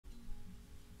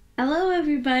Hello,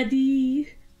 everybody.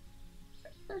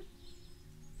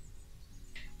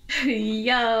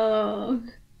 Yo,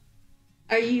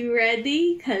 are you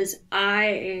ready? Because I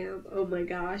am. Oh my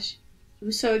gosh.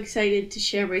 I'm so excited to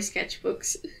share my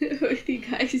sketchbooks with you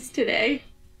guys today.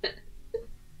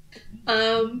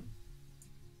 And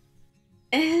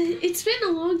it's been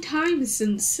a long time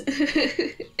since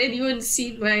anyone's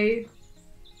seen my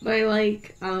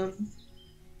like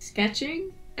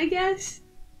sketching, I guess.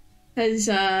 Because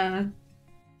I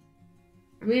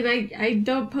mean, I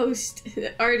don't post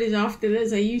art as often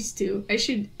as I used to. I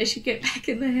should get back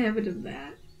in the habit of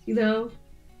that, you know?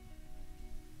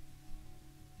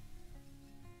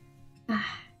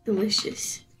 Ah,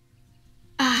 delicious.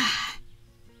 Ah,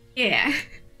 yeah.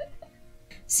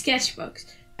 Sketchbooks.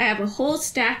 I have a whole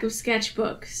stack of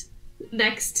sketchbooks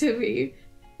next to me,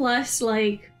 plus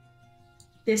like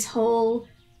this whole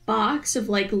box of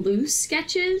like loose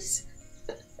sketches.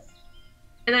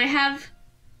 And I have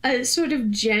a sort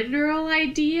of general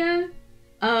idea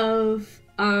of,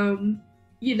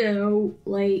 you know,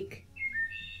 like,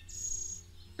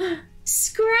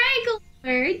 Scraggler,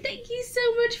 thank you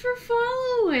so much for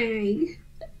following.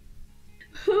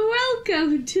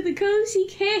 Welcome to the Cozy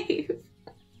Cave.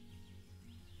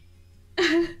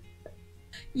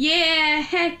 Yeah,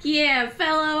 heck yeah,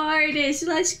 fellow artists,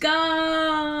 let's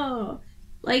go.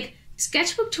 Like,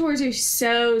 sketchbook tours are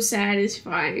so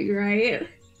satisfying, right?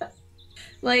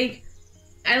 Like,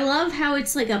 I love how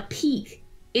it's like a peek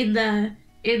in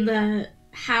the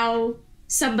how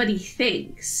somebody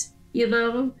thinks, you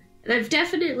know? And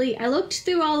I looked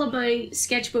through all of my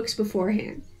sketchbooks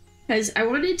beforehand because I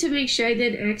wanted to make sure I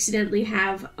didn't accidentally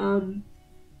have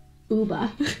booba.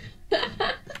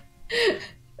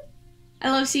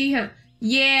 I love seeing how,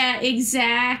 yeah,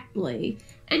 exactly.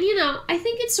 And you know, I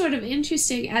think it's sort of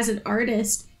interesting as an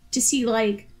artist to see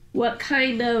like what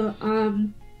kind of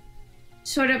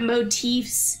sort of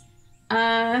motifs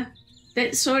that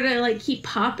sort of like keep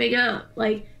popping up.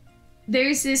 Like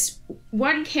there's this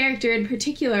one character in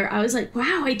particular, I was like,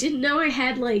 wow, I didn't know I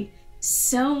had like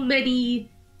so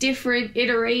many different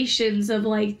iterations of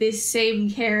like this same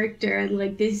character and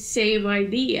like this same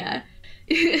idea.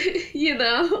 You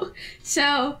know?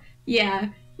 So yeah,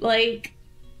 like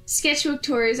sketchbook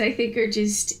tours I think are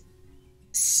just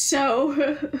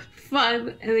so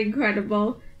fun and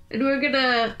incredible. And we're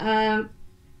gonna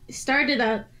start it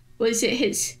up once it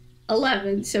hits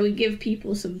 11, so we give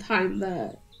people some time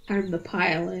to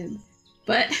pile in.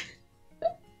 But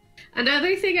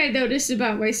another thing I noticed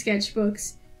about my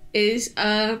sketchbooks is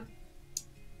I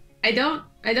don't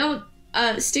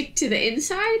stick to the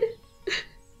inside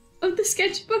of the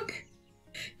sketchbook.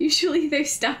 Usually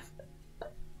there's stuff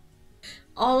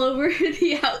all over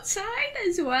the outside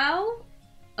as well.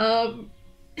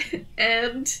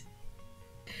 And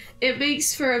it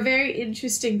makes for a very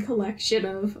interesting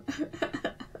collection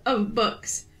of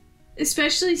books,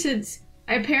 especially since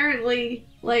I apparently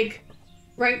like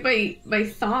write my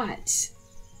thoughts.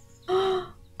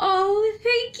 Oh,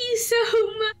 thank you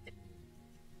so much.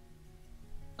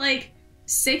 Like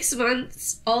 6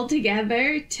 months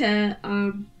altogether to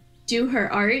do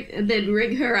her art and then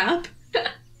rig her up.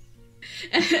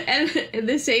 and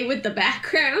the same with the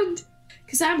background,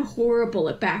 because I'm horrible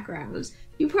at backgrounds.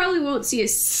 You probably won't see a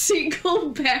single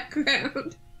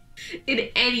background in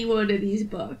any one of these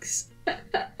books.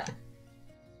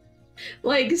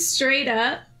 Like, straight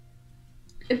up,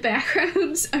 the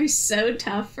backgrounds are so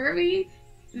tough for me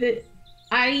that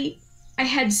I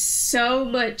had so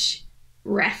much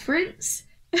reference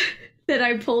that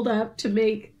I pulled up to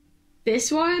make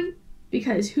this one,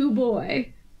 because hoo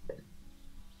boy.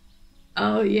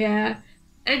 Oh yeah.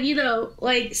 And you know,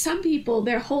 like some people,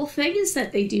 their whole thing is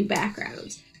that they do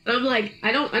backgrounds. And I'm like,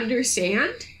 I don't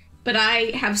understand, but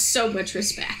I have so much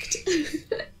respect.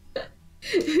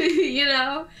 You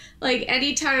know? Like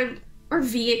anytime, or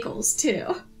vehicles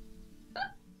too.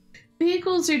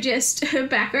 Vehicles are just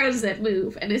backgrounds that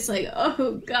move, and it's like,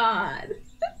 oh god.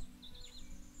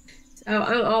 So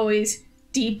I'm always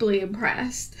deeply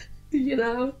impressed, you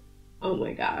know? Oh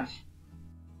my gosh.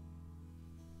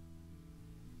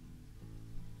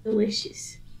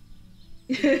 Delicious.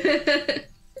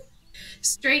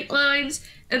 Straight lines,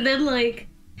 and then like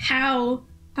how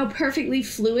perfectly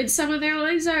fluid some of their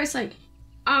lines are. It's like,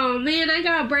 oh man, I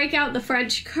gotta break out the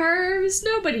French curves.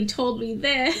 Nobody told me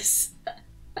this.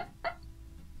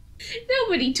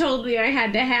 Nobody told me I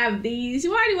had to have these.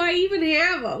 Why do I even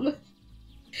have them?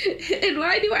 And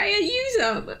why do I use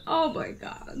them? Oh my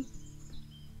god.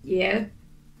 Yeah.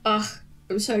 Ugh,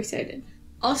 I'm so excited.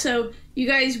 Also, you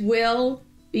guys will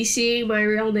be seeing my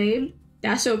real name.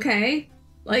 That's okay.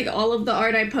 Like, all of the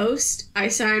art I post, I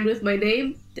sign with my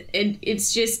name, and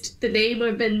it's just the name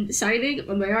I've been signing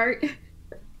on my art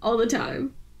all the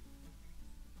time.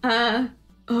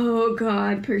 Oh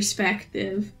god,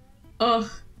 perspective. Ugh.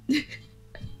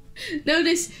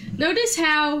 Notice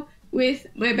how with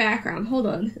my background, hold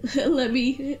on,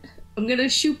 I'm gonna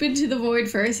shoot into the void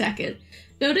for a second.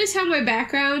 Notice how my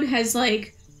background has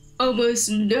like almost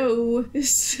no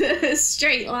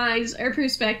straight lines or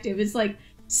perspective. It's like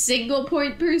single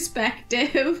point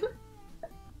perspective.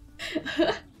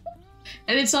 And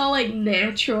it's all like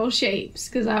natural shapes,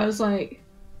 because I was like,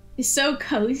 it's so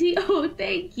cozy. Oh,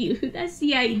 thank you. That's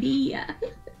the idea.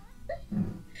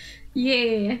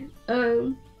 Yeah.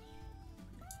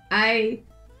 I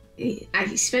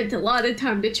spent a lot of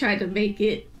time to try to make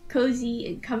it cozy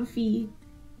and comfy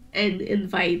and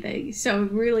inviting, so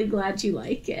I'm really glad you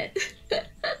like it.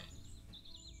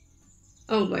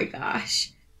 Oh my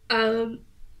gosh.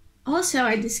 Also,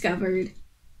 I discovered,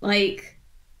 like,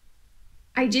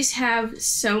 I just have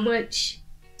so much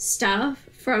stuff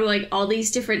from, like, all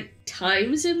these different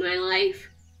times in my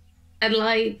life, and,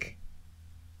 like,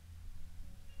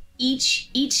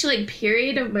 each like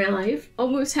period of my life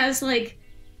almost has like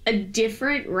a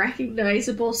different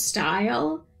recognizable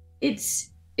style.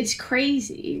 It's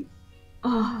crazy.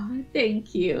 Oh,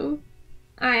 thank you.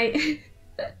 I'm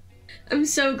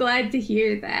so glad to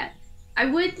hear that. I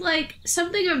would like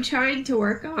something I'm trying to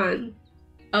work on.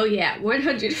 Oh yeah,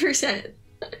 100%.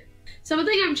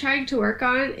 Something I'm trying to work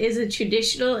on is a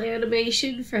traditional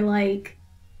animation for like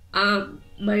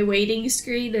my waiting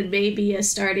screen and maybe a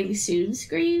starting soon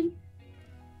screen.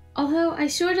 Although I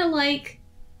sort of like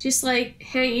just like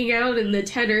hanging out in the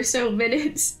 10 or so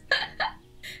minutes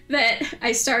that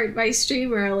I start my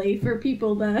stream early for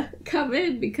people to come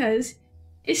in, because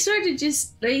it's sort of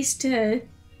just nice to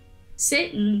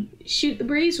sit and shoot the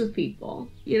breeze with people,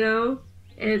 you know,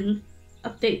 and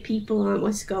update people on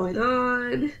what's going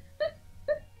on.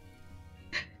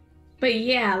 But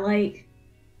yeah, like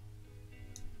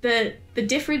the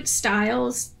different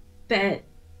styles that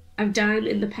I've done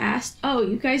in the past. Oh,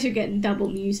 you guys are getting double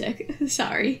music.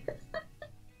 Sorry.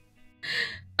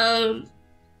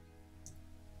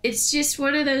 It's just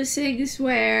one of those things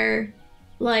where,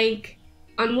 like,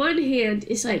 on one hand,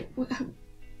 it's like,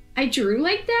 I drew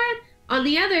like that. On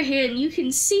the other hand, you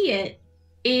can see it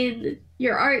in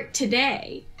your art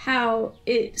today, how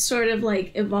it sort of,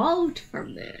 like, evolved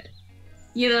from that,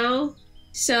 you know?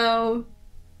 So,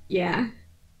 yeah.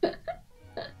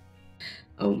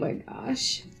 Oh my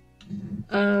gosh.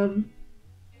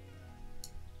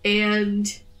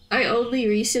 And I only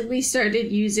recently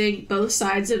started using both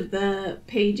sides of the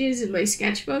pages in my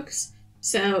sketchbooks,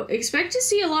 so expect to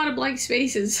see a lot of blank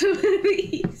spaces in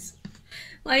these.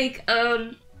 Like,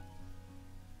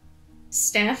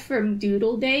 Steph from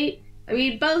Doodle Date. I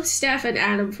mean, both Steph and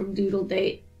Adam from Doodle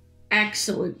Date,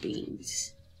 excellent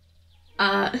beans.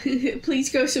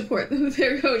 Please go support them.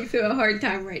 They're going through a hard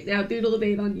time right now. Doodle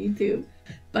Date on YouTube.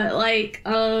 But like,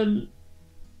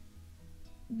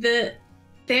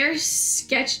 their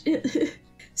sketch,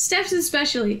 Steph's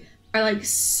especially, are like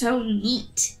so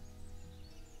neat,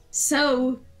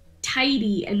 so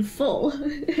tidy and full,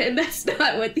 and that's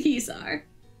not what these are.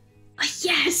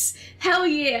 Yes! Hell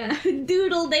yeah!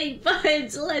 Doodle Date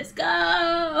buds, let's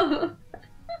go!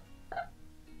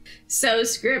 So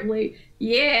scribbly.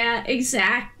 Yeah,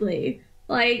 exactly.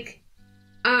 Like,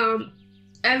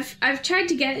 I've tried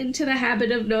to get into the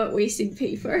habit of not wasting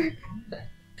paper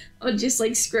on just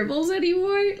like scribbles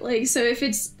anymore. Like, so if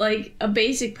it's like a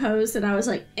basic pose that I was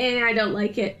like, I don't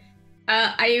like it,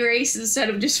 I erase instead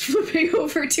of just flipping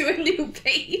over to a new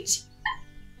page.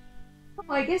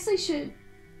 Oh, I guess I should.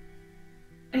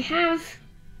 I have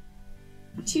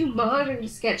 2 modern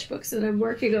sketchbooks that I'm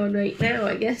working on right now.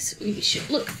 I guess we should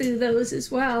look through those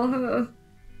as well, huh?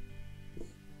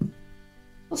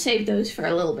 I'll save those for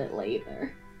a little bit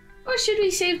later. Or should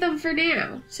we save them for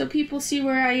now, so people see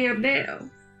where I am now?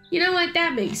 You know what?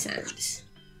 That makes sense.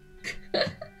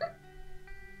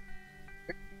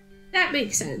 That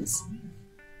makes sense.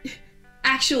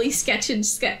 Actually sketching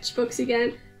sketchbooks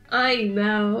again. I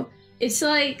know. It's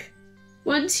like,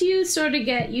 once you sort of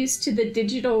get used to the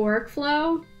digital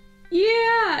workflow,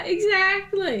 yeah,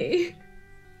 exactly.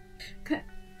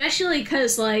 Especially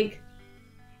because, like,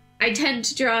 I tend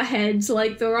to draw heads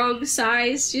like the wrong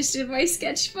size just in my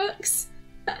sketchbooks.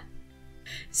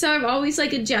 So I'm always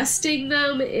like adjusting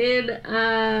them in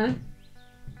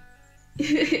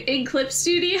in Clip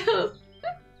Studio.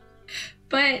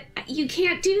 But you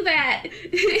can't do that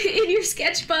in your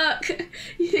sketchbook.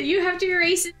 You have to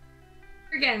erase it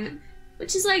again,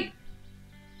 which is like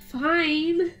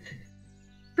fine.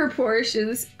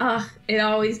 proportions. Ugh, it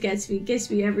always gets me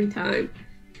every time.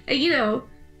 And you know,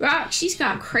 Rock, she's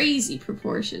got crazy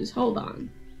proportions. Hold on.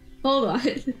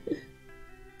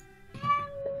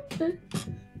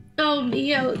 Oh,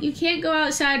 Mio, you can't go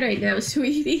outside right now,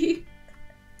 sweetie.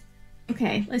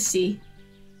 Okay, let's see.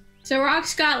 So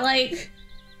Rock's got like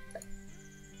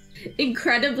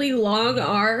incredibly long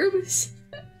arms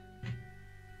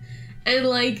and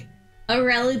like a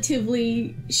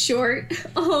relatively short.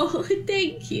 Oh,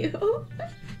 thank you.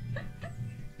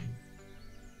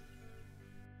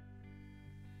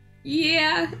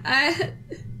 Yeah,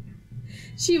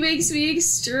 she makes me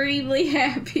extremely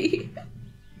happy.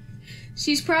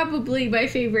 She's probably my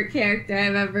favorite character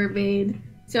I've ever made,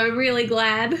 so I'm really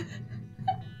glad.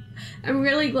 I'm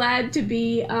really glad to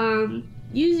be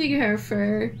using her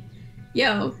for,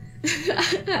 yo.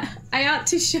 I ought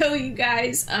to show you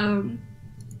guys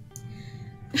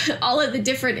all of the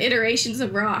different iterations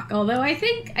of Rock. Although I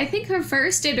think her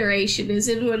first iteration is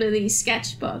in one of these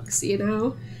sketchbooks, you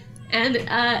know. And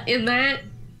in that,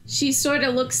 she sort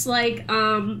of looks like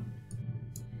the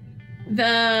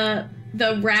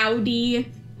rowdy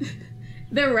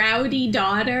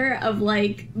daughter of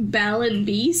like Belle and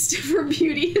Beast from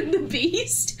Beauty and the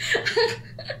Beast.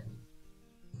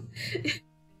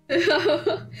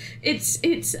 It's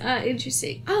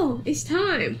interesting. Oh, it's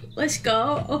time. Let's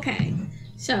go. Okay,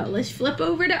 so let's flip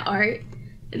over to art,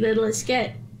 and then let's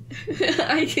get.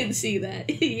 I can see that.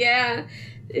 Yeah,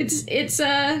 it's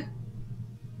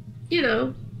you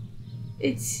know,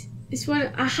 it's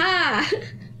one. Aha.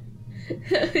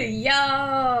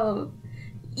 Yo,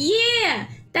 yeah,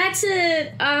 that's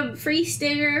a free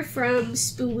stinger from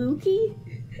Spooky.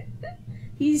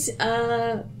 He's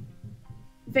a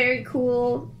very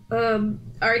cool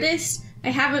artist. I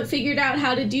haven't figured out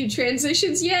how to do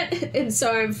transitions yet, and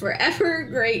so I'm forever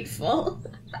grateful.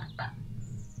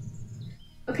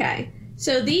 Okay,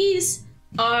 so these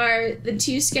are the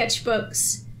two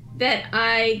sketchbooks that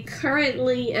I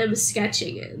currently am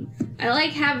sketching in. I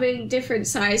like having different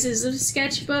sizes of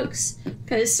sketchbooks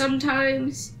because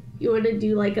sometimes you want to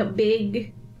do like a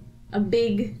big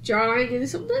drawing, and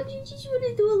sometimes you just want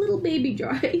to do a little baby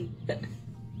drawing.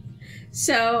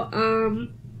 So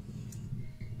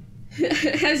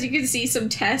as you can see, some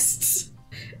tests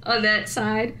on that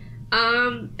side,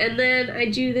 and then I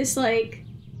do this like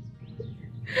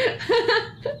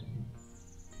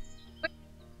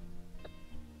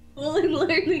well, and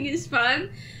learning is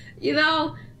fun. You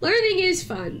know, learning is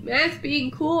fun. Math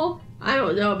being cool, I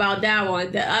don't know about that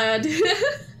one.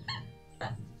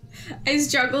 I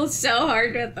struggle so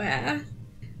hard with math.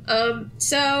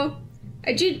 So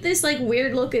I did this like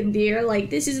weird looking deer. Like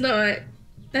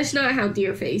that's not how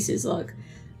deer faces look.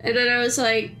 And then I was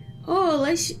like, oh,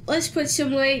 let's put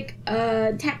some like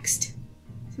text,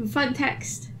 some fun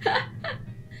text.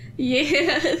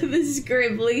 Yeah, the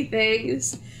scribbly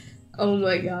things. Oh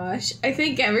my gosh. I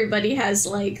think everybody has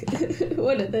like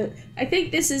I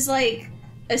think this is like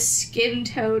a skin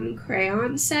tone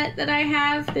crayon set that I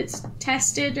have that's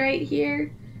tested right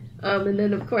here. And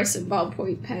then of course some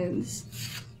ballpoint pens.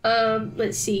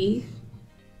 Let's see.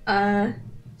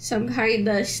 Some kind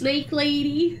of snake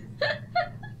lady.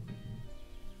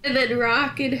 And then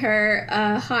Rock in her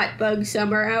hot bug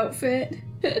summer outfit.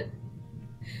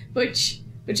 which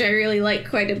I really like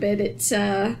quite a bit. It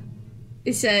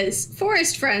says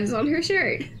forest friends on her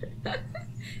shirt.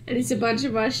 And it's a bunch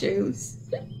of mushrooms.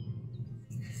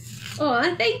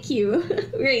 Oh, thank you,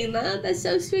 Raina. That's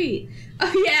so sweet.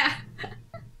 Oh yeah.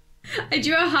 I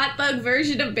drew a hot bug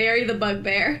version of Barry the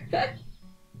Bugbear.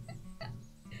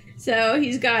 So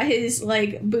he's got his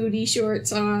like booty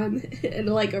shorts on and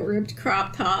like a ripped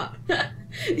crop top.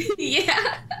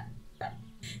 Yeah.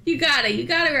 You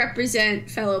gotta represent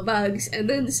fellow bugs, and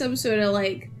then some sort of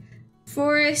like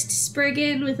forest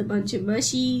spriggan with a bunch of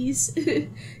mushies.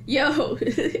 Yo,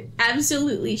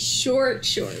 absolutely short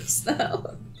shorts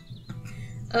though.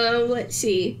 Let's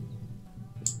see.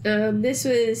 This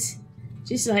was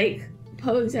just like a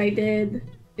pose I did.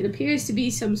 It appears to be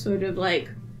some sort of like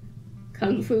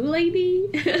kung fu lady.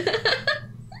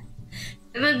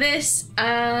 And then this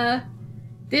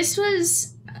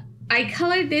was, I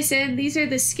colored this in. These are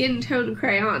the skin tone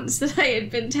crayons that I had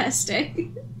been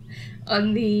testing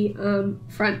on the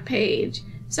front page.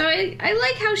 So I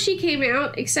like how she came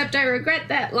out, except I regret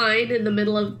that line in the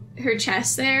middle of her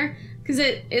chest there, because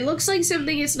it looks like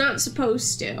something it's not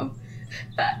supposed to.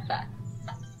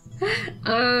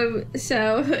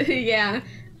 So yeah.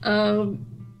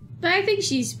 But I think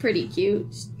she's pretty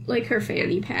cute, like her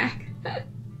fanny pack.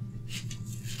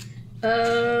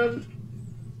 Oh,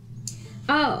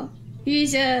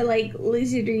 here's a like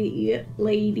lizardy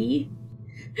lady.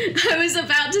 I was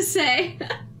about to say,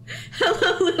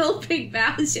 hello, little pink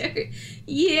Bowser.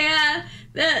 Yeah,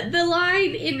 the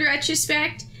line in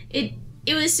retrospect, it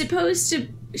was supposed to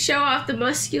show off the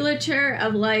musculature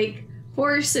of like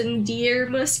horse and deer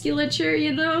musculature,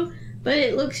 you know, but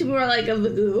it looks more like a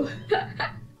Vagoo.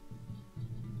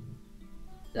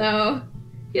 So,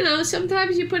 you know,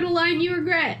 sometimes you put a line you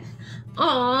regret.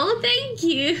 Aw, thank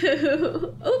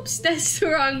you. Oops, that's the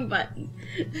wrong button.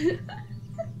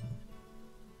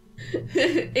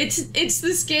 It's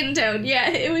the skin tone. Yeah,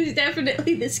 it was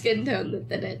definitely the skin tone that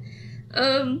did it.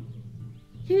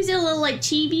 Here's a little like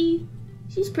chibi.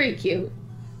 She's pretty cute.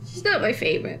 She's not my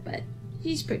favorite, but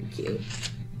she's pretty cute.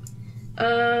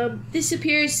 This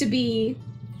appears to be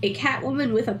a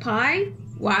Catwoman with a pie.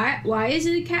 Why is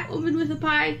it a Catwoman with a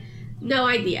pie? No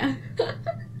idea.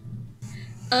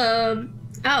 Oh,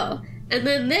 and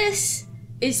then this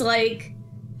is like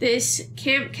this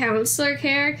camp counselor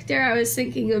character I was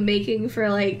thinking of making for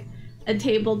like a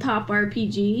tabletop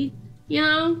RPG, you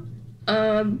know?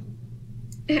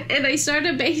 And I sort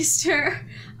of based her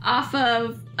off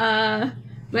of my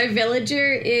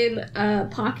villager in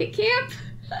Pocket Camp.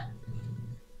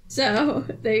 So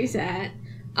there's that.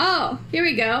 Oh, here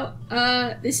we go.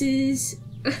 This is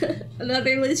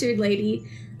another lizard lady.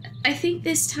 I think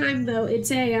this time though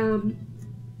it's a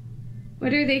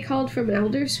what are they called from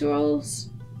Elder Scrolls?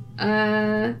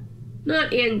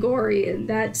 Not Angorian.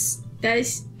 That's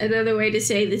another way to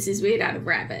say this is made out of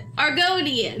rabbit.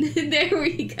 Argonian. There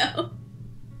we go.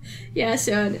 Yeah,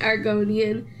 so an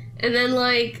Argonian. And then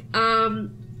like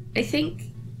I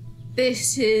think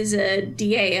this is a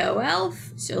DAO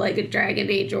elf, so like a Dragon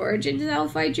Age Origins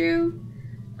elf I drew.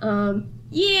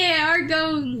 Yeah,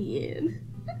 Argonian.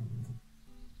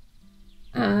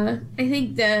 I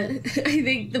think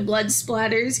the blood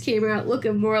splatters came out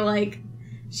looking more like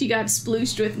she got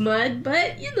splooshed with mud,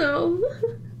 but you know,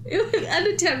 an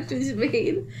attempt was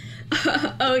made.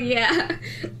 Oh yeah.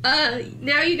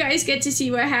 Now you guys get to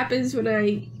see what happens when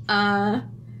I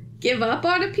give up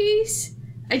on a piece.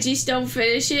 I just don't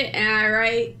finish it and I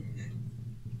write,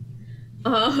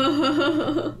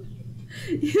 oh,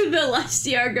 the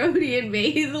lusty Argonian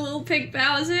maid, the little pink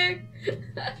Bowser.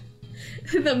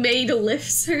 The maid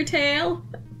lifts her tail.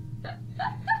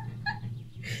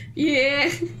 Yeah.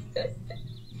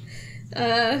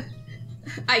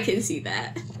 I can see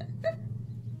that.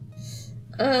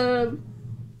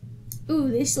 Ooh,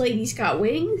 this lady's got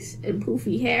wings and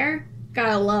poofy hair.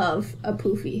 Gotta love a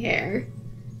poofy hair.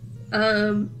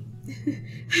 The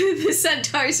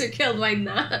centaurs are killed by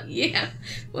not. Yeah,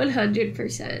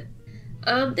 100%.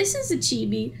 This is a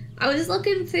chibi. I was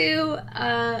looking through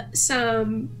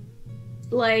some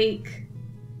like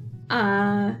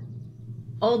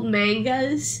old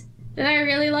mangas that I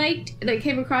really liked, and I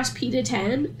came across Peta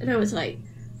 10, and I was like,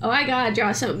 oh, I gotta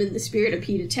draw something in the spirit of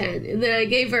Peta 10. And then I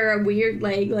gave her a weird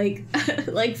leg, like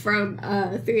like from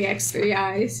 3x3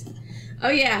 Eyes. Oh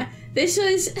yeah, this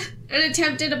was an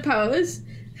attempt at a pose,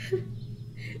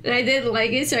 and I didn't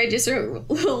like it, so I just wrote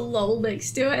a little lol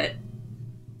next to it.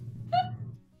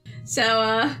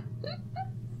 So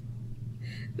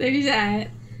there's that.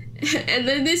 And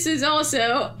then this is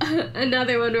also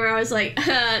another one where I was like,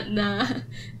 nah,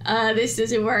 this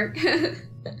doesn't work.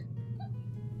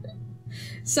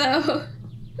 So,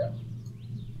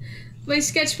 my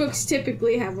sketchbooks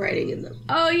typically have writing in them.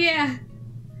 Oh yeah.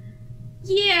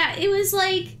 Yeah, it was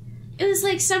like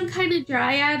some kind of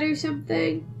dryad or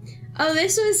something. Oh,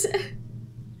 this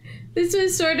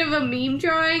was sort of a meme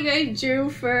drawing I drew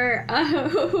for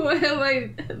one of my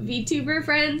VTuber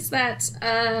friends. That's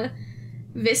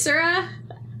Viscera.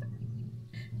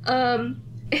 And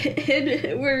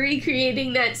we're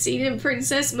recreating that scene in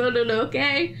Princess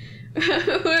Mononoke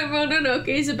where Mononoke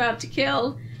is about to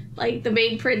kill like the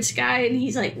main prince guy, and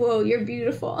he's like, whoa, you're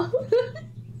beautiful.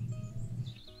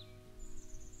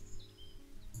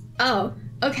 Oh,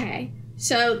 okay.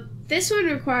 So this one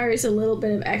requires a little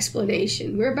bit of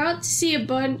explanation. We're about to see a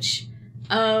bunch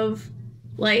of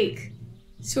like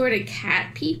sort of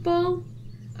cat people.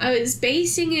 I was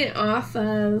basing it off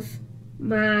of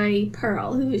my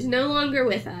Pearl, who is no longer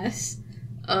with us.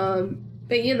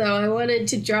 But you know, I wanted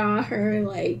to draw her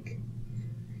like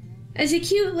as a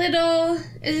cute little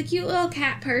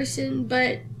cat person,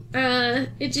 but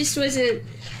it just wasn't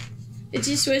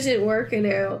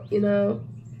working out, you know.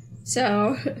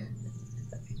 So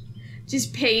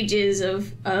just pages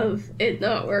of it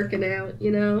not working out,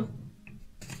 you know.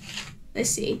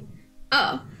 Let's see.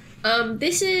 Oh,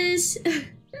 this is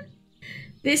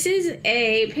this is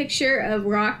a picture of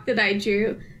rock that I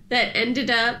drew that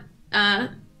ended up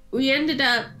we ended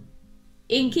up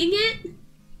inking it.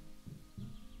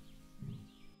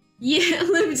 Yeah,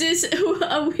 limbs is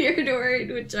a weird word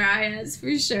to try as,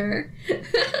 for sure.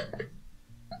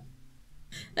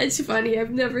 That's funny,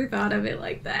 I've never thought of it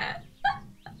like that.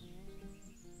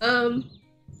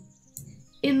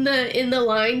 In the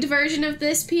lined version of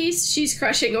this piece, she's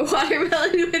crushing a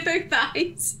watermelon with her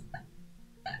thighs.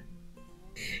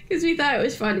 Because we thought it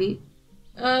was funny.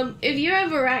 If you have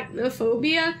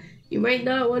arachnophobia, you might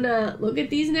not want to look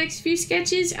at these next few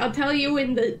sketches. I'll tell you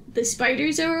when the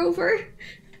spiders are over.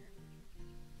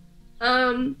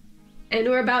 And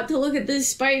we're about to look at the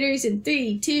spiders in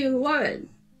 3, 2, 1.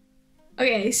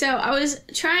 Okay, so I was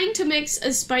trying to mix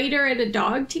a spider and a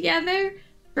dog together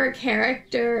for a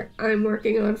character I'm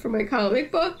working on for my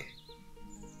comic book.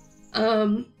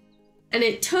 And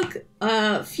it took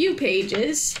a few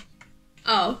pages.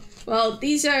 Oh, well,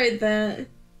 these are the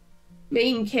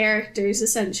main characters,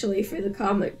 essentially, for the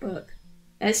comic book.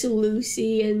 That's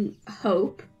Lucy and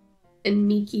Hope and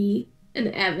Mickey and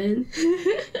Evan.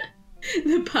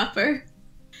 The pupper.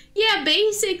 Yeah,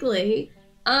 basically,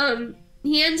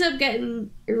 he ends up getting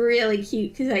really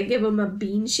cute because I give him a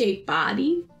bean-shaped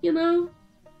body, you know?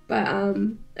 But,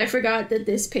 I forgot that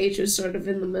this page was sort of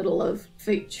in the middle of,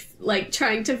 like,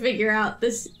 trying to figure out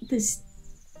this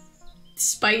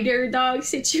spider dog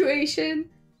situation.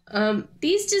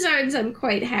 These designs I'm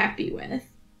quite happy with.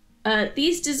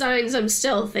 These designs I'm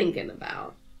still thinking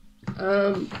about.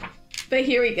 But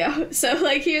here we go. So,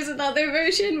 like, here's another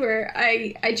version where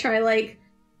I try, like,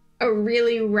 a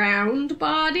really round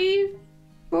body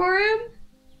for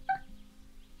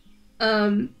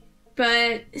him.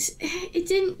 But it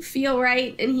didn't feel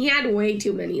right, and he had way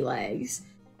too many legs.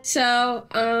 So,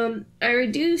 I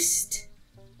reduced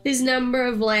his number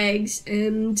of legs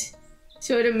and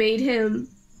sort of made him...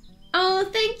 Oh,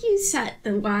 thank you, Set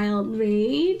the Wild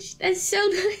Mage. That's so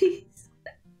nice.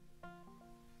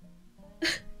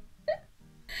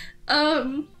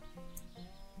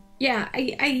 Yeah,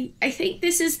 I think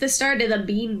this is the start of the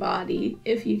bean body,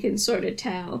 if you can sort of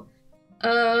tell.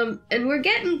 And we're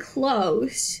getting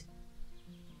close.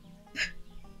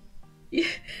 Yeah.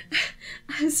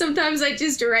 Sometimes I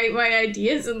just write my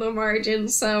ideas in the margin,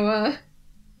 so,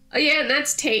 oh yeah, and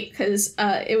that's tape, because,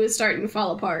 it was starting to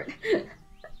fall apart.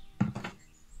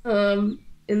 And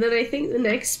then I think the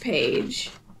next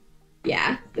page,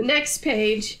 yeah, the next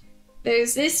page,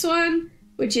 there's this one,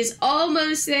 which is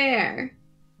almost there,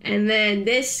 and then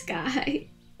this guy.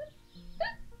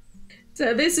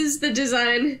 So this is the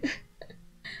design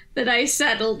that I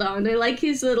settled on. I like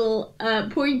his little,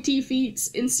 pointy feet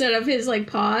instead of his, like,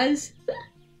 paws.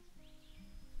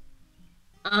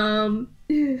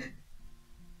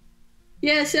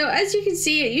 Yeah, so as you can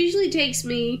see, it usually takes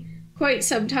me quite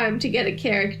some time to get a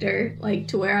character, like,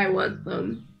 to where I want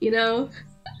them, you know?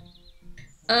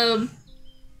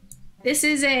 This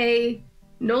is a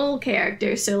Knoll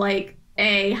character, so, like,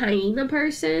 a hyena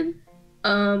person,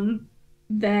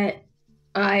 that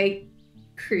I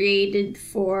created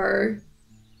for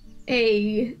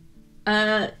a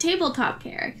tabletop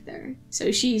character.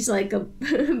 So she's like a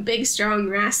big, strong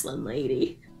wrestling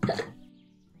lady.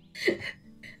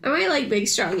 I might like big,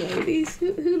 strong ladies.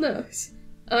 Who knows?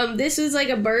 This was like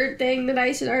a bird thing that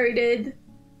I started.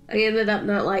 I ended up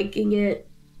not liking it.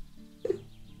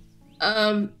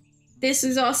 This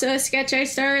is also a sketch I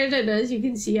started, and as you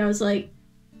can see, I was like,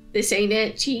 this ain't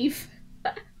it, Chief.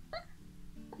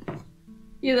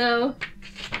 You know?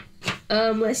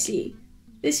 Let's see.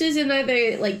 This was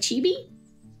another, like, chibi.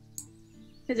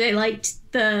 Because I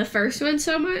liked the first one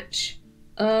so much.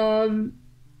 And,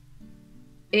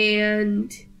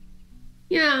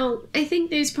 you know, I think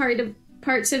there's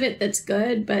parts of it that's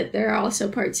good, but there are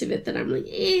also parts of it that I'm like,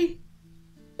 eh.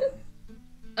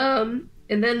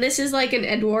 And then this is like an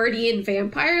Edwardian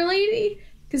vampire lady,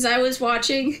 because I was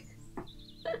watching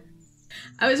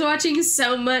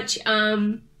so much,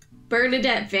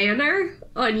 Bernadette Banner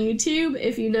on YouTube.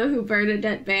 If you know who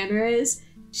Bernadette Banner is,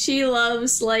 she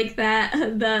loves, like,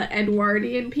 the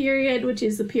Edwardian period, which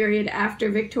is the period after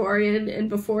Victorian and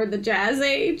before the Jazz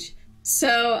Age.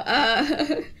 So,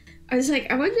 I was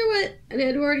like, I wonder what an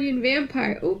Edwardian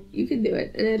vampire, oh, you can do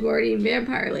it, an Edwardian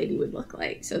vampire lady would look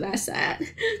like. So that's that.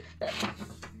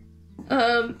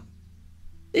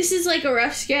 This is like a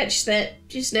rough sketch that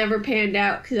just never panned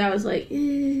out because I was like,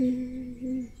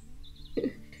 eh.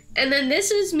 And then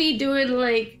this is me doing,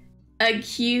 like, a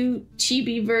cute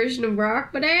chibi version of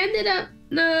Rock, but I ended up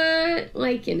not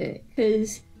liking it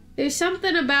because there's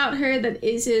something about her that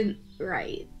isn't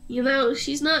right. You know,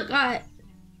 she's not got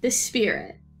the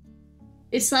spirit.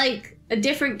 It's like a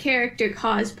different character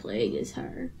cosplaying as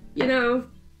her, you know?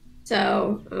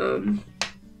 So,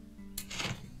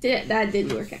 that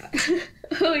didn't work out.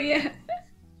 Oh, yeah.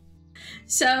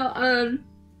 So,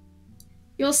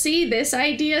 you'll see this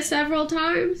idea several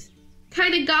times.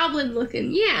 Kind of goblin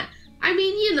looking, yeah. I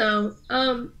mean, you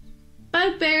know,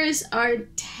 bugbears are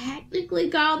technically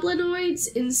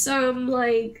goblinoids in some,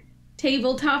 like,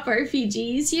 tabletop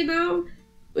RPGs, you know?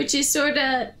 Which is sort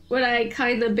of what I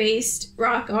kind of based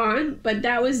Rock on, but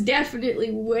that was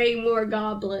definitely way more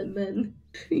goblin than,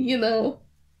 you know.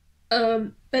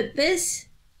 But this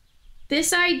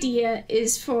idea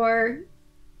is for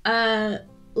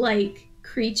like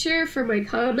creature for my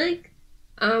comic.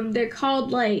 They're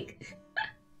called like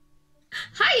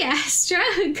Hi Astra,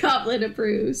 Goblin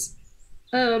approves.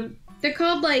 They're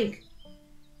called like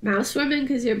mouse women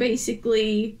because they're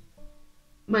basically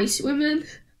mice women.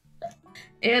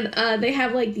 And they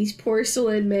have like these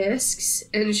porcelain masks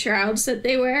and shrouds that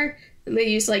they wear, and they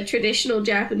use like traditional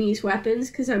Japanese weapons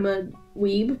because I'm a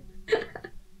weeb.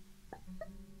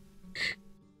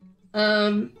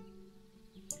 Oh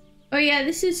yeah,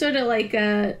 this is sort of like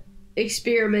a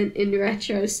experiment in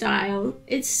retro style.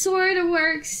 It sort of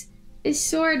works, it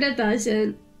sort of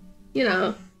doesn't, you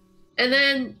know. And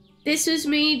then this was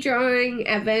me drawing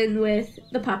Evan with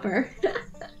the pupper.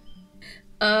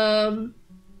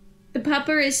 The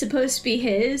pupper is supposed to be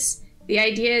his. The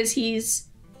idea is he's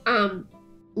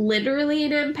literally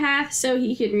an empath, so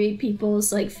he can read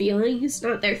people's like feelings,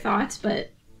 not their thoughts,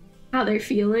 but how they're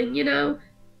feeling, you know?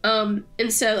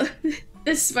 And so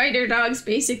the spider dog's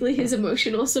basically his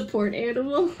emotional support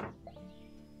animal.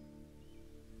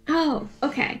 Oh,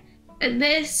 okay. And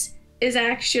this is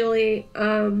actually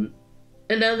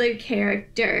another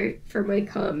character for my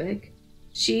comic.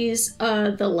 She's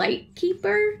the light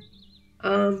keeper.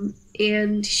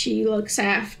 And she looks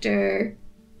after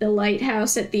the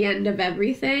lighthouse at the end of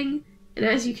everything. And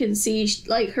as you can see,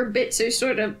 like, her bits are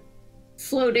sort of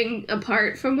floating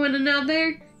apart from one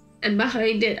another. And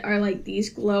behind it are, like,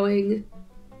 these glowing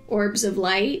orbs of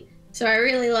light. So I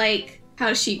really like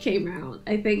how she came out.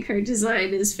 I think her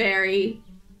design is very...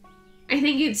 I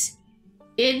think it's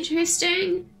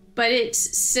interesting, but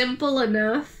it's simple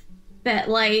enough that,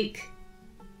 like,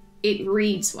 it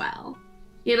reads well,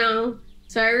 you know?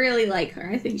 So I really like her.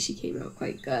 I think she came out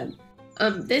quite good.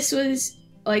 This was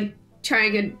like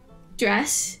trying a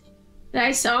dress that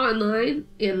I saw online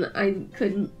and I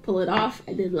couldn't pull it off.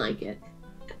 I didn't like it.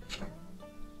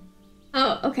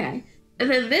 Oh, okay.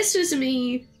 And then this was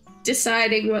me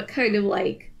deciding what kind of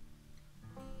like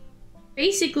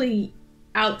basically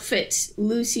outfits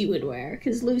Lucy would wear,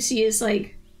 because Lucy is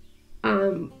like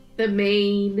the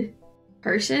main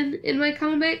person in my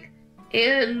comic,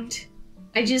 and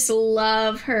I just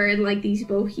love her in like these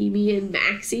bohemian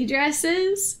maxi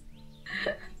dresses.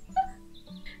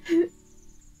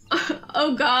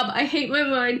 Oh god, I hate my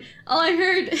mind. All I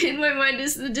heard in my mind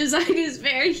is the design is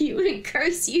very human.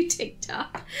 Curse you,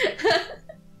 TikTok.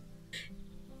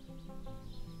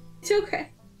 It's okay.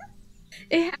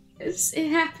 It happens. It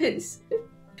happens.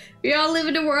 We all live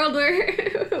in a world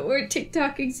where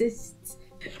TikTok exists.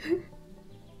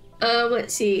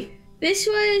 Let's see. This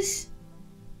was...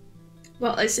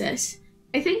 What was this?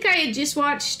 I think I had just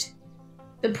watched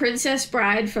The Princess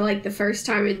Bride for like the first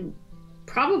time in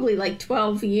probably like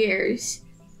 12 years.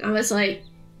 I was like,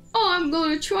 oh, I'm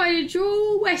gonna try to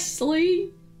draw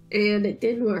Wesley. And it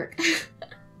didn't work.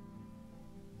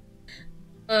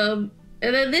 And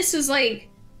then this was like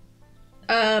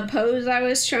a pose I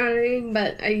was trying,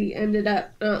 but I ended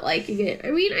up not liking it.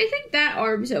 I mean, I think that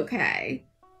arm's okay.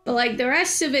 But like the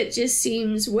rest of it just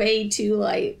seems way too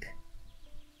like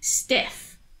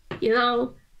stiff, you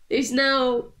know? There's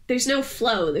no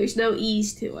flow, there's no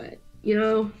ease to it, you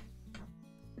know?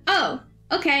 Oh,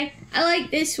 okay, I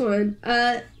like this one.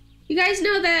 You guys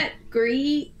know that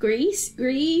Grease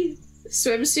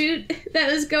swimsuit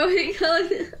that was going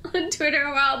on Twitter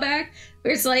a while back,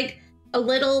 where it's like a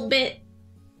little bit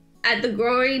at the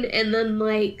groin and then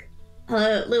like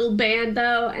a little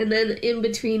bandeau, and then in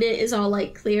between it is all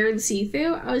like clear and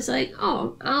see-through. I was like,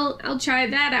 oh, I'll try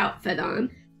that outfit on.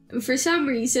 And for some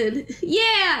reason,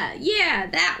 yeah,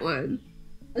 that one.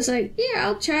 I was like, yeah,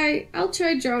 I'll try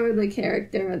drawing the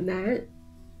character on that.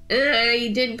 And I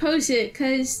didn't post it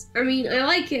because, I mean, I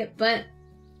like it, but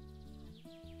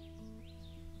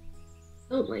I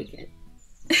don't like it.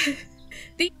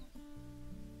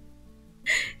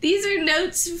 These are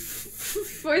notes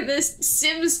for the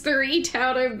Sims 3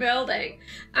 town I'm building.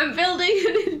 I'm building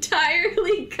an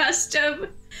entirely custom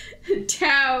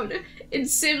town in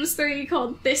Sims 3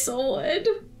 called Thistlewood.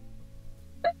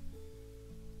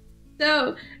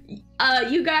 So,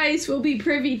 you guys will be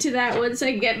privy to that once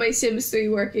I get my Sims 3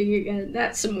 working again.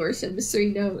 That's some more Sims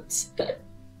 3 notes.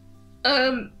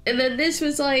 And then this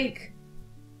was like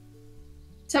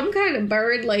some kind of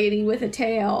bird lady with a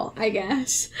tail, I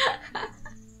guess.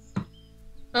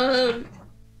 Oh,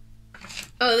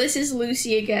 this is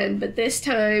Lucy again, but this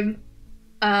time,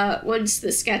 once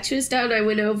the sketch was done, I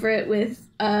went over it with,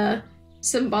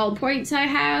 some ballpoints I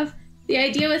have. The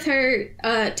idea with her,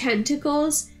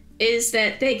 tentacles is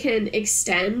that they can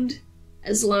extend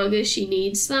as long as she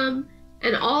needs them.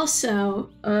 And also,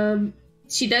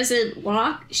 she doesn't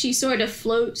walk, she sort of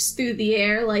floats through the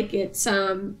air like it's,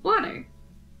 water.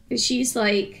 And she's,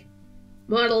 like,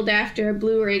 modeled after a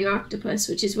blue ring octopus,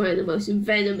 which is one of the most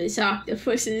venomous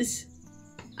octopuses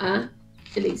in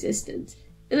existence.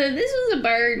 And then this was a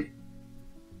bird.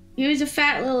 He was a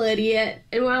fat little idiot,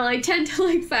 and while I tend to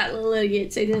like fat little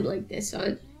idiots, I didn't like this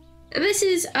one. And this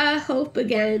is Hope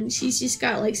again. She's just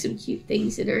got like some cute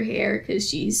things in her hair because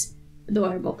she's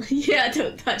adorable. Yeah,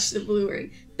 don't touch the blue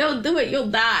ring. Don't do it, you'll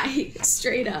die.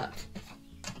 Straight up.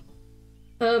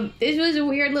 This was a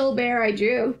weird little bear I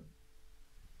drew.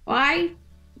 Why?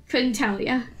 Couldn't tell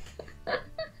ya.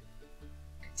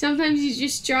 Sometimes you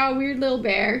just draw a weird little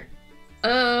bear.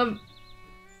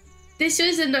 This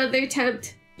was another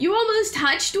attempt. You almost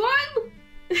touched one?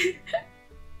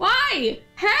 Why?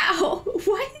 How?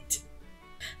 What?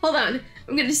 Hold on.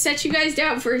 I'm gonna set you guys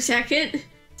down for a second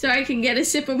so I can get a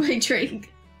sip of my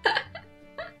drink.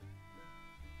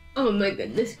 Oh my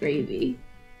goodness, gravy.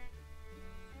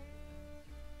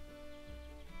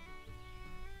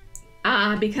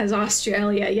 Ah, because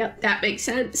Australia. Yep, that makes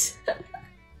sense.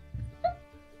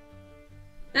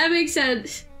 That makes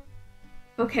sense.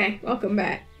 Okay, welcome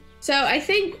back. So I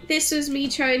think this was me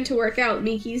trying to work out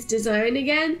Miki's design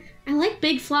again. I like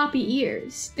big floppy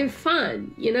ears. They're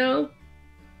fun, you know?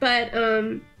 But,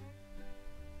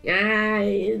 yeah,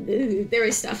 there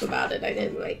was stuff about it I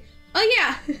didn't like. Oh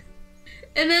yeah!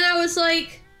 And then I was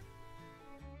like...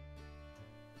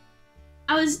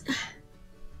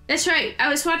 That's right, I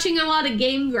was watching a lot of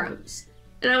Game Grumps.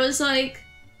 And I was like,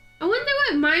 I wonder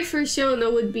what my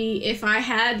fursona would be if I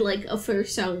had, like, a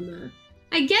fursona.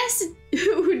 I guess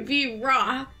it would be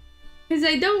raw, because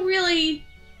I don't really,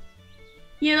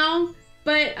 you know,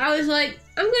 but I was like,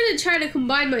 I'm gonna try to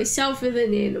combine myself with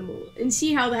an animal and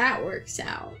see how that works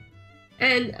out.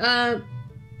 And,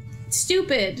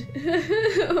 stupid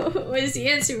was the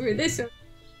answer for this one.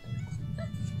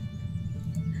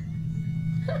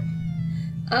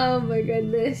 Oh my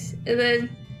goodness. And then,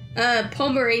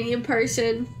 Pomeranian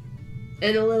person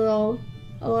and a little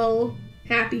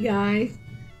happy guy.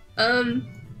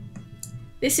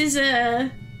 This is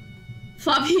a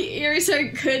floppy ears are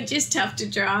good, just tough to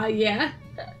draw, yeah.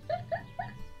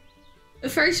 The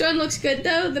first one looks good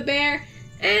though, the bear.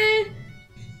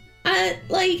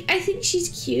 Like, I think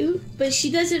she's cute, but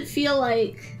she doesn't feel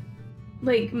like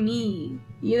me,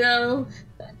 you know?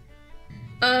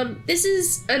 This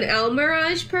is an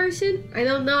Almirage person. I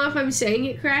don't know if I'm saying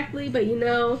it correctly, but you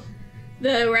know,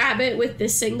 the rabbit with the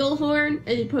single horn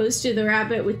as opposed to the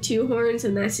rabbit with two horns,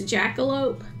 and that's a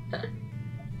jackalope.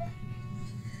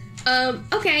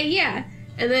 Okay, yeah.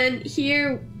 And then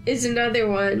here is another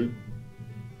one,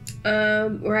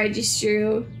 where I just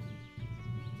drew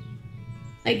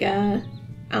like a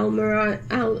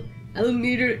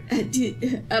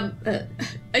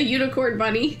unicorn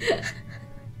bunny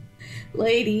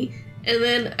lady, and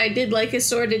then I did like a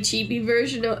sort of chibi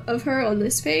version of her on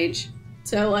this page.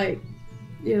 So like,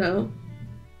 you know,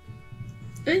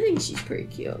 I think she's pretty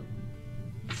cute.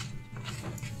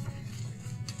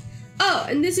 Oh,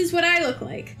 and this is what I look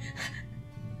like.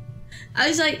 I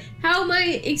was like,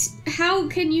 how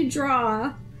can you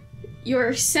draw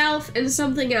yourself and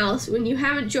something else when you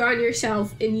haven't drawn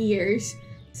yourself in years?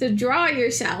 So draw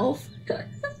yourself.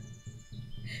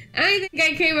 I think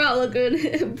I came out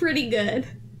looking pretty good.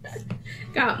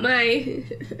 Got my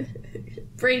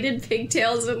braided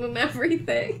pigtails and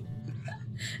everything.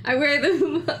 I wear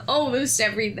them almost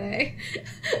every day.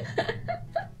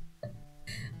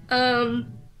 And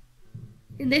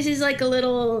this is like a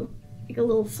little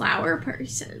flower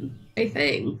person, I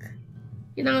think.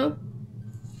 You know?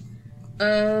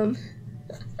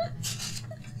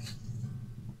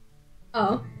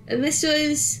 Oh, and this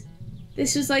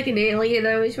was like an alien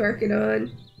I was working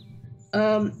on.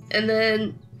 And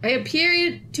then I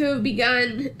appeared to have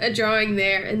begun a drawing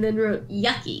there and then wrote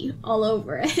yucky all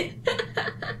over it.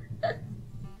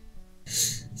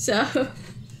 So,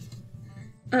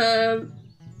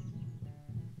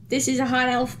 this is a hot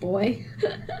elf boy.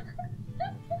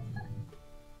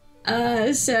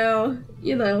 So,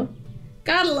 you know,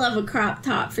 gotta love a crop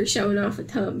top for showing off a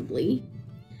tumbly.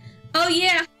 Oh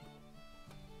yeah!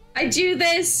 I do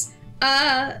this,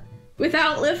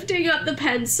 without lifting up the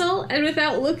pencil and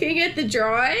without looking at the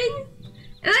drawing.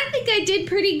 And I think I did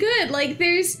pretty good. Like,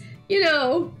 there's, you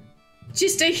know,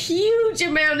 just a huge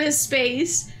amount of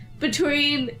space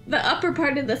between the upper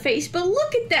part of the face. But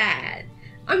look at that.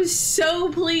 I'm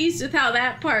so pleased with how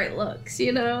that part looks,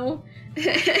 you know?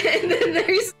 And then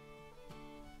there's...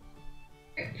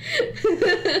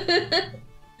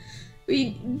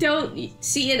 We don't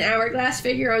see an hourglass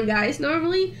figure on guys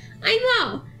normally. I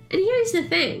know. And here's the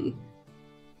thing.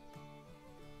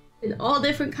 In all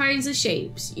different kinds of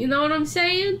shapes. You know what I'm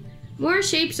saying? More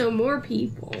shapes on more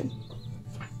people.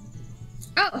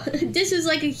 Oh, this is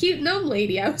like a cute gnome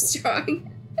lady I was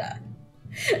drawing.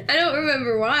 I don't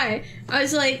remember why. I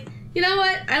was like, you know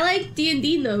what? I like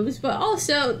D&D gnomes, but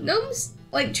also gnomes,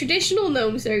 like traditional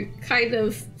gnomes, are kind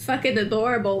of fucking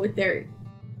adorable with their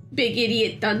big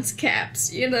idiot dunce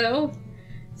caps, you know?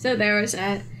 So there was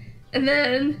that. And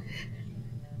then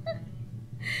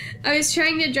I was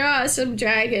trying to draw some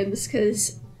dragons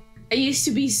because I used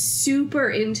to be super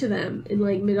into them in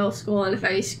like middle school and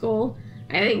high school.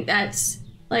 I think that's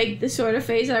like the sort of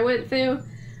phase I went through.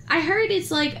 I heard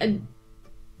it's like a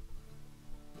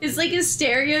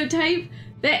stereotype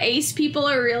that ace people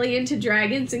are really into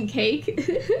dragons and cake.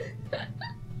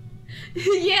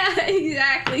 Yeah,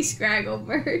 exactly,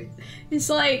 Scragglebird. It's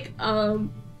like,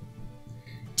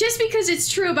 just because it's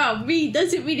true about me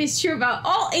doesn't mean it's true about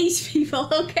all ace people,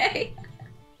 okay?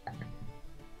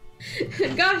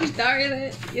 Gosh darn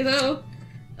it, you know?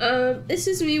 This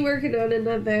is me working on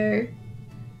another...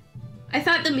 I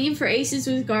thought the meme for aces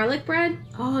was garlic bread.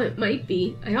 Oh, it might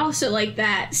be. I also like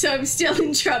that, so I'm still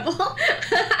in trouble.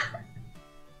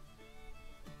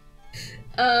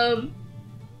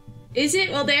 Is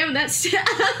it? Well, damn, that's...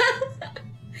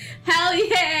 Hell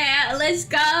yeah, let's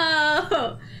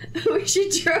go! We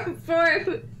should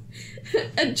form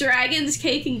a dragon's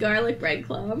cake and garlic bread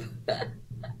club.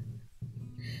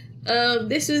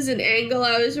 This was an angle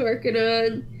I was working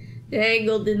on. The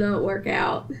angle did not work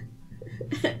out.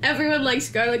 Everyone likes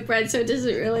garlic bread, so it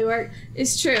doesn't really work.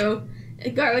 It's true.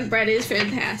 Garlic bread is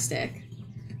fantastic.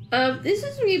 This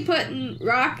is me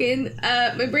rocking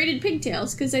my braided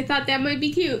pigtails, because I thought that might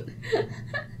be cute.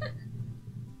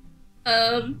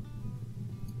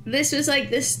 This was like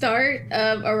the start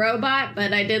of a robot,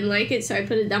 but I didn't like it, so I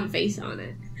put a dumb face on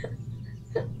it.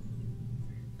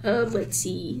 Let's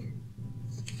see.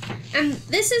 And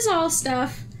this is all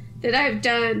stuff that I've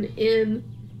done in,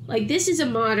 like, this is a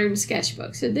modern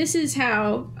sketchbook, so this is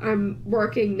how I'm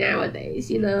working nowadays,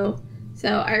 you know?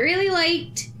 So I really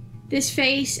liked this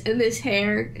face and this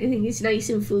hair. I think it's nice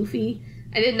and floofy.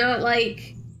 I did not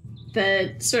like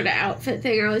the sort of outfit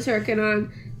thing I was working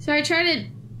on, so I tried a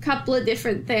couple of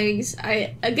different things.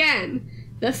 Again,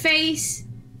 the face,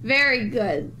 very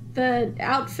good. The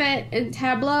outfit and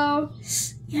tableau,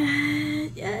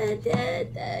 you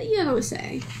don't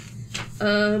say.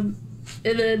 And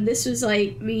then this was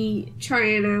like me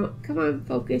trying out, come on,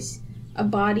 focus, a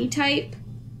body type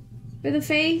for the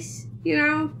face, you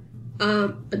know?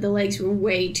 But the legs were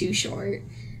way too short.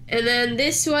 And then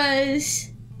this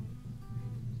was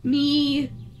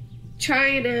me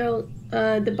trying out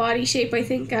the body shape I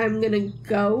think I'm gonna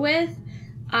go with.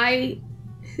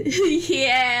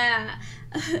 Yeah,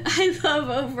 I love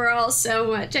overalls so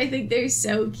much. I think they're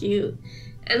so cute.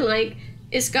 And like,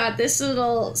 it's got this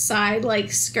little side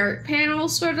like skirt panel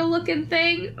sort of looking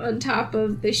thing on top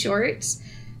of the shorts.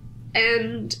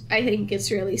 And I think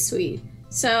it's really sweet.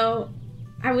 So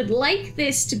I would like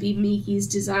this to be Miki's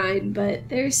design, but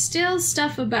there's still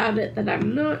stuff about it that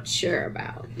I'm not sure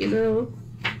about, you know?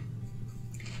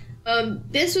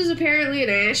 This was apparently an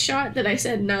ass shot that I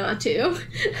said nah to.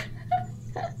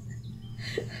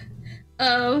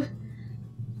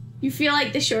 You feel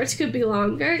like the shorts could be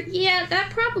longer? Yeah, that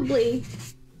probably...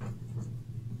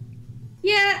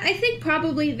 Yeah, I think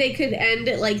probably they could end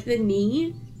at, like, the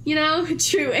knee, you know?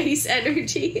 True ace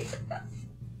energy.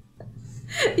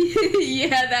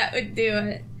 Yeah, that would do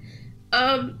it.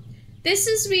 This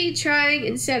is me trying,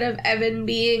 instead of Evan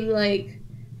being, like,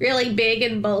 really big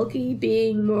and bulky,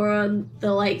 being more on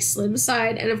the, like, slim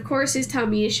side. And, of course, his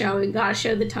tummy is showing. Gotta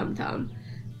show the tum-tum.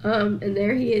 And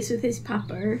there he is with his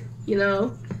pupper, you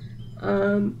know?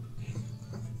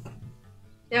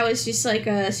 That was just, like,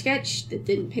 a sketch that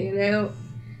didn't pan out.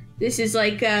 This is,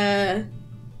 like, an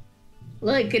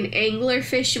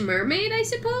anglerfish mermaid, I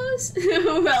suppose?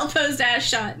 Well-posed ass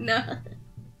shot, no.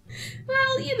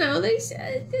 Well, you know, there's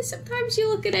sometimes you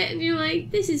look at it and you're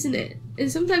like, this isn't it. And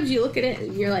sometimes you look at it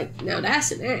and you're like, no,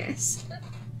 that's an ass.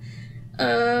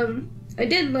 I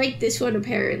didn't like this one,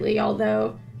 apparently,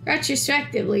 although,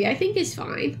 retrospectively, I think it's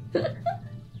fine.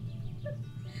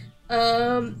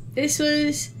 This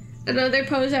was Another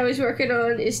pose I was working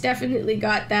on is definitely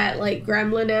got that like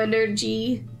gremlin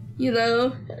energy, you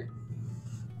know?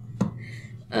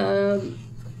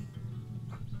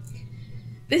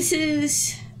 This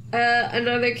is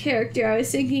another character I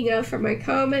was thinking of for my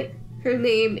comic. Her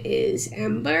name is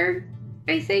Ember,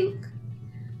 I think.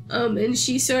 And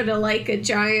she's sort of like a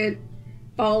giant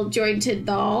ball-jointed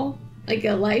doll, like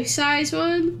a life-size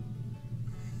one.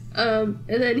 And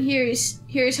then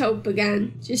here's Hope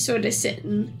again, just sort of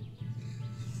sitting.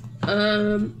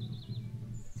 Look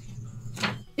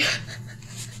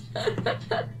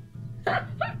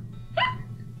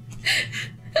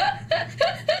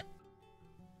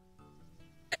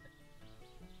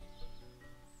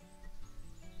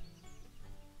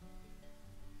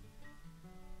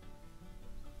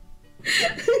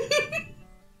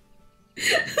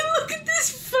at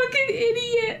this fucking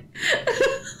idiot.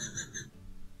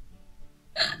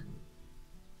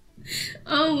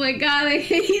 Oh my god, I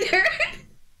hate her.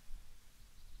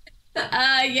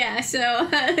 Yeah, so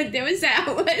there was that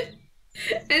one.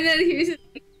 And then here's a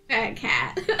fat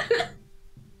cat.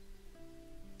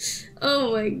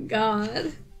 Oh my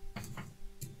god.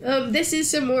 This is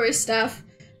some more stuff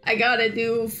I gotta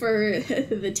do for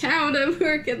the town I'm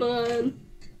working on.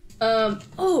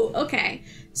 Oh, okay.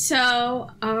 So,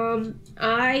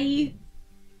 I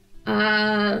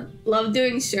love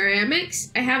doing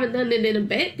ceramics. I haven't done it in a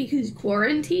bit because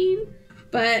quarantine,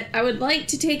 but I would like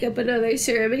to take up another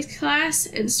ceramics class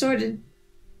and sort of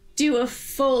do a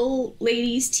full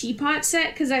ladies teapot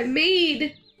set, because I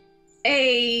made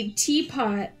a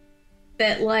teapot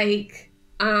that like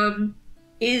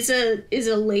is a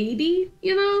lady,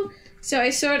 you know? So I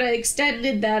sort of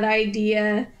extended that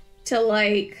idea to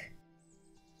like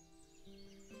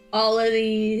all of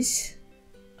these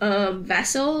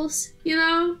vessels, you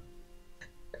know?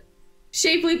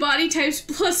 Shapely body types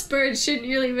plus birds shouldn't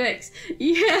really mix.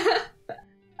 Yeah.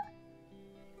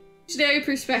 Visionary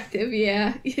perspective,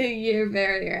 yeah. You're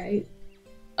very right.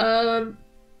 I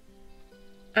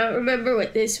don't remember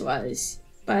what this was,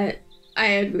 but I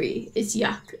agree. It's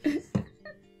yuck.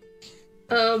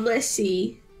 Let's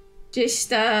see.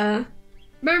 Just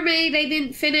mermaid I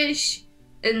didn't finish,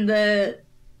 and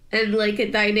like a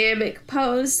dynamic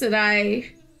pose that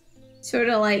I sort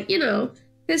of like, you know,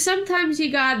 because sometimes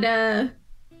you gotta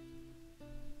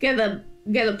get a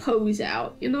pose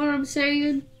out, you know what I'm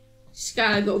saying? Just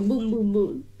gotta go boom, boom,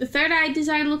 boom. The third eye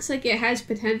design looks like it has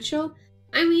potential.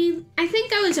 I mean, I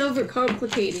think I was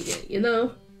overcomplicating it, you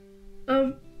know?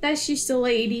 That's just a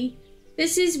lady.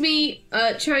 This is me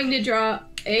trying to draw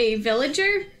a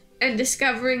villager and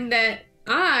discovering that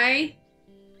I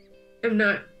am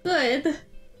not good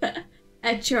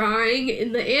at drawing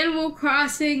in the Animal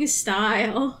Crossing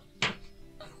style.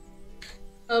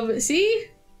 See?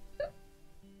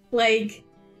 Like,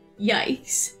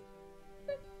 yikes.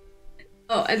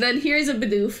 Oh, and then here's a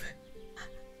Bidoof.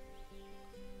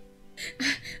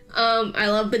 I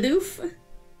love Bidoof.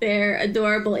 They're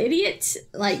adorable idiots,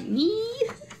 like me.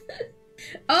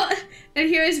 Oh, and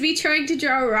here's me trying to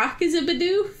draw a rock as a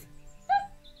Bidoof.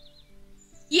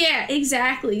 Yeah,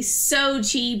 exactly. So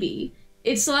chibi.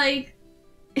 It's like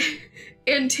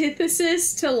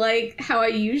antithesis to like how I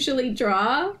usually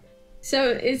draw.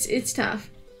 So it's tough.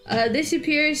 This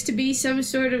appears to be some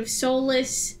sort of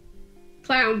soulless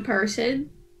clown person.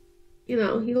 You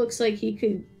know, he looks like he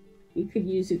could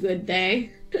use a good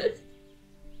day.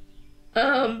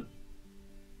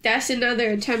 That's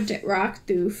another attempt at rock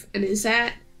doof, and is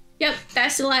that? Yep,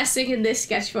 that's the last thing in this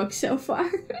sketchbook so far.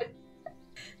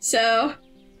 So,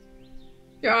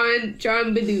 drawing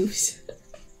Bidoofs.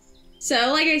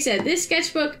 So, like I said, this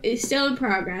sketchbook is still in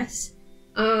progress.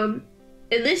 And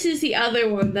this is the other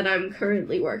one that I'm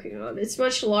currently working on. It's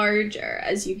much larger,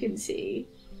 as you can see.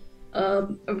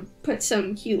 I've put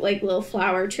some cute, like, little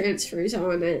flower transfers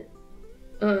on it.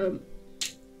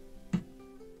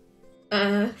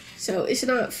 So it's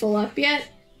not full up yet.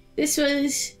 This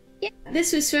was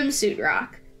Swimsuit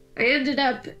Rock. I ended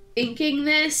up inking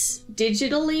this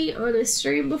digitally on a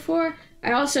stream before.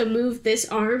 I also moved this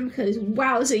arm because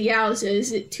wowza yowza,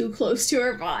 is it too close to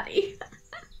her body?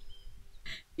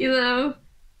 You know?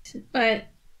 But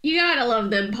you gotta love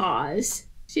them paws.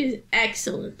 She's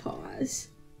excellent paws.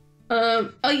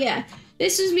 Oh yeah,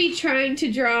 this was me trying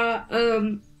to draw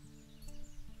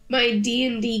my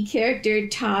D&D character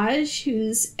Taj,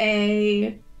 who's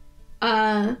a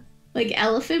like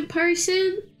elephant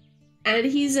person, and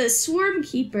he's a swarm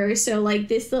keeper, so like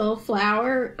this little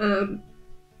flower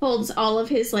holds all of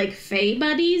his like fae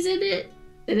buddies in it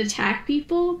that attack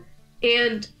people.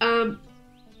 And I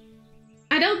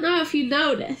don't know if you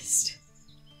noticed,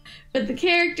 but the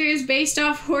character is based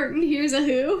off Horton Hears a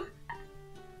Who.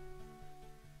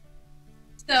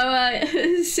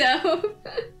 So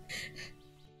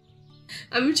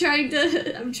I'm trying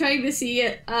to see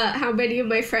how many of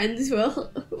my friends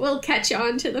will catch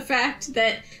on to the fact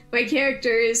that my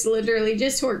character is literally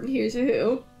just Horton Hears a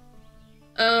Who.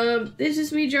 This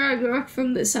is me drawing Rock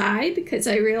from the side because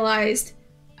I realized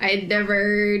I had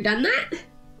never done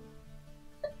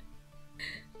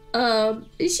that.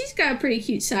 She's got a pretty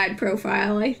cute side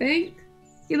profile, I think.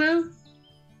 You know?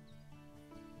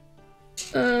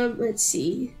 Let's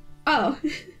see. Oh,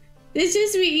 this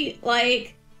is me,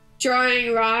 like,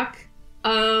 drawing Rock,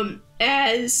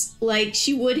 as, like,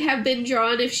 she would have been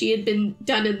drawn if she had been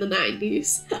done in the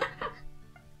 90s.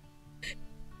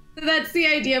 That's the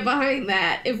idea behind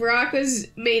that. If Rock was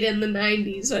made in the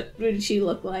 90s, what would she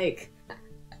look like?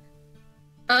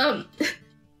 And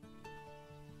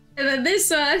then this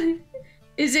one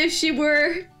is if she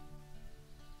were,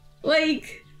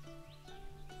 like,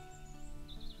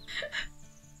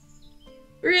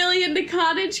 really into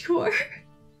cottagecore.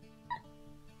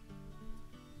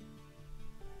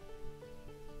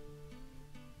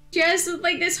 Dressed with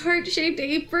like this heart-shaped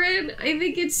apron. I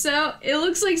think it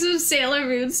looks like some Sailor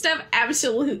Moon stuff.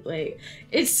 Absolutely.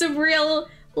 It's some real,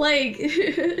 like,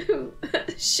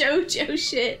 shoujo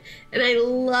shit. And I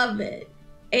love it.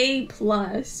 A+,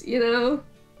 you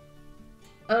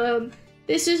know?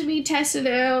 This is me testing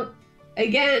out,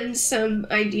 again, some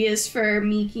ideas for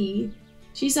Miki.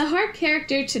 She's a hard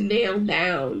character to nail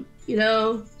down, you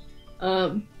know?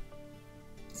 And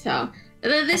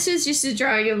then this is just a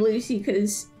drawing of Lucy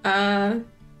because,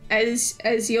 as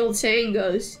the old saying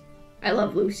goes, I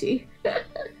love Lucy.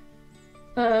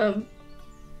 So,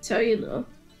 you know,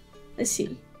 let's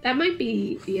see. That might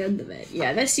be the end of it.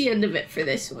 Yeah, that's the end of it for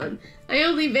this one. I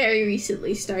only very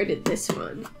recently started this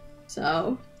one.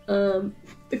 So, the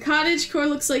cottagecore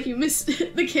looks like you missed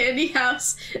the candy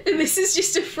house, and this is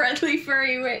just a friendly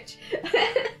furry witch.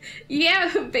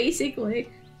 Yeah, basically.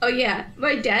 Oh yeah,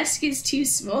 my desk is too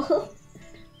small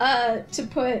to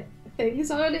put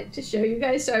things on it to show you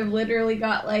guys, so I've literally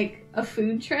got like a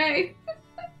food tray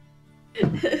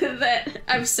that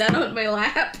I've set on my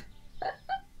lap.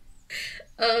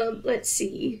 Let's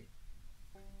see.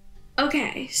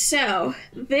 Okay, so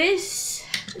this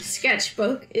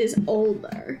sketchbook is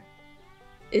older.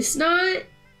 It's not...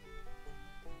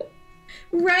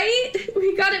 Right?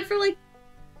 We got it for like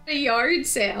a yard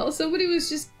sale. Somebody was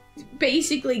just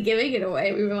basically giving it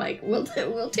away. We were like, we'll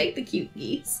take the cute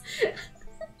geese.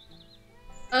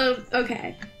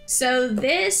 Okay. So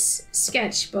this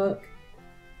sketchbook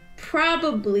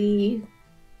probably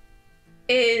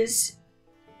is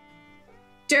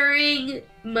during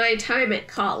my time at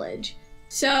college.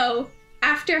 So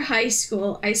after high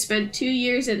school, I spent 2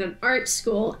 years at an art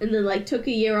school and then like took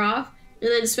a year off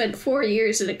and then spent 4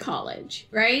 years at a college,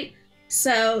 right?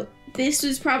 So this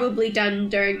was probably done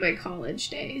during my college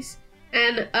days.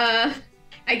 And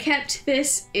I kept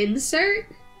this insert,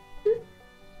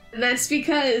 and that's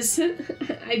because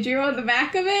I drew on the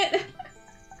back of it.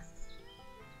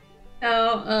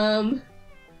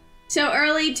 So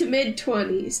early to mid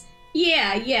 20s.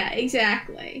 Yeah,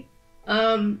 exactly.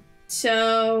 Early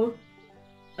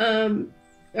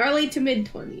to mid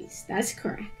 20s. That's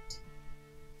correct.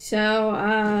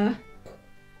 So,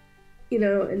 you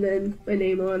know, and then my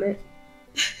name on it.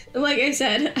 Like I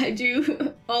said, I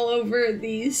drew all over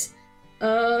these.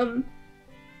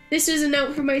 This was a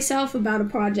note for myself about a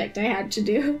project I had to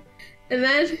do. And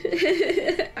then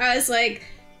I was like,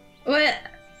 what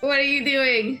are you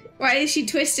doing? Why is she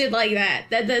twisted like that?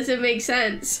 That doesn't make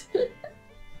sense.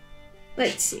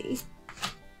 Let's see.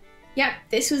 Yep,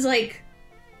 this was like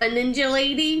a ninja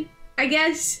lady, I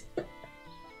guess.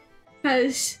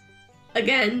 Because,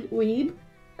 again, weeb.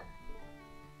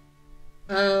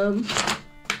 Oh,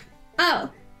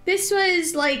 this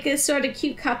was like a sort of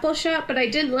cute couple shot, but I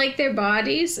didn't like their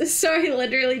bodies, so I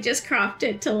literally just cropped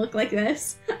it to look like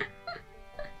this.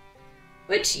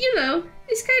 Which, you know,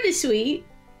 is kind of sweet.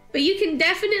 But you can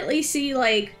definitely see,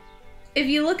 like, if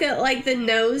you look at, like, the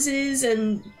noses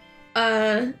and,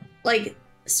 like,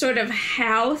 sort of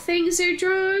how things are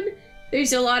drawn,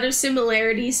 there's a lot of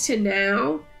similarities to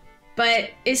now,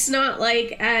 but it's not,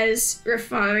 like, as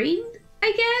refined,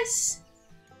 I guess.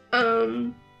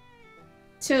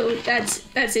 So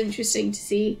that's interesting to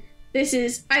see. This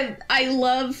is, I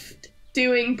loved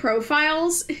doing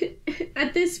profiles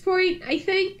at this point, I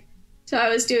think. So I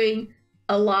was doing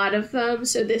a lot of them.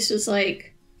 So this was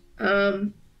like,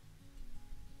 an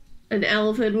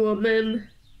elven woman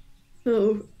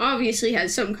who obviously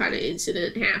had some kind of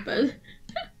incident happen.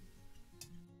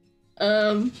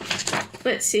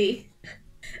 Let's see.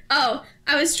 Oh,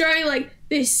 I was drawing like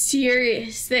this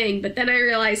serious thing, but then I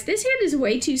realized this hand is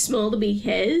way too small to be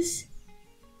his.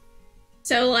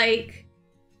 So, like,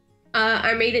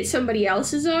 I made it somebody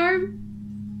else's arm,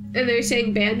 and they're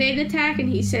saying Band-Aid attack, and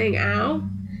he's saying ow.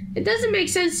 It doesn't make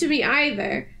sense to me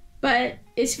either, but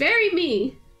it's very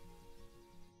me.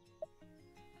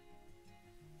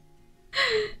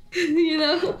 You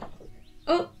know?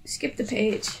 Oh, skip the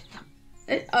page.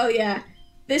 Oh yeah,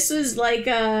 this was like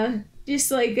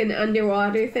just like an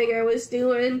underwater thing I was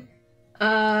doing.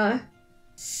 But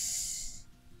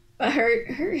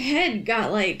her head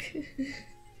got like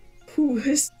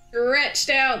stretched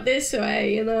out this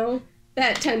way, you know?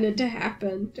 That tended to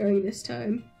happen during this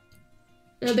time.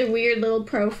 Another weird little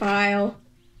profile.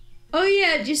 Oh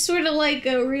yeah, just sort of like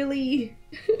a really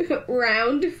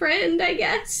round friend, I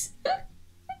guess.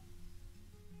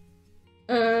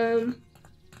 And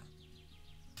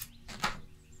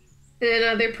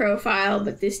another profile,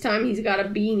 but this time he's got a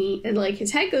beanie and like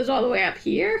his head goes all the way up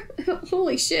here.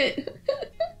 Holy shit.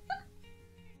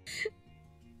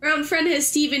 Round friend has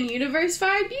Steven Universe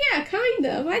vibe? Yeah, kind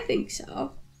of. I think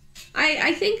so.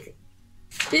 I think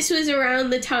this was around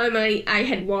the time I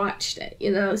had watched it,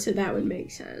 you know, so that would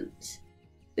make sense.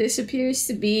 This appears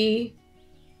to be,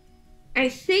 I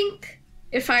think,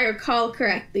 if I recall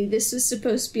correctly, this was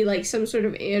supposed to be like some sort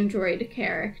of android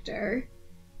character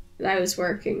that I was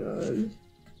working on.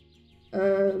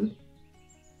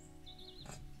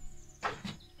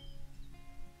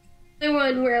 The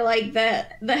one where like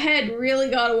the head really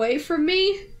got away from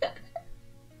me.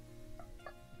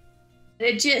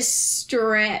 It just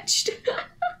stretched.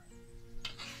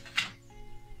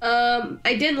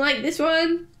 I didn't like this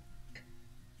one.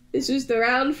 This was the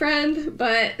round friend,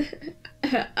 but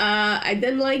I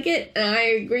didn't like it, and I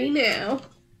agree now.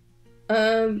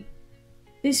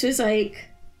 This was like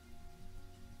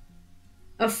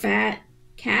a fat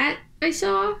cat I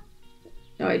saw,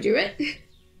 so I drew it.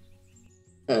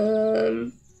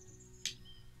 Come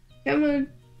on.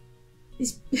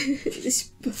 This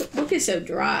book is so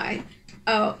dry.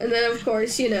 Oh, and then of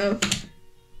course, you know,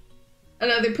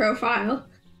 another profile.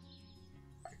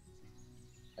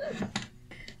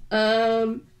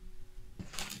 Oh,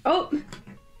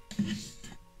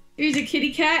 here's a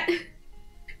kitty cat.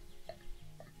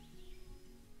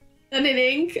 Done in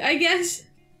ink, I guess.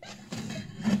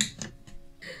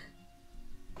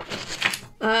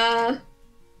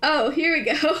 Oh, here we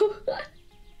go.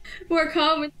 More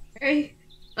commentary.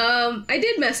 I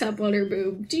did mess up on her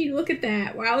boob. Gee, look at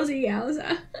that. Wowzy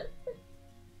yowza.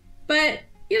 But,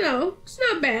 you know, it's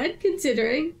not bad,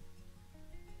 considering.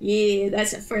 Yeah,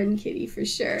 that's a friend kitty for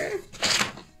sure.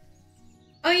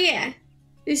 Oh yeah,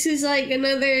 this is like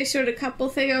another sort of couple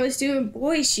thing I was doing.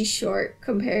 Boy, she's short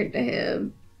compared to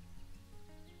him.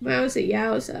 Wowza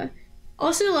yowza.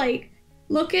 Also, like,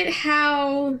 look at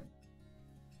how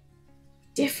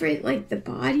different, like, the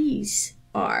bodies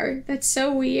are. That's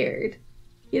so weird.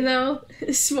 You know?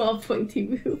 Small pointy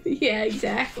boob. Yeah,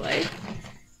 exactly.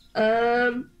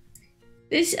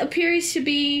 This appears to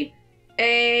be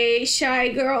a shy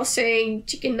girl saying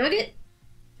chicken nugget.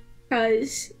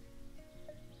 Because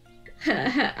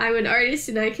I'm an artist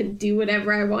and I can do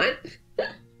whatever I want.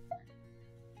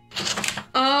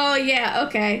 Oh, yeah,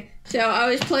 okay. So I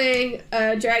was playing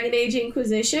Dragon Age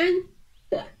Inquisition.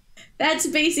 That's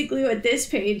basically what this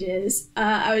page is.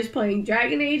 I was playing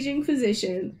Dragon Age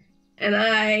Inquisition, and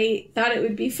I thought it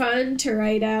would be fun to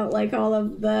write out like all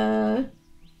of that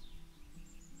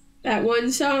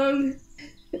one song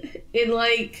in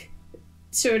like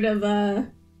sort of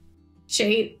a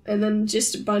shape, and then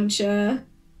just a bunch of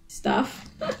stuff.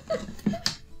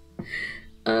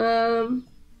 Some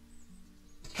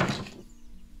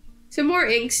more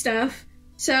ink stuff.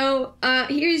 So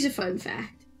here's a fun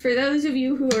fact. For those of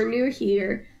you who are new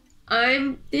here,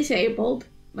 I'm disabled.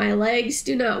 My legs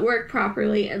do not work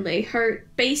properly and they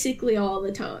hurt basically all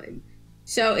the time.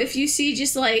 So if you see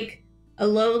just like a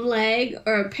lone leg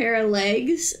or a pair of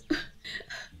legs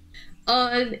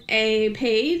on a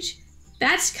page,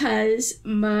 that's because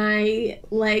my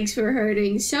legs were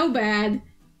hurting so bad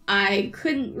I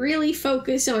couldn't really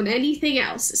focus on anything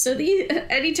else. So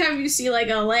anytime you see like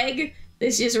a leg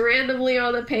that's just randomly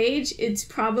on a page, it's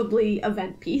probably a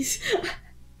vent piece.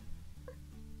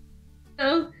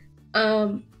 So,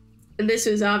 and this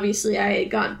was obviously, I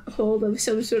had gotten hold of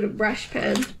some sort of brush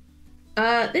pen.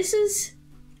 This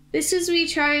is me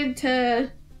trying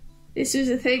to, this is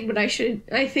a thing, but I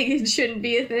think it shouldn't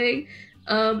be a thing.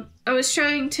 I was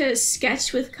trying to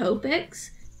sketch with Copics,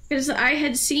 because I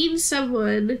had seen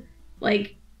someone,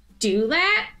 like, do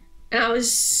that, and I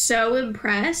was so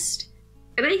impressed.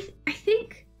 And I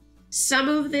think some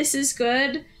of this is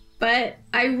good, but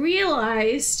I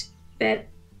realized that,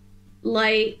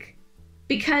 like,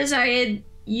 because I had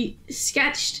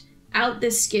sketched out the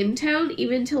skin tone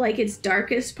even to like its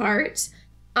darkest parts,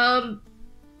 I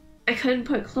couldn't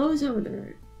put clothes on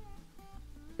her.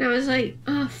 And I was like,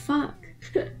 oh fuck.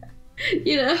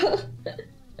 You know?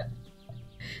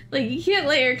 Like, you can't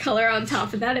layer color on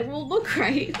top of that, it won't look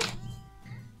right.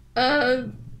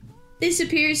 This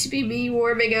appears to be me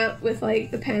warming up with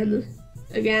like the pen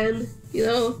again, you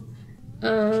know?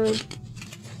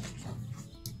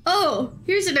 Oh,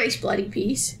 here's a nice bloody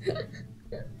piece.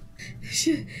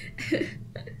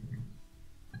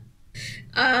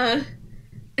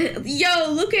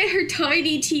 Yo, look at her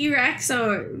tiny T-Rex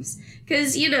arms.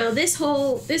 Cause you know, this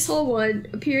whole one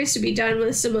appears to be done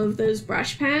with some of those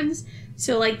brush pens.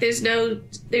 So like there's no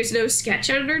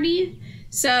sketch underneath.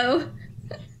 So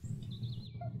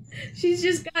she's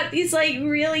just got these like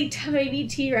really tiny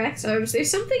T-Rex arms. There's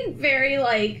something very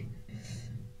like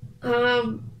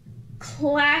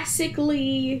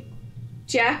classically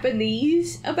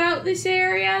Japanese about this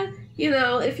area. You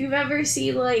know, if you've ever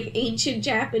seen like ancient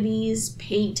Japanese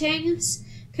paintings,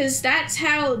 because that's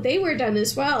how they were done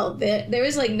as well. There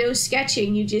was like no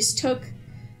sketching. You just took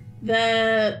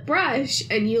the brush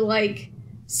and you like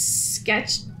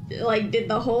sketched, like did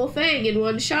the whole thing in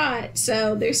one shot.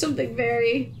 So there's something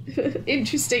very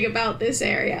interesting about this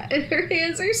area. And her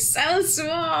hands are so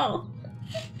small.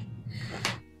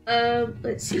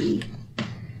 Let's see.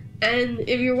 And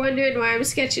if you're wondering why I'm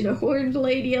sketching a horned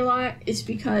lady a lot, it's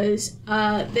because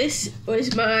this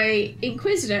was my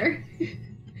Inquisitor.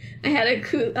 I had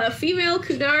a female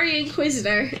Kunari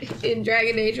Inquisitor in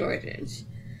Dragon Age Origins.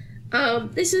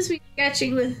 This is me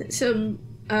sketching with some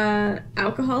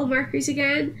alcohol markers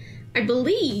again. I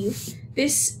believe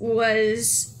this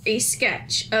was a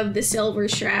sketch of the Silver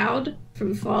Shroud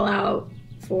from Fallout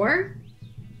 4,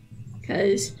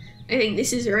 because I think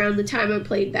this is around the time I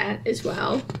played that as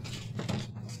well.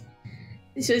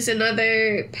 This was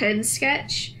another pen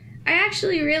sketch. I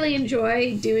actually really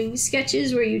enjoy doing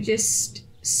sketches where you just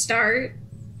start,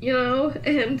 you know,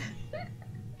 and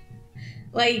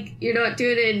like you're not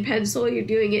doing it in pencil, you're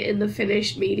doing it in the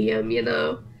finished medium, you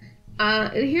know.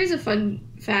 And here's a fun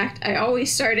fact. I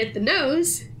always start at the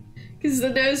nose, because the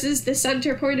nose is the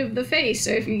center point of the face.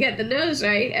 So if you get the nose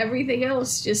right, everything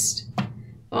else just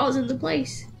falls into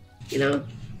place, you know.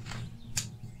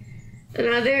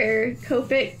 Another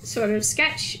Copic sort of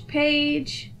sketch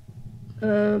page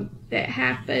that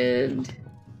happened.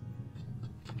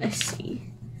 Let's see.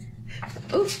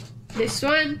 Oh, this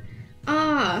one.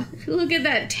 Ah, look at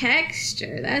that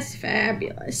texture. That's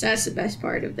fabulous. That's the best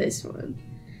part of this one.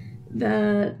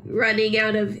 The running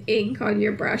out of ink on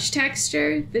your brush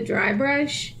texture, the dry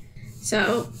brush.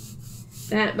 So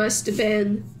that must have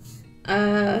been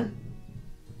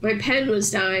my pen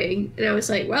was dying, and I was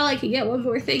like, well, I can get one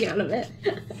more thing out of it.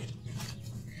 And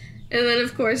then,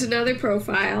 of course, another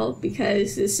profile,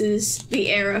 because this is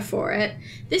the era for it.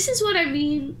 This is what I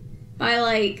mean by,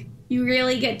 like, you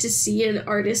really get to see an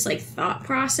artist's, like, thought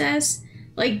process.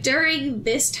 Like, during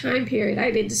this time period, I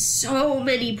did so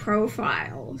many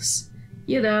profiles,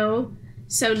 you know?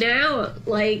 So now,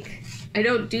 like, I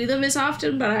don't do them as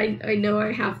often, but I know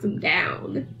I have them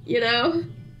down, you know?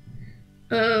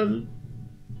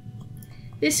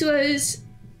 This was,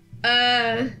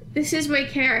 this is my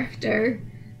character,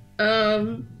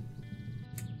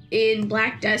 in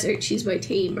Black Desert. She's my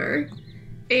tamer.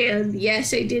 And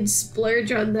yes, I did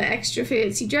splurge on the extra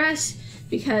fancy dress,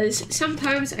 because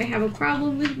sometimes I have a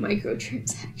problem with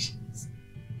microtransactions.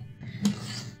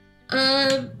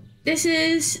 This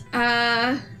is,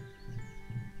 how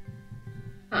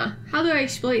do I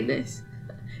explain this?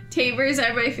 Tamers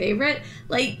are my favorite.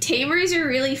 Like, tamers are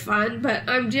really fun, but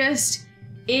I'm just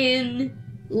in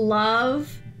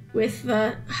love with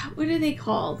the, what are they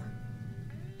called?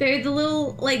 They're the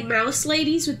little, like, mouse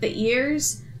ladies with the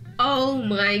ears. Oh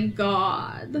my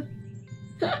god.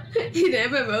 In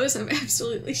MMOs, I'm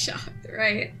absolutely shocked,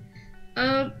 right?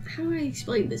 How do I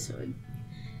explain this one?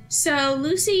 So,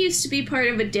 Lucy used to be part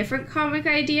of a different comic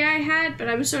idea I had, but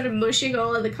I'm sort of mushing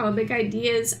all of the comic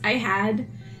ideas I had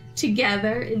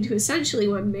together into essentially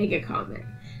one mega comic.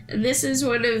 And this is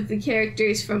one of the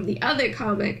characters from the other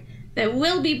comic that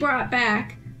will be brought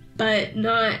back, but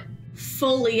not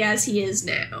fully as he is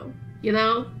now, you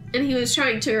know? And he was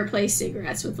trying to replace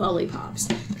cigarettes with lollipops.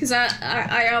 Because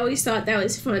I always thought that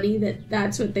was funny that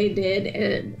that's what they did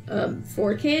in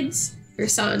 4 Kids, or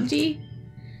Sanji.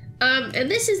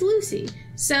 And this is Lucy.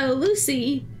 So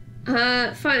Lucy,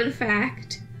 fun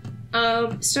fact,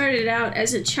 started out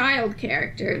as a child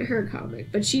character in her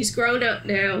comic, but she's grown up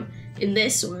now in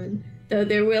this one, though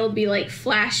there will be like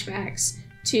flashbacks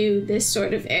to this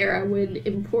sort of era when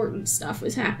important stuff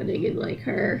was happening in like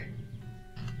her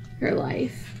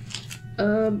life.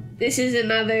 This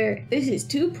is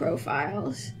two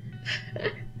profiles.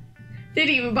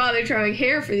 Didn't even bother drawing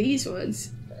hair for these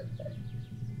ones.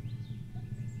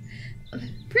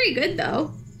 Pretty good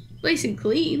though. Nice and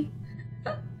clean.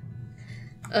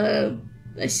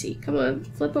 Let's see. Come on,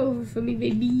 flip over for me,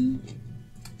 baby.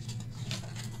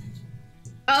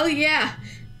 Oh yeah.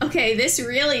 Okay, this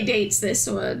really dates this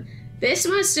one. This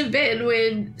must have been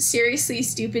when Seriously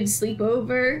Stupid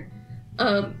Sleepover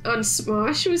on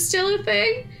Smosh was still a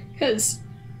thing, because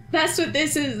that's what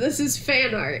this is. This is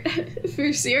fan art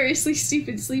for Seriously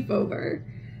Stupid Sleepover.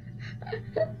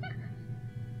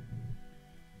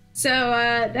 So,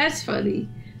 that's funny.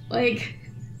 Like,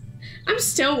 I'm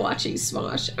still watching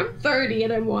Smosh. I'm 30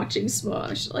 and I'm watching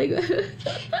Smosh. Like,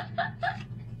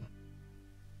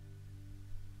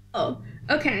 oh,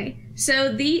 okay.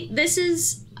 So this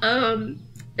is,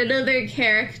 another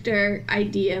character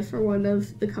idea for one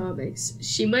of the comics.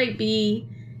 She might be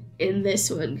in this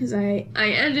one, because I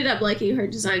ended up liking her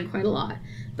design quite a lot.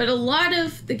 But a lot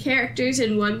of the characters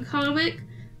in one comic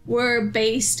were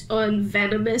based on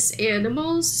venomous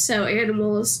animals, so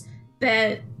animals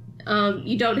that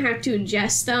you don't have to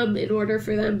ingest them in order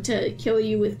for them to kill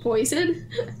you with poison.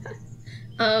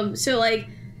 So like,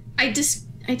 I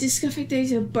discovered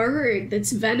there's a bird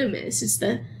that's venomous. It's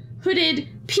the hooded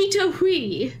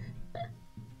pitohui.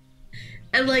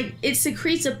 And like, it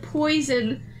secretes a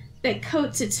poison that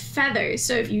coats its feathers,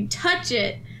 so if you touch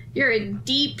it, you're in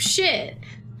deep shit.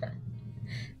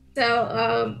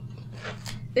 So,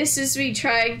 this is me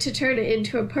trying to turn it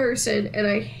into a person, and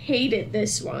I hated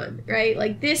this one, right?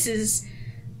 Like, this is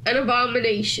an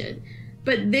abomination.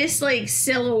 But this, like,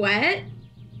 silhouette,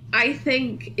 I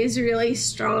think, is really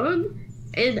strong,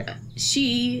 and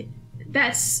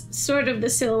that's sort of the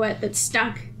silhouette that's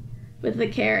stuck with the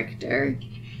character.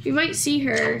 You might see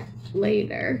her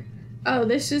later. Oh,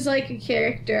 this is, like, a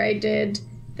character I did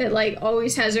that, like,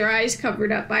 always has her eyes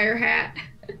covered up by her hat.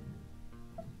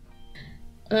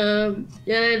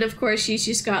 And of course she's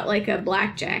just got like a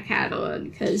blackjack hat on,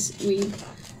 because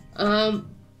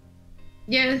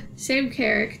yeah, same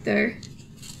character.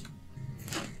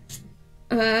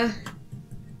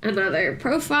 Another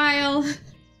profile.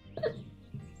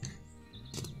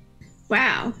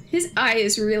 Wow, his eye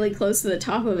is really close to the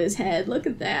top of his head. Look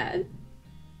at that.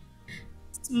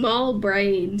 Small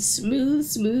brain, smooth,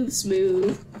 smooth,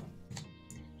 smooth.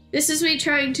 This is me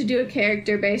trying to do a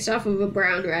character based off of a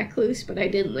brown recluse, but I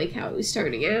didn't like how it was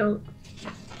turning out.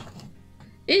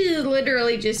 This is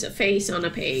literally just a face on a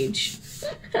page.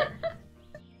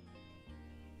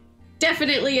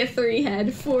 Definitely a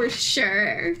 3-head for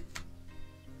sure.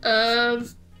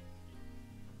 There's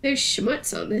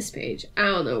schmutz on this page. I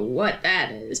don't know what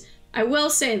that is. I will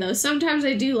say though, sometimes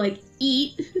I do like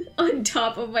eat on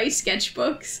top of my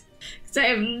sketchbooks because I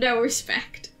have no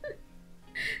respect.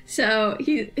 So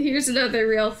here's another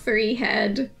real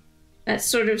 3-head. That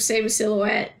sort of same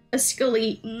silhouette, a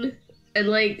skeleton, and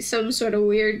like some sort of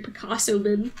weird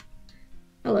Picasso-man.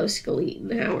 Hello,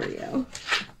 skeleton. How are you?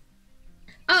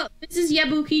 Oh, this is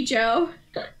Yabuki Joe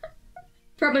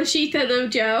from Ashita no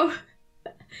Joe,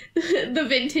 the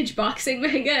vintage boxing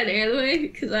manga and anime,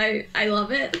 because I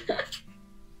love it.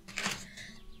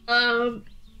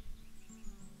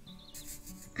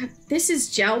 This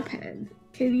is gel pen.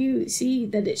 Can you see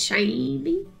that it's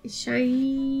shiny? It's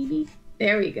shiny.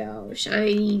 There we go.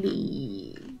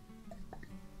 Shiny.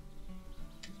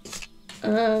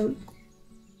 Oh.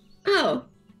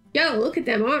 Yo, look at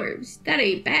them arms. That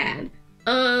ain't bad.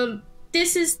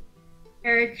 This is a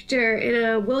character in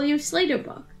a William Slater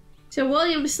book. So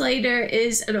William Slater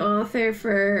is an author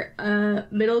for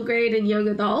middle grade and young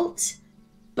adult.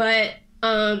 But,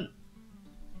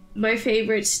 my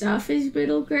favorite stuff is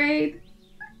middle grade.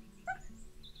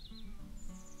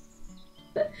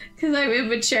 Because I'm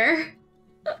immature.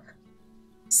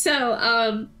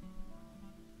 So,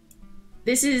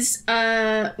 this is,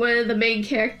 one of the main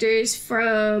characters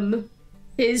from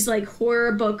his, like,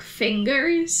 horror book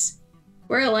Fingers,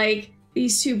 where, like,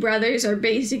 these two brothers are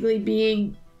basically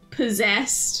being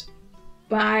possessed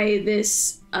by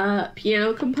this,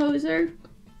 piano composer.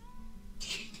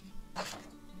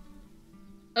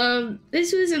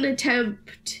 This was an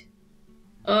attempt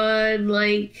on,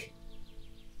 like,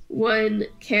 one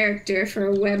character for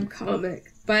a webcomic,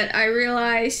 but I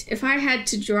realized if I had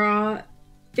to draw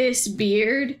this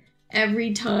beard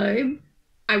every time,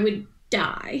 I would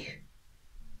die.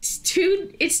 This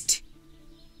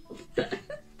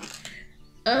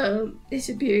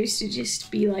appears to just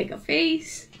be like a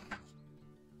face.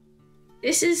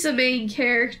 This is the main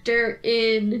character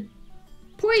in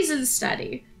poison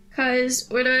study. Because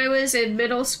when I was in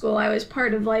middle school, I was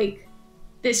part of, like,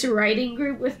 this writing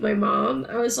group with my mom.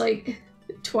 I was, like,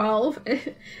 12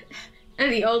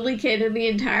 and the only kid in the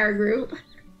entire group.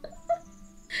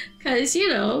 Because, you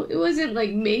know, it wasn't,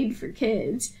 like, made for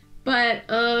kids. But,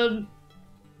 I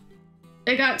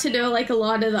got to know, like, a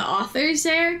lot of the authors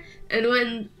there. And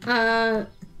when,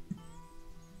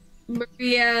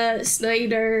 Maria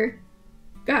Snyder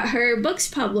got her books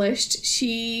published,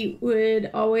 she would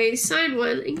always sign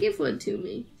one and give one to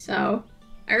me. So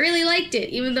I really liked it,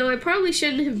 even though I probably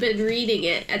shouldn't have been reading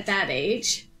it at that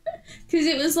age. Because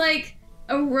it was like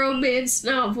a romance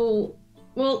novel.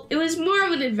 Well, it was more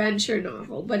of an adventure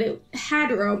novel, but it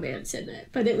had romance in it.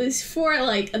 But it was for,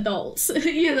 like, adults,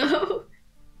 you know?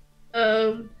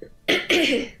 Oh,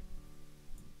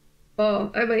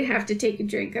 I might have to take a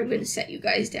drink. I'm gonna set you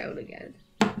guys down again.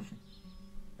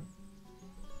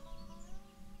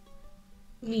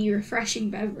 Me refreshing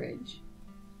beverage.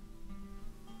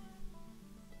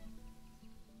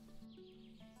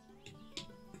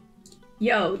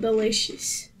 Yo,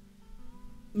 delicious.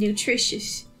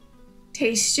 Nutritious.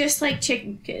 Tastes just like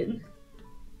chicken.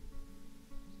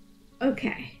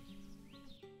 Okay.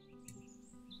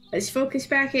 Let's focus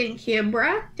back in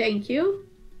camera. Thank you.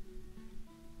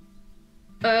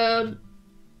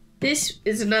 This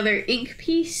is another ink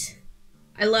piece.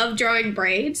 I love drawing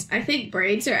braids. I think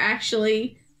braids are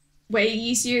actually way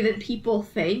easier than people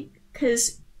think.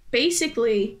 Because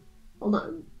basically, hold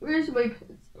on, where's my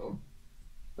pencil?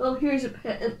 Oh, here's a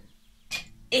pen.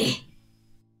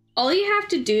 All you have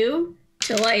to do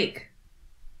to, like,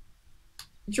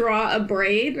 draw a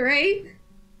braid, right?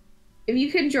 If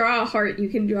you can draw a heart, you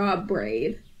can draw a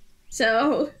braid.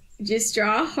 So, just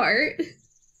draw a heart,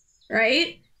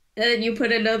 right? And then you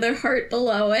put another heart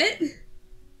below it,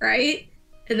 right?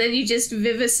 And then you just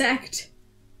vivisect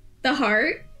the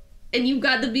heart, and you've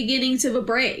got the beginnings of a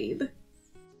braid.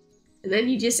 And then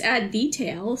you just add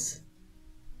details,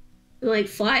 and, like,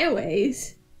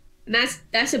 flyaways, and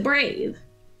that's a braid,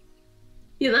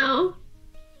 you know?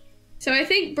 So I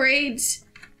think braids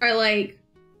are, like,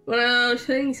 one of those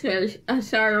things where,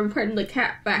 sorry, I'm putting the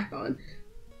cap back on.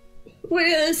 One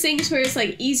of those things where it's,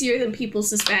 like, easier than people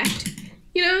suspect,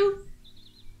 you know?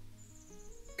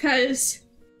 Because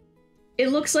it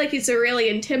looks like it's a really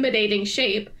intimidating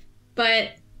shape,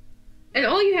 and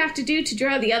all you have to do to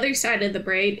draw the other side of the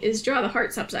braid is draw the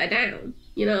hearts upside down,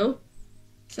 you know?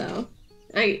 So,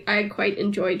 I quite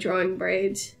enjoy drawing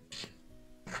braids.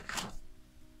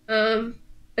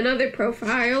 Another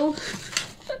profile.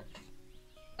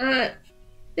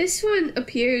 This one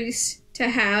appears to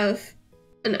have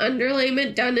an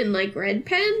underlayment done in, like, red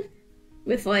pen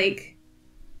with, like,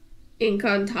 ink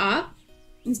on top.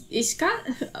 It's got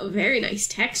a very nice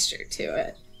texture to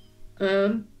it.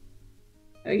 Oh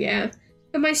yeah.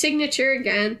 And my signature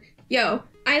again. Yo,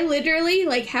 I literally,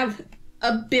 like, have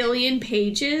a billion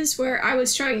pages where I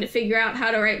was trying to figure out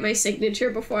how to write my signature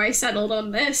before I settled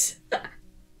on this.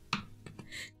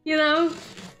 You know?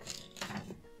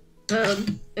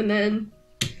 And then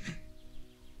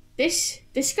this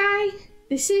guy,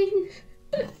 this thing.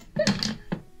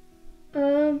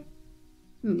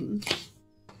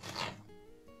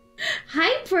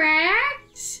 Hi,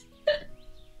 Brax.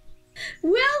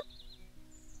 Well,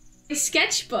 my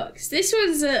sketchbooks. This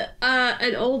one's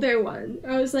an older one.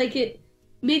 I was like at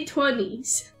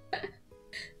mid-20s.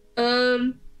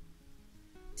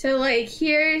 So, like,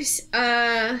 here's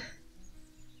I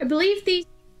believe these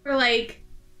are, like,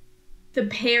 the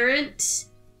parents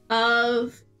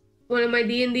of one of my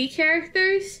D&D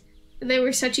characters, and they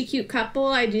were such a cute couple,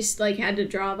 I just, like, had to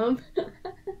draw them.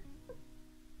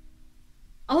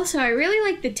 Also, I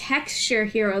really like the texture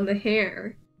here on the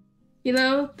hair. You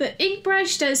know, the ink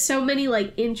brush does so many,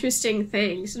 like, interesting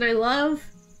things, and I love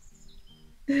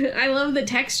the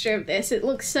texture of this. It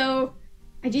looks so,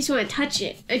 I just want to touch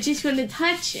it. I just want to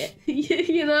touch it,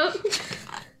 you know?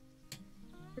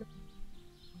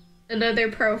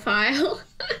 Another profile.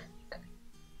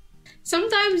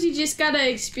 Sometimes you just gotta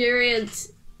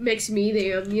experience mixed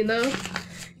medium, you know?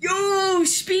 Yo,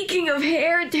 speaking of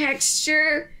hair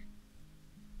texture.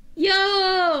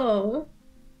 Yo!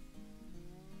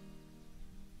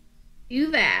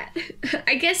 Do that.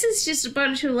 I guess it's just a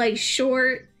bunch of, like,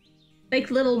 short,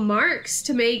 like, little marks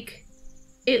to make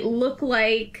it look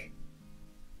like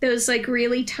those, like,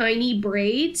 really tiny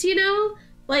braids, you know?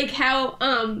 Like how,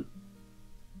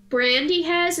 Brandy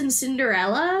has in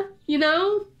Cinderella, you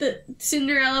know? The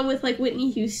Cinderella with, like, Whitney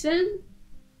Houston.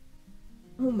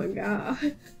 Oh my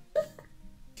god.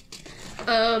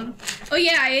 Oh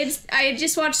yeah, I had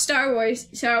just watched Star Wars,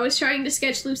 so I was trying to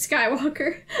sketch Luke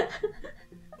Skywalker.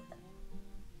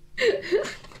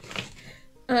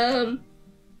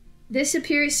 This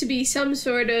appears to be some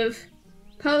sort of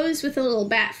pose with a little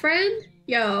bat friend.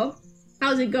 Yo,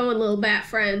 how's it going, little bat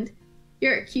friend?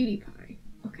 You're a cutie pie.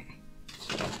 Okay.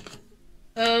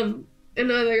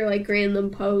 Another like random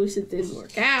pose that didn't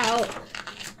work out.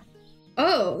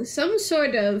 Oh, some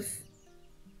sort of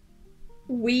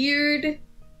weirdly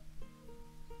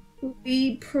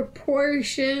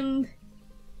proportioned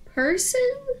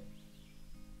person?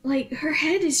 Like, her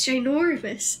head is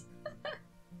ginormous.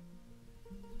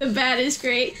 The bat is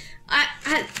great.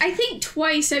 I think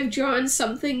twice I've drawn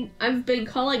something I've been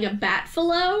calling a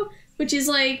batfalo, which is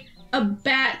like a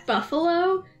bat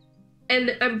buffalo,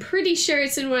 and I'm pretty sure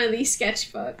it's in one of these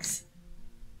sketchbooks.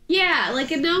 Yeah, like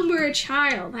a gnome or a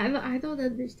child. I don't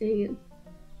understand.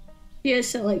 She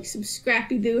has like some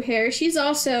Scrappy-Doo hair. She's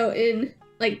also in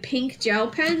like pink gel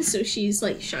pens, so she's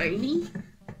like shiny.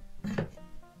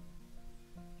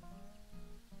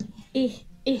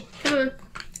 Come on.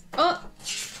 Oh!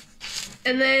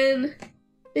 And then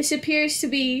this appears to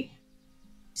be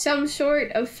some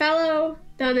sort of fellow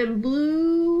done in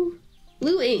blue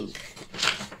ink.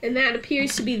 And that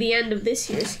appears to be the end of this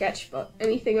year's sketchbook.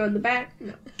 Anything on the back?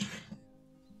 No.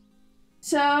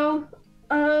 So,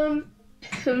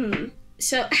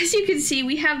 so as you can see,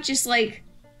 we have just like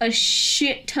a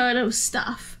shit ton of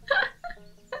stuff.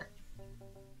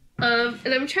 And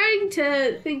I'm trying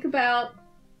to think about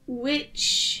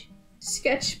which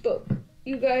sketchbook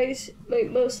you guys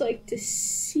might most like to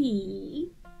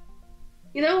see.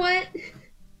 You know what?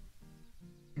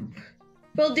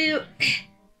 We'll do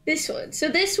this one. So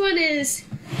this one is...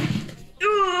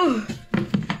 Ooh,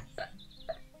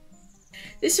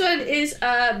 this one is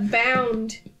a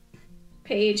bound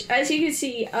page. As you can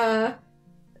see,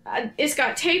 it's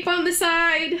got tape on the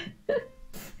side.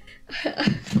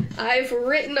 I've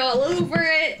written all over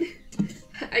it.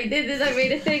 I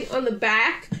made a thing on the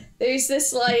back. There's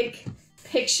this like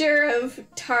picture of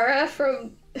Tara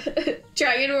from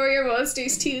Dragon Warrior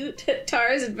Monsters 2,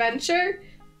 Tara's Adventure.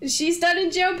 She's done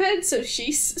in gel pen, so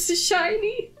she's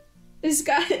shiny. It's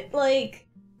got like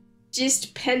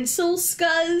just pencil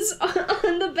scuzz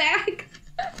on the back.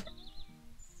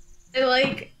 And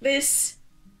like this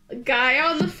guy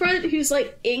on the front who's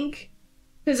like ink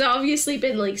has obviously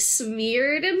been like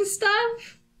smeared and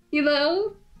stuff, you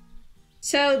know?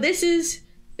 So this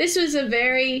was a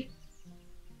very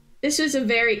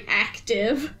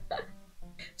active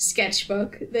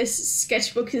sketchbook. This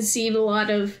sketchbook has seen a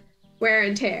lot of wear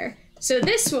and tear. So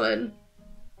this one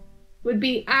would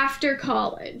be after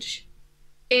college.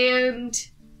 And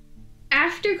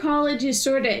after college is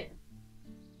sort of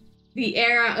the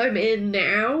era I'm in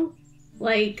now.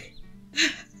 Like,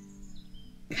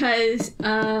 because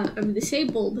I'm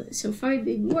disabled, so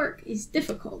finding work is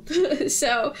difficult.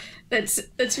 So that's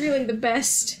really the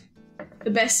best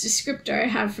descriptor I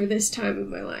have for this time in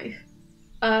my life.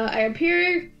 I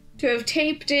appear to have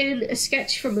taped in a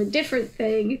sketch from a different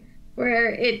thing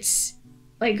where it's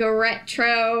like a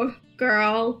retro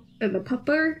girl and a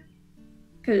pupper,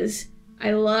 because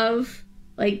I love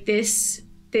like this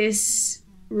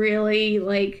really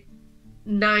like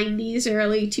 90s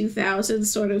early 2000s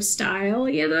sort of style,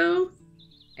 you know?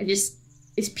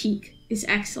 It's peak, it's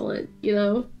excellent, you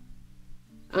know?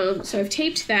 So I've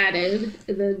taped that in,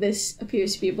 and then this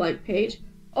appears to be a blank page.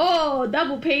 Oh,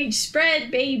 double page spread,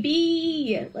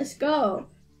 baby! Let's go.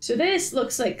 So this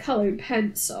looks like colored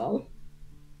pencil.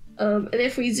 And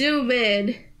if we zoom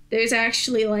in, there's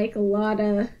actually like a lot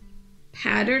of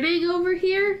patterning over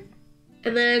here.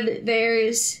 And then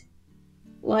there's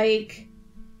like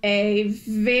a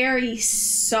very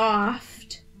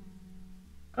soft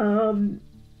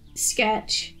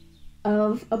sketch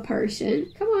of a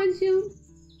person. Come on, zoom.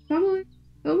 Come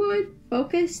on,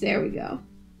 focus. There we go.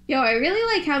 Yo, I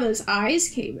really like how those eyes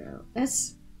came out.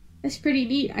 That's pretty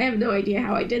neat. I have no idea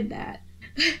how I did that.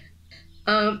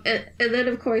 And then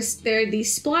of course there are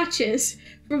these splotches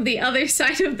from the other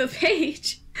side of the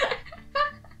page.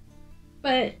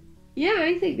 But yeah,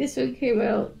 I think this one came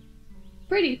out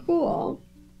pretty cool.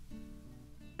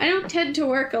 I don't tend to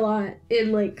work a lot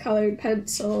in like colored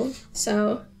pencil,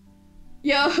 so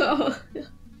yo,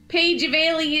 page of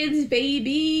aliens,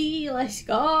 baby, let's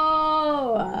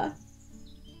go.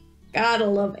 Gotta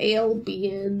love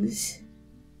aliens.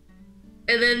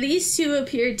 And then these two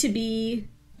appear to be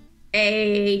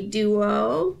a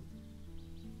duo,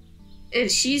 and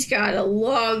she's got a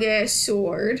long ass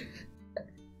sword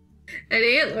and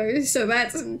antlers, so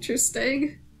that's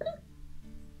interesting.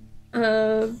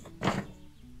 Yo,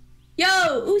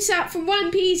 Usopp from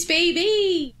One Piece,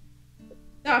 baby!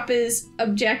 Usopp is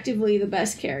objectively the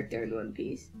best character in One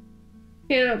Piece.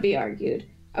 Cannot be argued.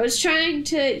 I was trying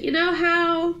to, you know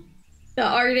how the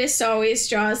artist always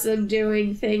draws them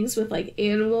doing things with like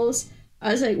animals?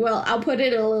 I was like, well, I'll put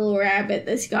in a little rabbit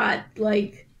that's got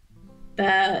like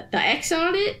the X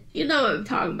on it. You know what I'm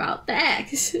talking about, the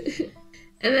X. And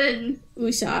then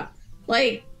Usopp.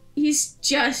 Like, he's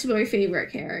just my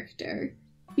favorite character.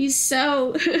 He's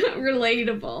so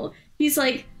relatable. He's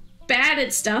like bad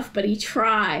at stuff, but he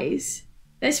tries.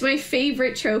 That's my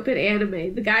favorite trope in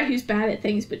anime. The guy who's bad at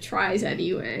things but tries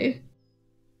anyway.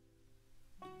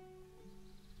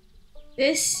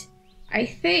 This, I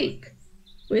think,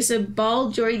 was a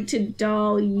ball-jointed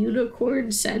doll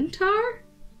unicorn centaur.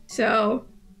 So,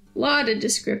 a lot of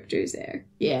descriptors there.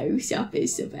 Yeah, Usopp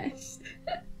is the best.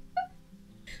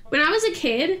 When I was a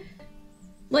kid,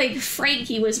 like,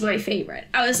 Frankie was my favorite.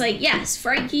 I was like, yes,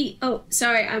 Frankie. Oh,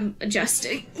 sorry, I'm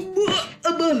adjusting.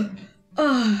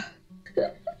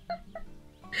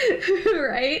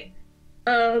 Right?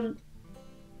 I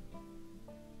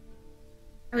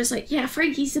was like, yeah,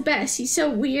 Frankie's the best. He's so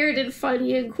weird and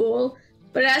funny and cool.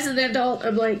 But as an adult,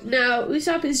 I'm like, no,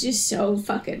 Usopp is just so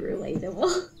fucking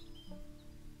relatable.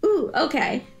 Ooh,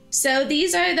 okay. So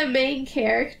these are the main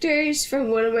characters from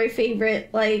one of my favorite,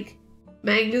 like,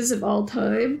 mangas of all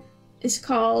time. It's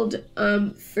called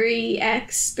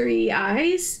 3x3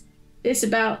 Eyes. It's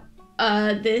about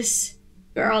this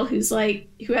girl who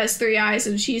has 3 eyes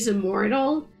and she's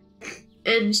immortal.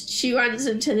 And she runs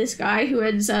into this guy who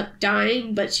ends up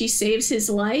dying, but she saves his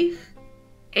life.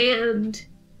 And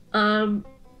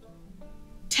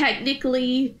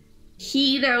technically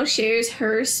he now shares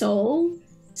her soul.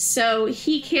 So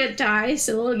he can't die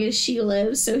so long as she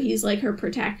lives, so he's like her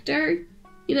protector,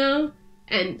 you know?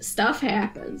 And stuff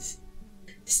happens.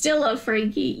 Still love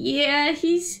Frankie. Yeah,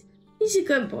 he's a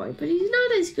good boy, but he's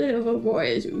not as good of a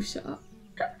boy as Usopp.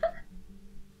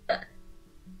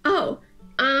 Oh,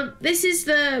 this is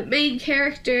the main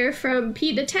character from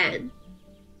P to 10.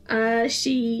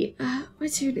 She,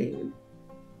 what's her name?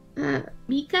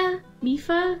 Mika?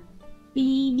 Mifa?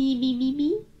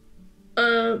 Me.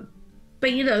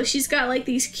 But you know, she's got like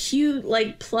these cute,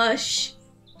 like plush,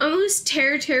 almost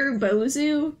Teru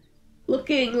Bozu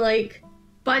looking like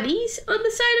bunnies on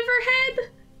the side of her head.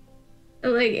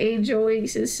 And like angel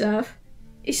wings and stuff.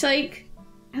 It's like,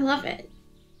 I love it.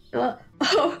 Oh.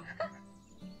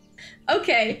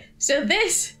 Okay, so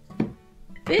this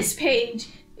page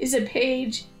is a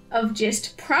page of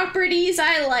just properties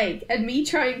I like and me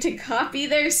trying to copy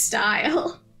their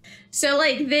style. So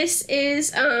like this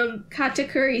is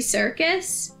Katakuri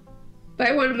Circus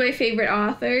by one of my favorite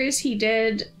authors. He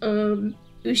did Ushio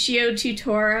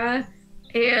Tutora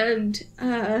and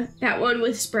that one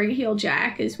with Spring Heel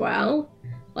Jack as well.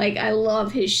 Like, I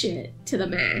love his shit to the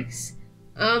max.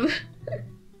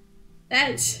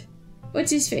 That's,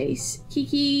 what's his face?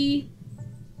 Kiki,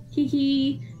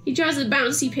 he draws the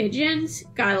bouncy pigeons.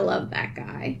 Gotta love that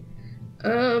guy.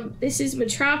 This is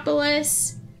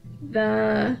Metropolis,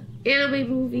 the anime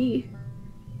movie.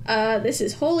 This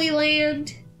is Holy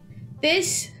Land.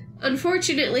 This,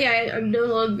 unfortunately, I'm no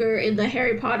longer in the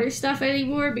Harry Potter stuff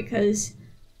anymore because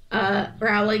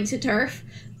Rowling's a turf.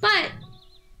 But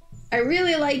I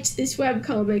really liked this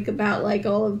webcomic about like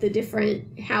all of the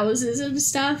different houses and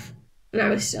stuff, and I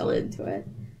was still into it.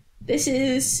 This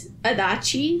is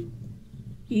Adachi.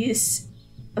 He's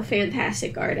a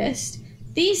fantastic artist.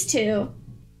 These two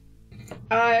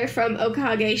are from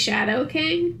Okage Shadow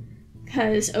King,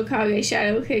 because Okage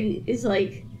Shadow King is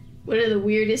like one of the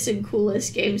weirdest and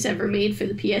coolest games ever made for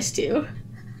the PS2.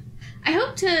 I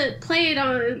hope to play it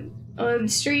on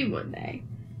stream one day.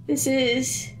 This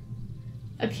is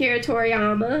Akira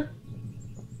Toriyama,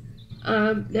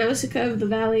 Nausicaa of the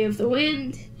Valley of the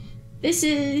Wind. This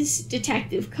is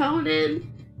Detective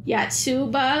Conan,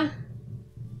 Yatsuba,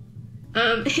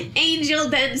 Angel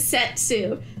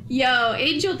Densetsu. Yo,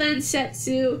 Angel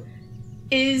Densetsu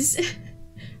is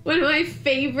one of my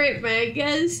favorite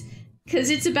mangas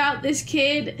because it's about this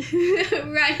kid,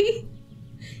 right?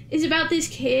 It's about this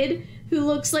kid who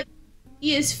looks like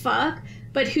he is fuck,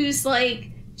 but who's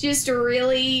like just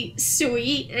really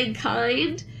sweet and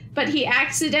kind, but he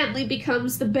accidentally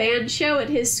becomes the band show at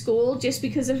his school just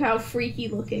because of how freaky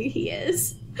looking he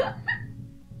is.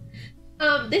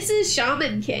 This is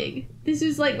Shaman King. This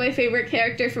is like my favorite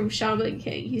character from Shaman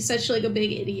King. He's such like a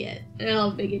big idiot, and I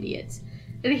love big idiots.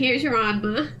 And here's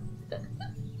Ranma.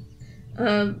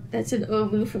 That's an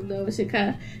Omu from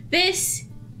Nausicaa. This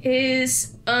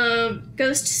is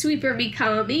Ghost Sweeper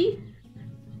Mikami.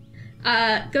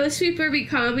 Ghost Sweeper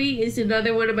Mikami is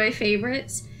another one of my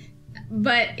favorites,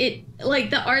 but it, like,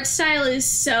 the art style is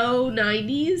so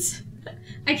 90s.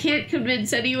 I can't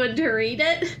convince anyone to read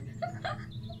it.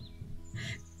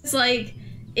 It's like,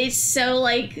 it's so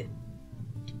like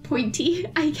pointy,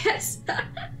 I guess.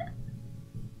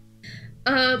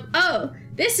 Oh,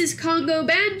 this is Congo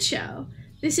Bancho.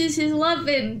 This is his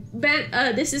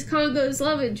this is Congo's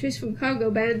love interest from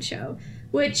Congo Bancho,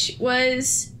 which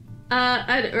was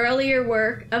an earlier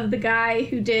work of the guy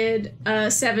who did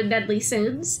Seven Deadly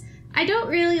Sins. I don't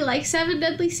really like Seven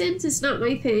Deadly Sins, it's not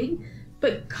my thing,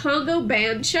 but Congo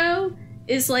Bancho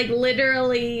is like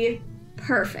literally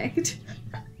perfect.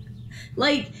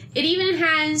 Like, it even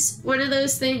has one of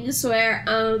those things where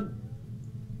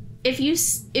if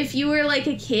you were like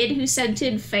a kid who sent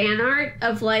in fan art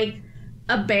of like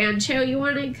a bancho you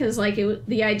wanted, because like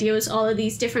the idea was all of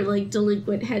these different like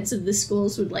delinquent heads of the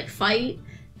schools would like fight,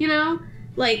 you know?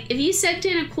 Like, if you sent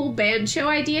in a cool bancho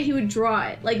idea, he would draw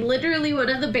it. Like, literally one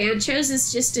of the banchos is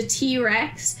just a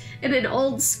T-Rex in an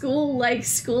old school, like,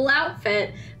 school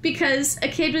outfit, because a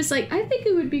kid was like, I think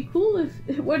it would be cool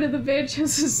if one of the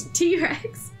banchos was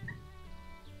T-Rex.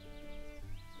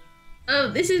 Oh,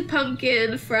 this is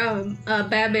Pumpkin from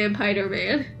Batman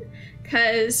Piderman,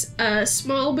 because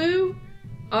Small Boo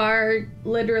are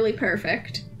literally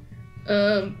perfect.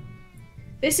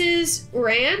 This is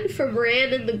Ran from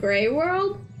Ran in the Grey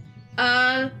World.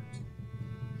 I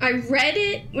read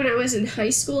it when I was in high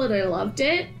school and I loved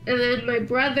it. And then my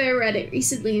brother read it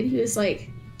recently and he was like,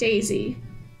 Daisy,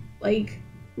 like,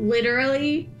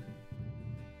 literally,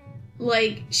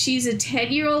 like, she's a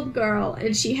 10-year-old girl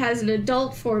and she has an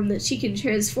adult form that she can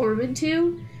transform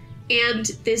into. And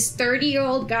this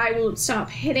 30-year-old guy won't stop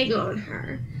hitting on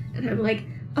her. And I'm like,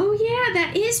 oh yeah,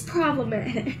 that is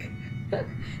problematic.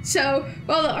 So,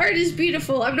 while the art is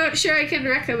beautiful, I'm not sure I can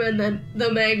recommend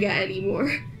the manga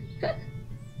anymore.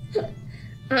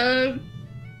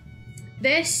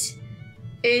 This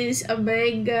is a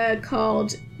manga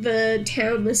called The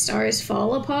Town the Stars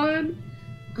Fall Upon.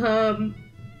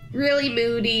 Really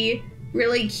moody,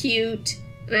 really cute,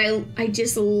 and I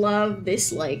just love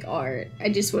this, like, art. I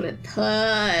just want to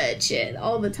touch it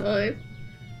all the time.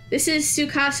 This is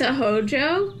Tsukasa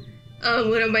Hojo,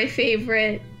 one of my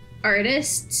favorite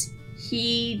artists.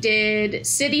 He did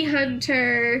City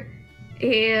Hunter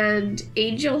and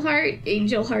Angel Heart.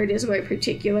 Angel Heart is my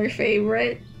particular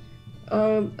favorite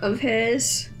of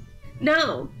his.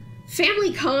 No,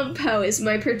 Family Compo is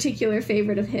my particular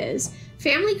favorite of his.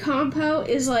 Family Compo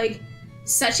is like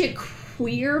such a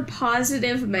queer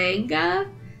positive manga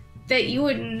that you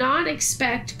would not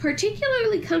expect,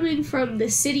 particularly coming from the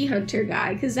City Hunter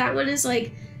guy, because that one is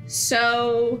like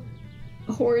so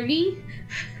horny.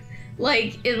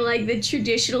 Like, in, like, the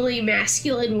traditionally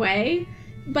masculine way.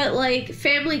 But, like,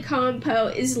 Family Compo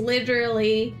is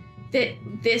literally that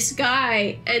this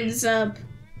guy ends up,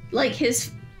 like,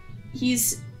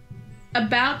 he's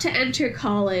about to enter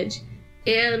college,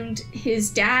 and his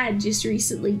dad just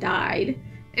recently died.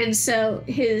 And so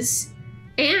his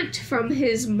aunt from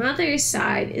his mother's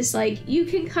side is like, you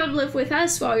can come live with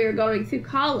us while you're going through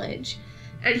college.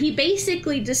 And he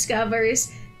basically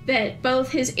discovers that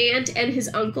both his aunt and his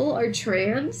uncle are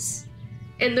trans,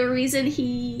 and the reason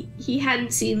he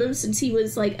hadn't seen them since he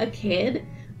was like a kid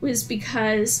was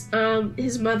because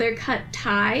his mother cut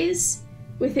ties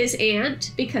with his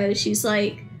aunt because she's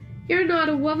like, you're not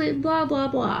a woman, blah blah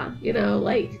blah, you know,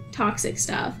 like toxic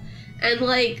stuff. And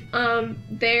like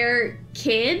their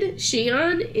kid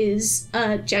Shion is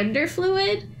gender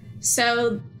fluid,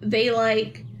 so they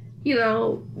like, you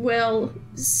know, will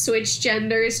switch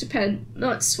genders,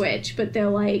 not switch, but they'll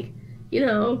like, you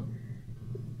know,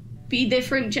 be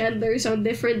different genders on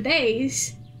different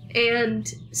days.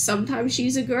 And sometimes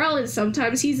she's a girl and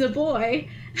sometimes he's a boy.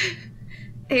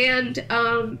 And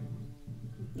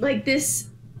like this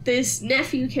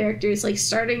nephew character is like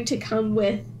starting to come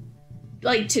with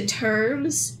like to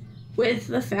terms with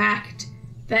the fact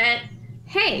that,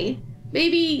 hey,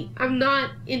 maybe I'm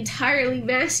not entirely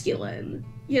masculine,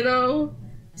 you know?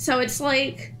 So it's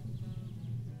like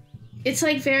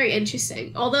very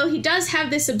interesting. Although he does have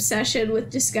this obsession with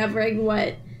discovering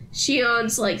what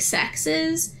Shion's like sex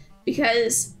is,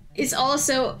 because it's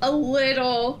also a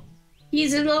little,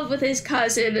 he's in love with his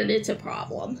cousin and it's a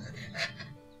problem.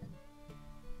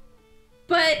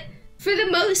 But for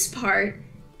the most part,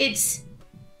 it's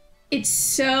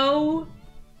so,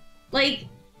 like,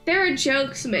 there are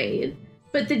jokes made,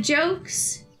 but the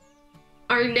jokes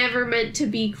are never meant to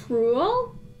be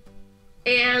cruel,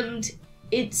 and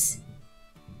it's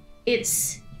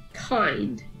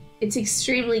kind. It's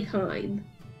extremely kind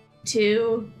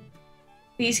to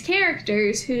these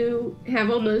characters who have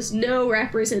almost no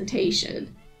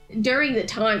representation during the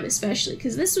time, especially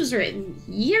because this was written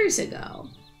years ago.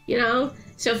 you know?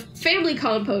 So Family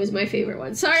Compo is my favorite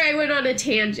one. Sorry I went on a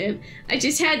tangent. I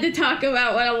just had to talk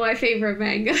about one of my favorite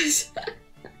mangas.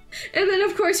 And then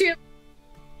of course you have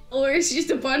where it's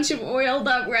just a bunch of oiled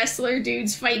up wrestler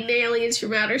dudes fighting aliens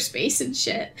from outer space and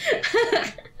shit.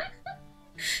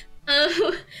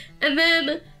 And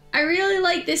then I really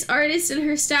like this artist and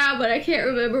her style, but I can't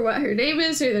remember what her name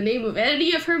is or the name of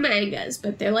any of her mangas,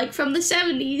 but they're like from the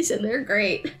 70s and they're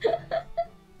great.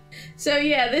 So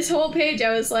yeah, this whole page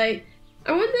I was like,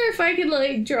 I wonder if I can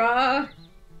like draw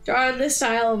in the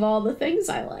style of all the things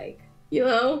I like, you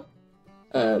know?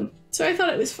 So I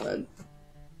thought it was fun.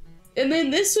 And then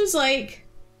this was like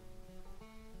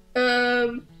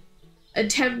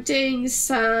attempting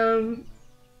some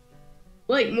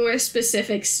like more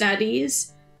specific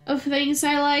studies of things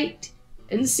I liked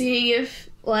and seeing if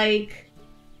like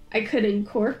I could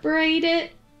incorporate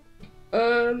it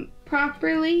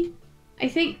properly. I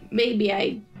think maybe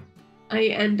I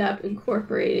end up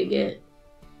incorporating it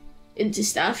into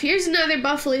stuff. Here's another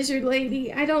buff lizard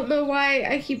lady. I don't know why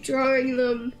I keep drawing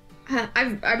them.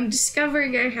 I'm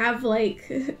discovering I have like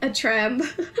a trend.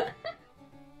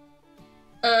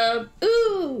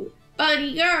 Ooh,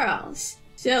 bunny girls.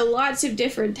 So lots of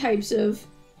different types of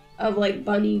like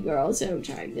bunny girls that I'm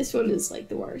trying. This one is like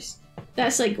the worst.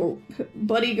 That's like a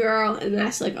bunny girl, and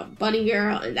that's like a bunny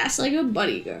girl, and that's like a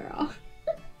bunny girl.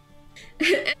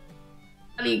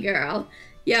 Bunny girl.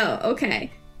 Yo, okay.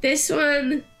 This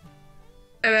one,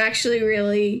 I'm actually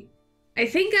really... I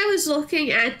think I was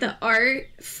looking at the art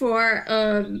for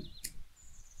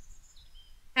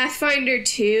Pathfinder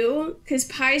 2, because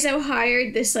Paizo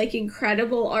hired this like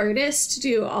incredible artist to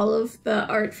do all of the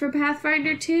art for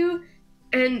Pathfinder 2,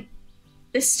 and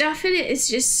the stuff in it is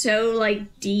just so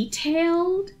like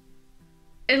detailed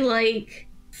and like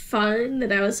fun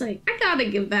that I was like, I gotta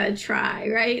give that a try,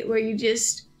 right? Where you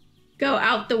just go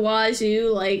out the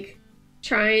wazoo, like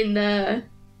trying to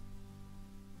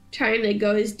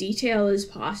go as detailed as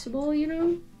possible, you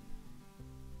know?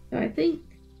 So I think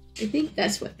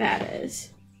that's what that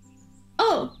is.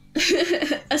 Oh,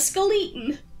 a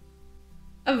skeleton.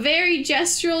 A very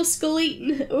gestural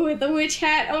skeleton with a witch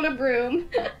hat on a broom.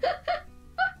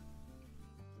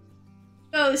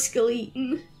 Oh,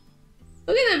 skeleton.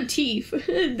 Look at them teeth.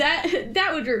 That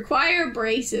would require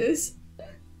braces.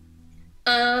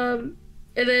 And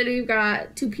then we've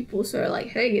got two people sort of like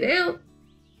hanging out.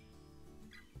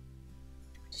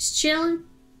 Just chilling.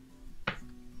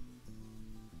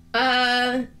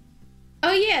 Oh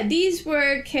yeah, these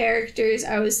were characters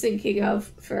I was thinking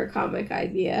of for a comic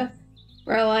idea.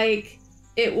 Where like,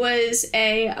 it was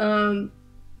a,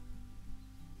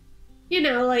 you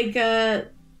know, like,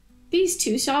 these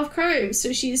two solve crimes.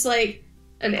 So she's like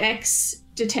an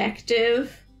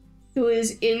ex-detective who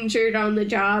is injured on the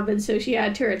job, and so she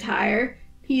had to retire.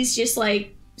 He's just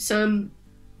like some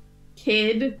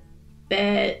kid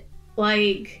that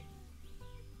like,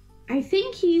 I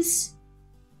think he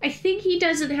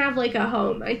doesn't have like a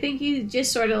home. I think he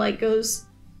just sort of like goes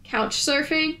couch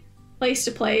surfing place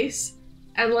to place,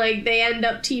 and like they end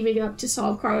up teaming up to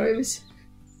solve crimes.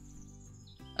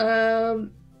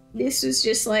 This was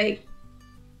just like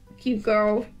a cute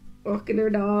girl walking her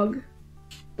dog.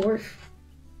 Orf.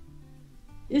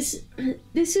 This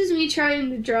is me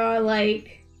trying to draw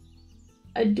like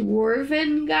a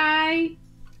dwarven guy,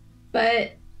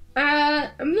 but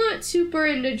I'm not super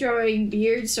into drawing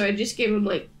beards, so I just gave him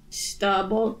like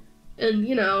stubble and,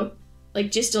 you know,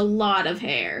 like just a lot of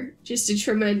hair, just a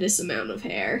tremendous amount of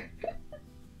hair.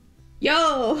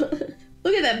 Yo,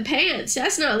 look at them pants.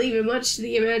 That's not leaving much to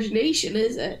the imagination,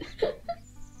 is it?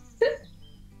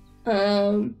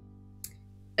 And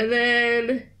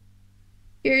then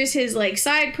here's his like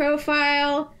side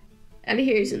profile, and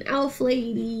here's an elf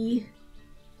lady.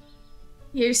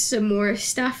 Here's some more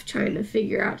stuff trying to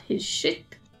figure out his shit.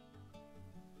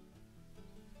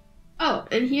 Oh,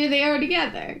 and here they are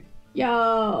together.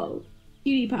 Yo,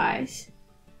 cutie pies.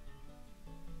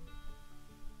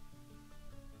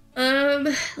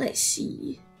 Let's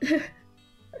see.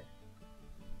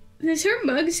 Does her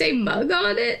mug say mug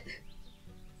on it?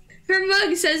 Her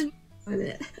mug says on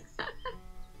it.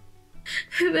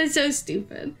 That's so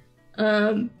stupid.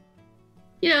 You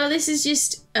know, this is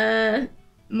just a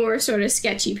more sort of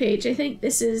sketchy page. I think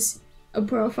this is a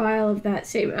profile of that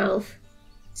same elf.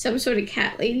 Some sort of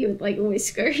cat lady with like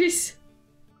whiskers.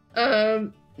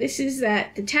 This is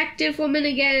that detective woman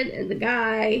again, and the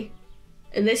guy.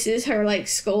 And this is her like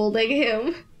scolding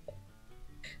him.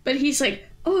 But he's like,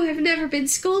 oh, I've never been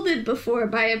scolded before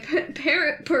by a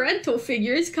parental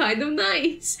figure. It's kind of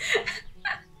nice.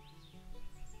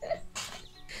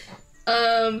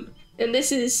 And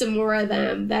this is some more of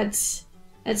them. That's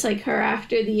That's like her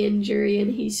after the injury,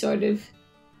 and he's sort of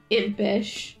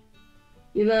impish,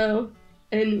 you know,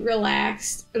 and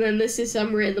relaxed. And then this is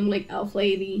some random like elf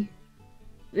lady.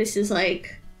 This is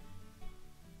like,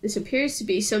 this appears to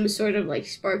be some sort of like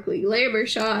sparkly glamour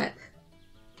shot.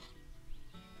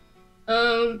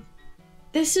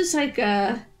 This is like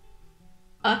a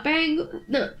up angle.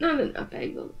 No, not an up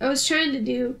angle. I was trying to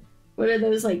do one of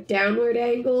those like downward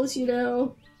angles, you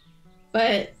know,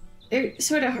 but they're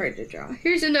sort of hard to draw.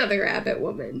 Here's another rabbit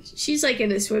woman. She's like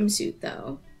in a swimsuit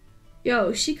though.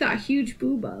 Yo, she got huge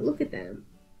booba. Look at them.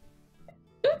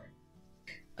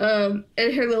 And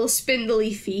her little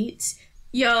spindly feet.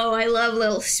 Yo, I love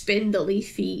little spindly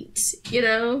feet. You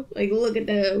know, like look at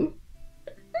them.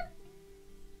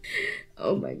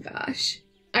 Oh my gosh.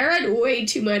 I read way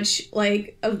too much,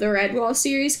 like, of the Redwall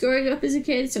series growing up as a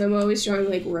kid, so I'm always drawing,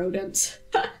 like, rodents.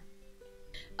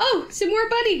 Oh, some more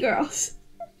bunny girls.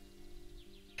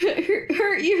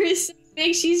 Her ear is so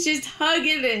big, she's just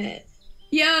hugging it.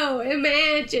 Yo,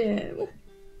 imagine.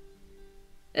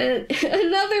 And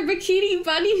another bikini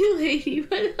bunny lady.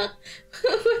 What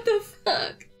the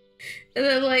fuck? And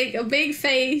then, like, a big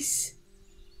face.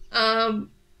 A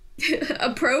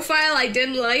profile I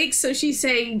didn't like, so she's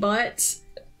saying butt.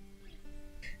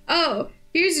 Oh,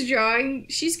 here's a drawing.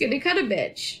 She's gonna cut a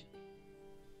bitch.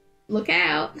 Look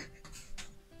out.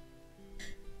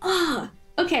 Ah,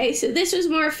 oh, okay, so this was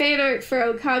more fan art for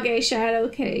Okage Shadow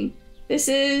King. This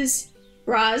is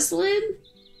Roslyn,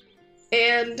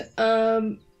 and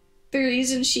the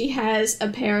reason she has a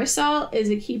parasol is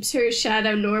it keeps her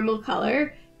shadow normal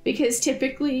color, because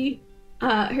typically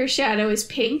her shadow is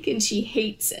pink and she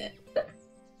hates it.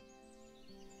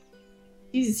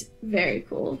 She's very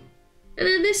cool. And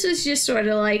then this was just sort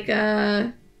of like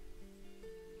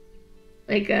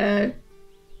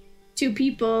two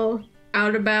people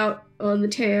out about on the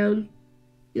town,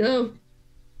 you know.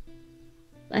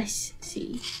 Let's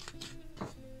see.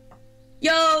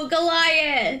 Yo,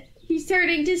 Goliath! He's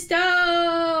turning to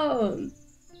stone!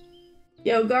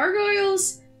 Yo,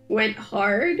 gargoyles went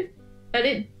hard, and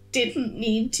it didn't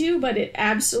need to, but it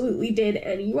absolutely did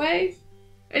anyway.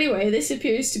 Anyway, this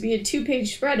appears to be a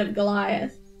 2-page spread of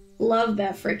Goliath. Love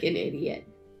that frickin' idiot.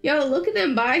 Yo, look at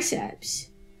them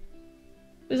biceps.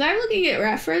 Was I looking at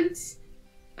reference?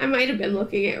 I might have been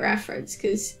looking at reference,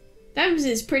 because them's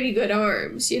his pretty good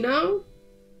arms, you know?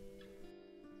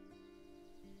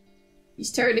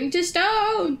 He's turning to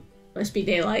stone! Must be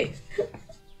daylight.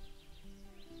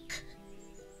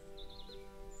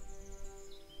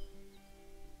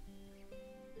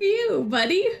 You,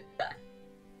 buddy.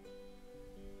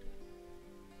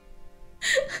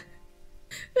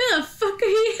 Who the fuck are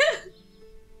you?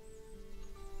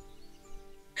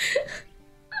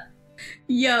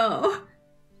 Yo.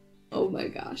 Oh my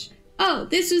gosh. Oh,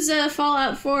 this was a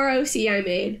Fallout 4 OC I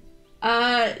made.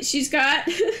 She's got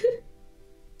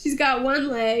she's got one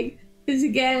leg, because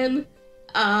again,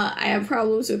 I have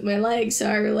problems with my legs, so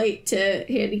I relate to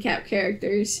handicapped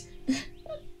characters.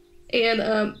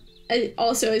 And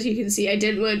also, as you can see, I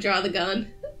didn't want to draw the gun.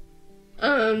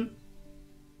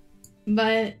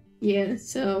 But yeah,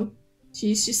 so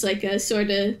she's just like a sort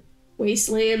of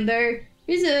wastelander.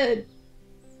 Here's a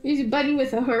bunny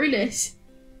with a harness.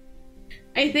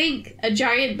 I think a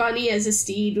giant bunny as a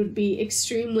steed would be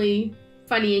extremely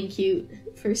funny and cute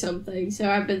for something, so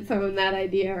I've been throwing that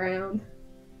idea around.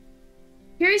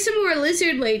 Here are some more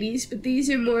lizard ladies, but these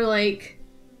are more like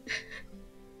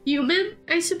human,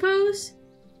 I suppose.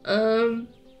 It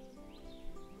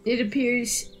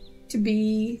appears to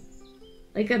be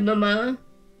like a mama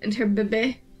and her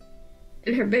baby.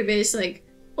 And her baby is like,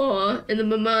 aw, and the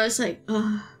mama is like,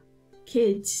 ah,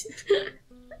 kids.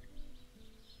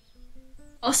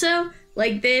 Also,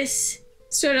 like this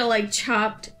sort of like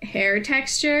chopped hair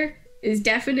texture is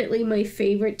definitely my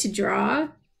favorite to draw.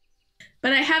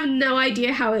 But I have no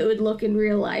idea how it would look in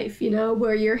real life, you know,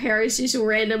 where your hair is just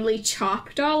randomly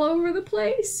chopped all over the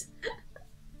place.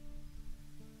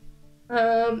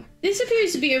 This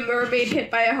appears to be a mermaid hit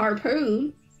by a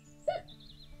harpoon.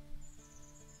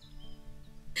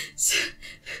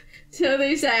 So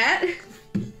there's that.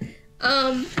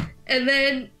 And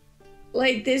then,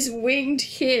 like, this winged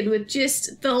kid with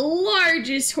just the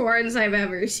largest horns I've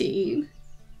ever seen.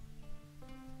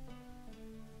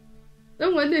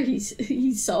 No wonder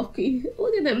he's sulky.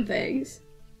 Look at them things.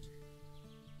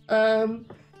 Elf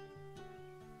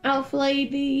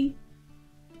lady.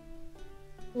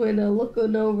 When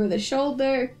looking over the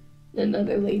shoulder.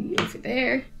 Another lady over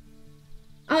there.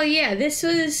 Oh yeah,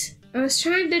 I was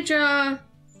trying to draw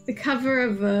the cover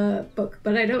of a book,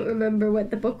 but I don't remember what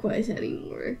the book was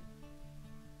anymore.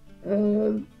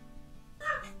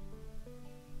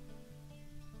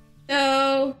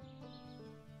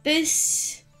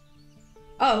 this...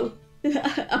 Oh,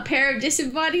 a pair of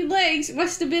disembodied legs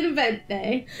must have been event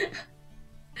day.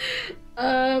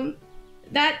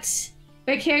 That's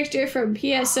my character from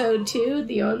PSO2,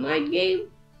 the online game.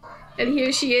 And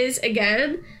here she is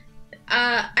again.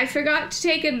 I forgot to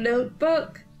take a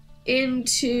notebook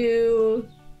into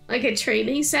like a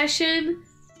training session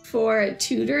for a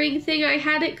tutoring thing I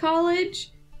had at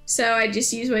college. So I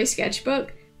just used my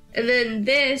sketchbook. And then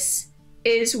this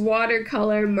is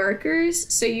watercolor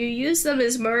markers. So you use them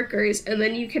as markers and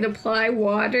then you can apply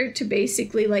water to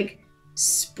basically like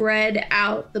spread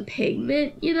out the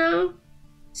pigment, you know?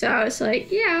 So I was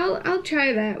like, yeah, I'll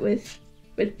try that with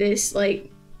this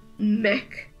like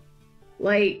mech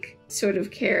like sort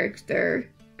of character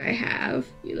I have,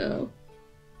 you know.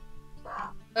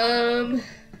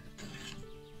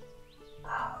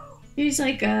 Here's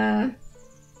like a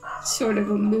sort of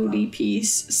a moody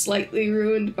piece, slightly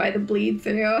ruined by the bleed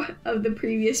through of the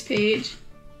previous page.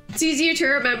 It's easier to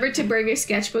remember to bring a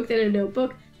sketchbook than a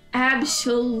notebook.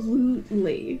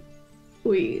 Absolutely,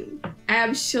 queen.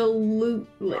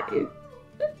 Absolutely.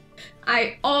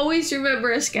 I always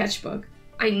remember a sketchbook.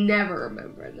 I never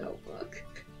remember a notebook.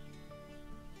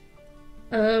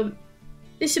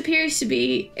 This appears to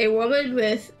be a woman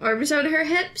with arms on her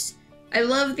hips. I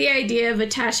love the idea of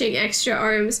attaching extra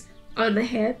arms on the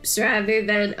hips rather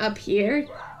than up here,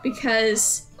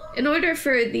 because in order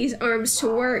for these arms to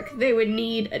work, they would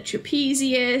need a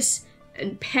trapezius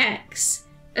and pecs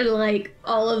and like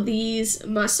all of these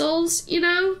muscles, you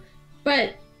know?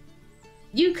 But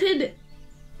you could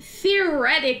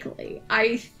theoretically,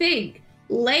 I think,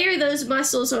 layer those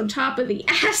muscles on top of the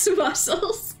ass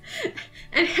muscles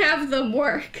and have them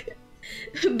work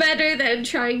better than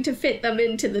trying to fit them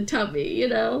into the tummy, you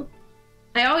know?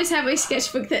 I always have my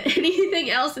sketchbook that anything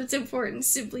else that's important is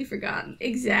simply forgotten.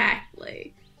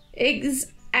 Exactly.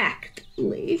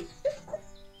 Exactly.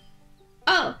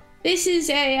 Oh, this is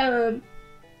a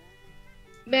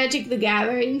Magic the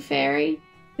Gathering fairy,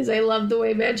 because I love the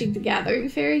way Magic the Gathering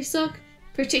fairies look,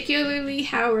 particularly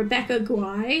how Rebecca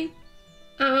Guai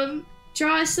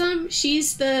draws them.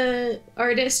 She's the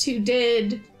artist who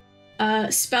did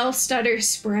Spell Stutter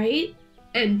Sprite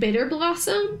and Bitter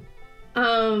Blossom.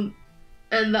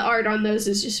 And the art on those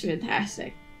is just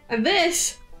fantastic. And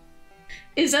this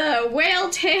is a whale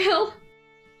tail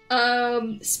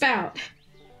spout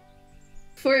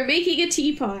for making a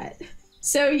teapot.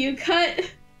 So you cut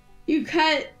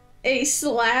a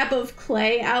slab of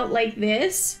clay out like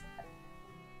this,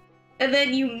 and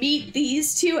then you meet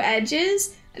these two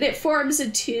edges, and it forms a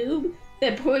tube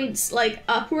that points like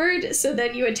upward, so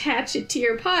then you attach it to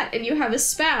your pot and you have a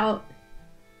spout.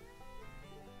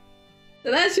 So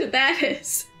that's what that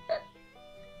is.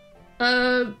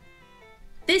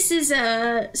 This is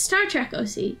a Star Trek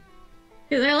OC,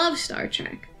 because I love Star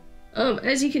Trek.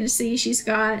 As you can see, she's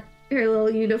got her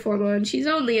little uniform on. She's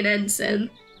only an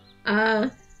ensign. I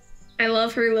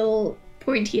love her little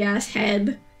pointy ass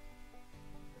head.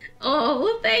 Oh,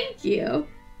 well, thank you.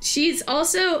 She's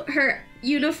also, her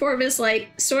uniform is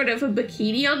like sort of a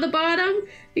bikini on the bottom,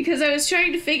 because I was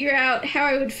trying to figure out how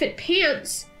I would fit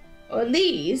pants on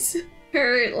these.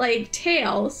 Her, like,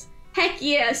 tails. Heck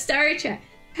yeah, Star Trek.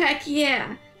 Heck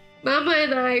yeah. Mama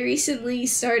and I recently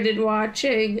started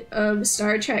watching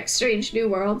Star Trek Strange New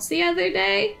Worlds the other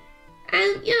day.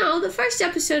 And, you know, the first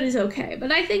episode is okay,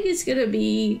 but I think it's gonna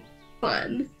be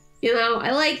fun. You know,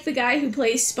 I like the guy who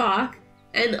plays Spock,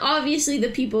 and obviously the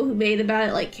people who made about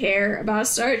it, like, care about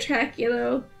Star Trek, you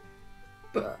know?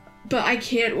 But I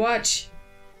can't watch...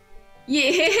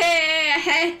 Yeah!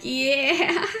 Heck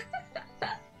yeah!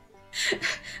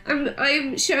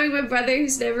 I'm showing my brother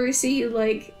who's never seen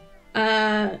like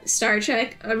Star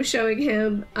Trek. I'm showing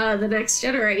him The Next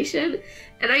Generation,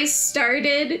 and I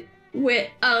started with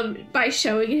by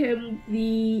showing him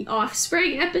the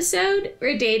Offspring episode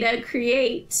where Data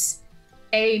creates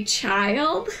a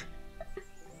child,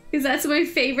 because that's my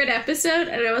favorite episode.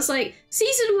 And I was like,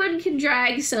 season 1 can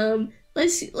drag some.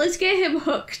 Let's get him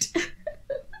hooked.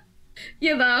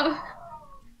 You know.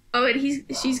 Oh, and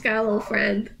she's got a little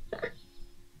friend.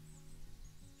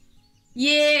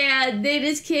 Yeah,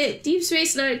 Data's kid. Deep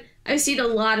Space Nine. I've seen a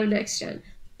lot of Next Gen.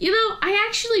 You know, I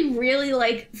actually really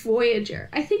like Voyager.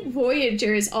 I think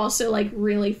Voyager is also, like,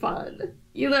 really fun.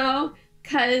 You know?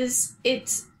 Because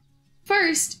it's...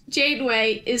 First,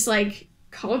 Janeway is, like,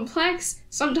 complex.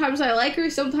 Sometimes I like her,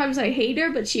 sometimes I hate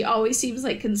her, but she always seems,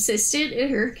 like, consistent in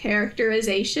her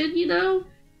characterization, you know?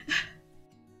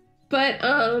 But,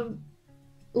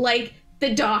 like,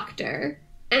 the Doctor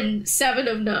and 7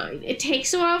 of 9. It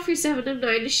takes a while for 7 of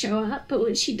 9 to show up, but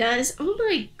when she does, oh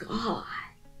my god.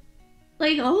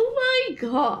 Like, oh my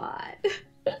god.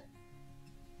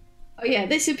 Oh yeah,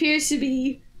 this appears to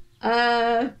be,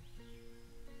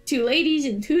 two ladies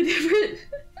and two different...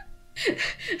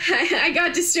 I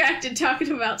got distracted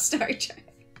talking about Star Trek.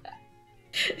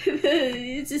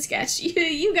 It's a sketch.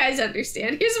 You guys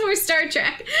understand. Here's more Star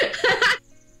Trek.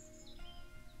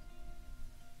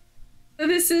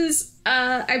 This is,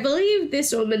 I believe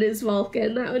this woman is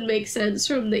Vulcan. That would make sense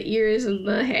from the ears and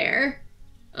the hair.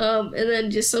 And then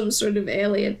just some sort of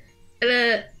alien.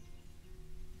 And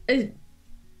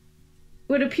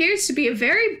what appears to be a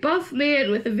very buff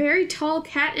man with a very tall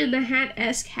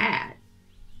cat-in-the-hat-esque hat.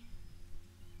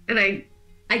 And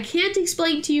I can't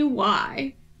explain to you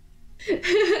why.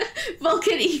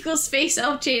 Vulcan equals space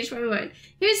elf changed my mind.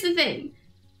 Here's the thing.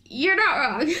 You're not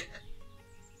wrong.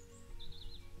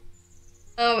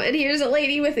 And here's a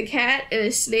lady with a cat and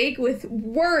a snake with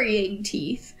worrying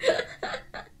teeth.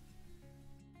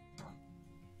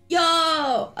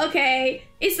 Yo! Okay,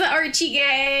 it's the Archie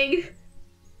gang.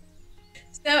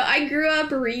 So I grew up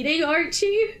reading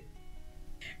Archie.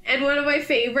 And one of my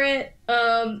favorite,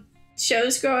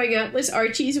 shows growing up was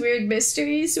Archie's Weird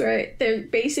Mysteries, where they're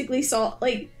basically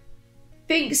think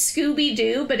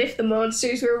Scooby-Doo, but if the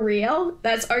monsters were real,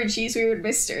 that's Archie's Weird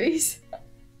Mysteries.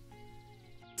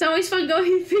 It's always fun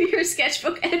going through your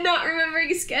sketchbook and not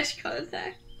remembering sketch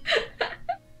context.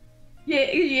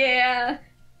 Yeah,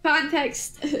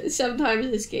 context sometimes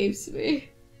escapes me.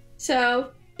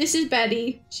 So, this is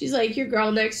Betty. She's like your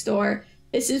girl next door.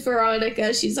 This is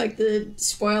Veronica. She's like the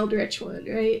spoiled rich one,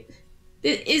 right?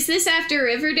 Is this after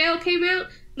Riverdale came out?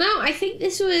 No, I think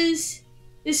this was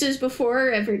before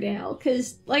Riverdale,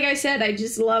 because, like I said, I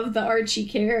just love the Archie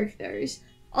characters.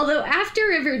 Although after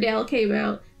Riverdale came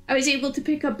out, I was able to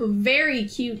pick up a very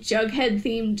cute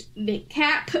Jughead-themed knit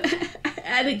cap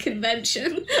at a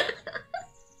convention.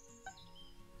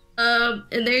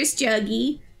 And there's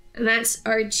Juggy, and that's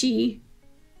Archie.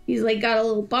 He's, like, got a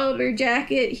little bomber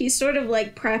jacket. He's sort of,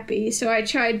 like, preppy, so I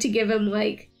tried to give him,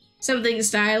 like, something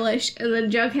stylish, and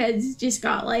then Jughead's just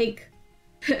got, like,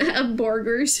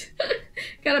 burgers.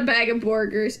 Got a bag of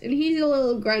burgers, and he's a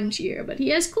little grunchier, but he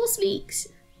has cool sneaks.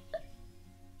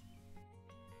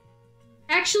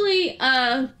 Actually,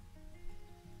 oh!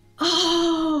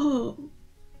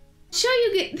 Show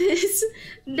you this.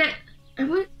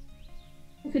 I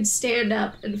could stand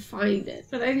up and find it,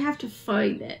 but I'd have to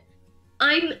find it.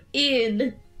 I'm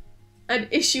in an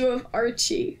issue of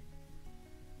Archie.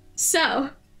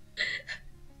 So,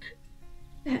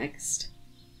 next.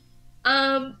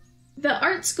 The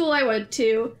art school I went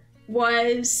to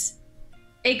was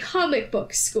a comic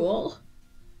book school.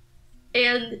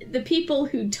 And the people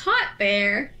who taught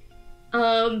there,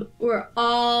 were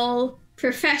all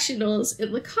professionals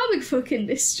in the comic book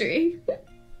industry.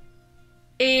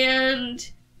 And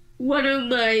one of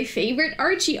my favorite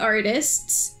Archie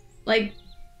artists, like,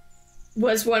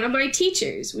 was one of my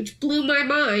teachers, which blew my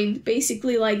mind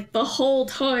basically like the whole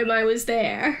time I was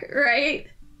there, right?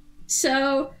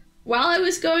 So while I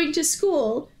was going to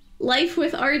school, Life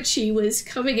with Archie was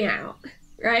coming out,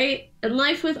 right? And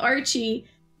Life with Archie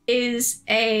is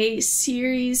a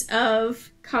series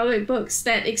of comic books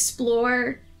that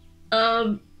explore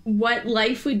what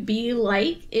life would be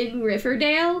like in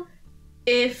Riverdale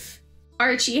if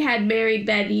Archie had married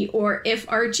Betty or if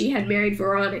Archie had married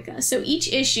Veronica. So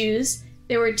each issues,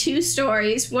 there were two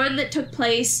stories, one that took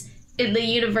place in the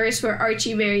universe where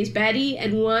Archie marries Betty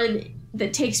and one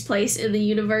that takes place in the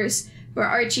universe where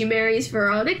Archie marries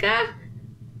Veronica.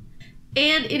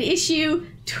 And in issue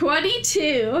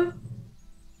 22,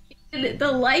 in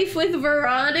the Life with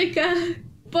Veronica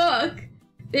book,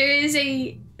 there is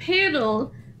a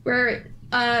panel where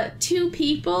two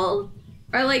people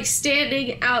are like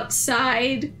standing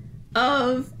outside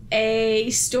of a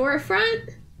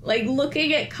storefront, like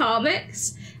looking at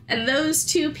comics, and those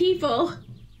two people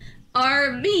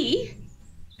are me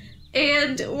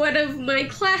and one of my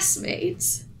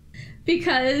classmates,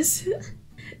 because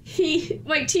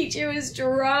my teacher was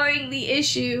drawing the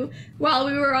issue while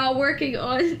we were all working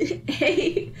on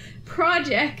a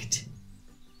project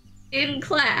in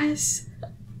class.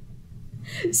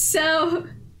 So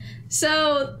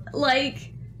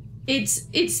like, it's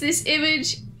this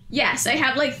image. Yes, I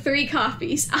have like 3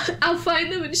 copies. I'll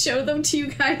find them and show them to you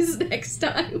guys next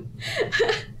time.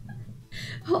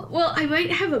 Well, I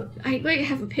might have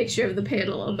a picture of the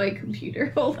panel on my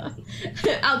computer. Hold on.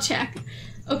 I'll check.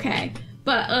 Okay.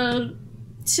 But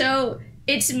so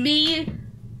it's me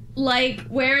like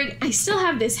wearing, I still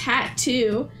have this hat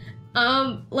too.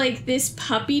 Like this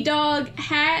puppy dog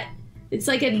hat. It's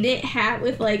like a knit hat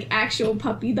with like actual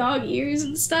puppy dog ears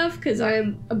and stuff, because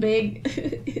I'm a big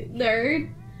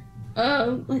nerd.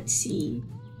 Let's see.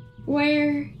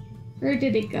 Where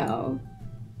did it go?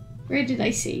 Where did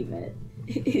I save it?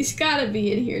 It's gotta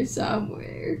be in here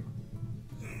somewhere.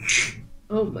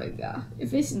 Oh my god.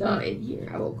 If it's not in here,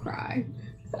 I will cry.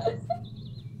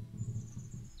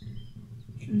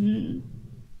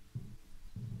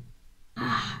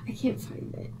 I can't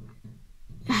find it.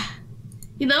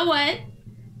 You know what?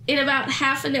 In about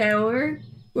half an hour,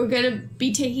 we're gonna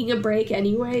be taking a break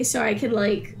anyway, so I can,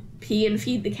 like, pee and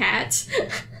feed the cats.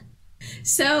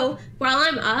 So, while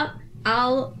I'm up,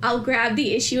 I'll grab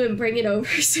the issue and bring it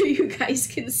over so you guys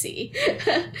can see.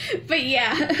 But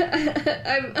yeah,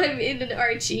 I'm in an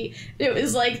Archie. It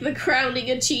was like the crowning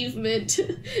achievement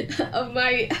of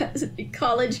my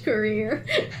college career.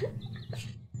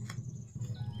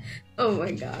 Oh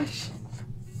my gosh.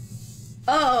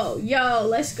 Oh, yo,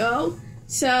 let's go.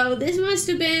 So this must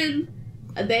have been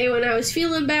a day when I was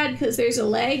feeling bad because there's a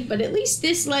leg, but at least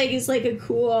this leg is like a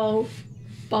cool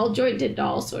ball-jointed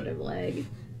doll sort of leg.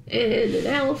 And an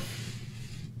elf.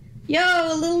 Yo,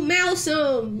 a little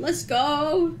mousum! Let's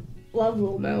go! Love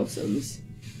little mousums.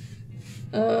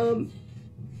 And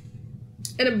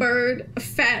a bird. A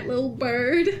fat little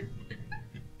bird.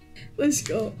 Let's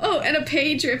go. Oh, and a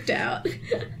page ripped out.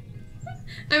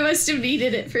 I must have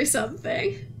needed it for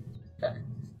something.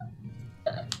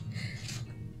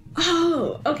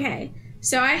 Oh, okay.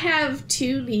 So I have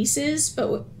 2 nieces,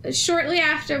 but shortly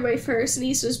after my first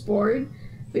niece was born,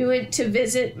 we went to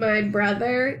visit my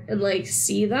brother and, like,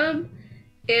 see them,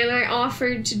 and I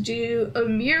offered to do a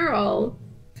mural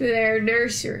for their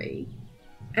nursery.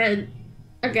 And,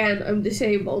 again, I'm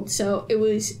disabled, so it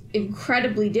was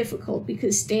incredibly difficult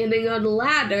because standing on a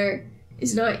ladder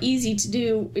is not easy to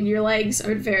do when your legs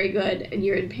aren't very good and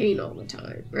you're in pain all the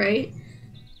time, right?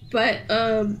 But,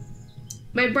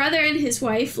 my brother and his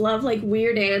wife love, like,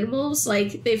 weird animals,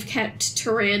 like, they've kept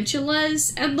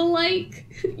tarantulas and the like,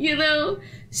 you know?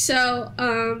 So,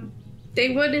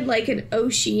 they wanted, like, an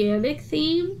oceanic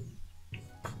theme.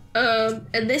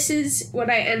 And this is what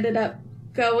I ended up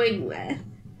going with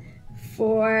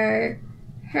for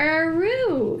her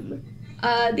room.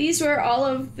 These were all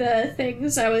of the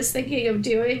things I was thinking of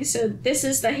doing. So this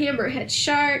is the hammerhead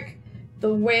shark,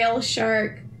 the whale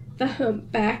shark, the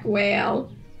humpback whale,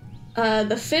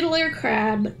 the fiddler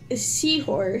crab, the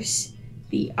seahorse,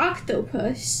 the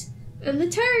octopus, and the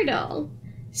turtle.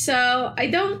 So I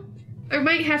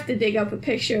might have to dig up a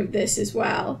picture of this as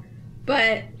well.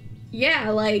 But yeah,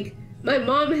 like, my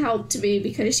mom helped me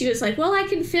because she was like, well, I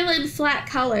can fill in flat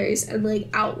colors and, like,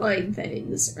 outline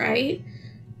things, right?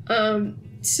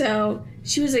 So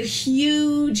she was a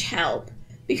huge help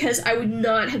because I would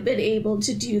not have been able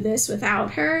to do this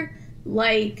without her.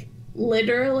 Like,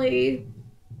 literally,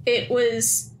 it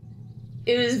was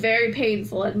very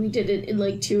painful, and we did it in,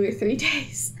 like, 2 or 3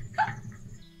 days.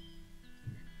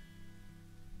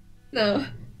 No,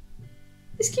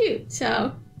 it's cute,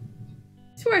 so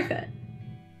it's worth it.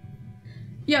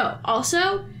 Yo,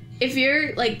 also, if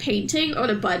you're, like, painting on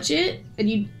a budget and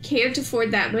you can't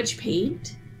afford that much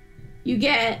paint, you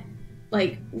get,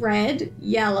 like, red,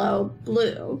 yellow,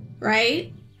 blue,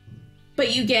 right?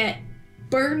 But you get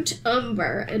burnt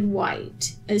umber and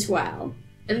white as well.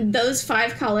 And those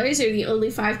 5 colors are the only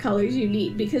 5 colors you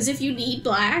need, because if you need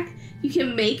black, you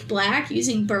can make black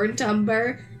using burnt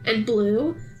umber and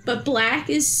blue. But black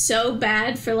is so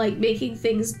bad for, like, making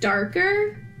things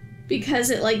darker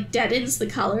because it, like, deadens the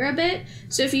color a bit.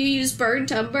 So if you use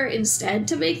burnt umber instead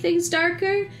to make things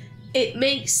darker, it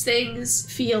makes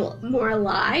things feel more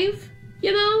alive,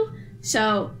 you know?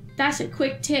 So that's a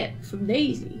quick tip from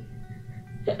Daisy.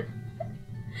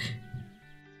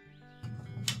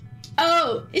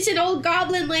 Oh, it's an old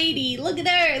goblin lady. Look at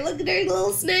her. Look at her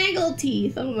little snaggle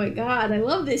teeth. Oh my god, I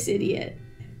love this idiot.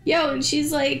 Yo, and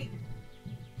she's, like,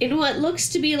 in what looks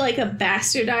to be, like, a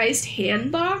bastardized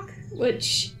hanbok,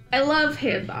 which I love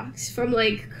hanboks. From,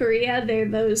 like, Korea, they're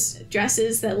those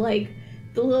dresses that, like,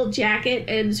 the little jacket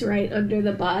ends right under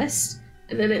the bust,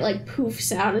 and then it, like,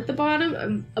 poofs out at the bottom.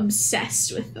 I'm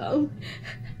obsessed with them.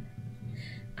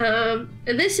 And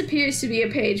this appears to be a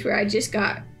page where I just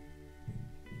got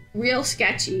real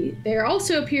sketchy. There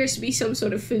also appears to be some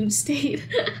sort of food stain.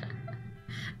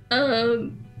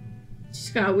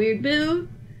 Just got a weird boob.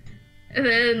 And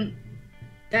then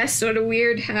that's sort of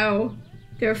weird how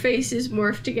their faces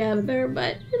morph together,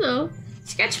 but, you know,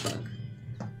 sketchbook.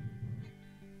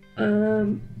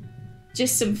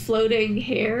 Just some floating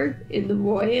hair in the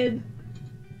void.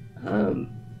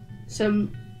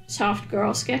 Some soft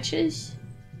girl sketches.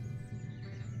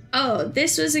 Oh,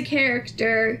 this was a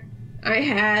character I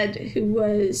had who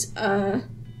was,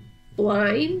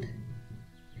 blind.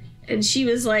 And she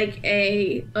was like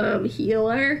a,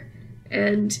 healer.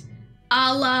 And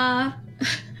a la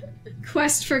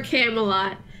Quest for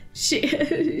Camelot,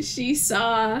 she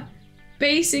saw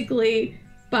basically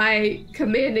by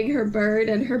commanding her bird,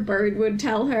 and her bird would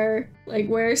tell her like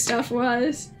where stuff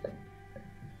was.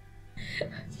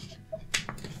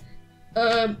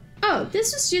 Oh,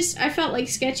 this was just, I felt like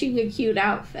sketching a cute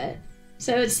outfit.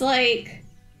 So it's like,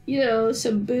 you know,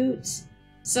 some boots,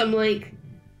 some like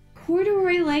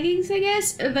corduroy leggings, I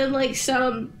guess, and then like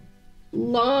some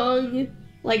long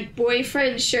like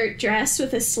boyfriend shirt dress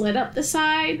with a slit up the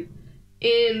side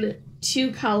in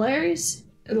 2 colors,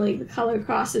 and like the color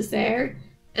crosses there,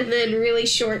 and then really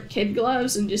short kid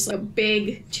gloves and just like a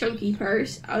big chunky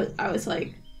purse. I was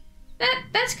like,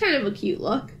 that's kind of a cute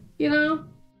look, you know?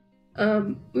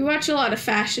 We watch a lot of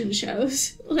fashion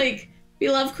shows. Like, we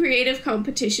love creative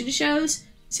competition shows.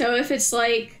 So if it's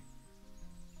like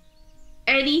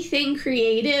anything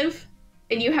creative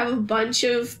and you have a bunch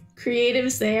of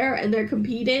creatives there and they're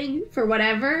competing for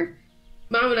whatever,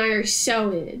 Mom and I are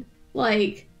so in.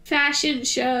 Like, fashion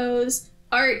shows,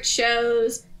 art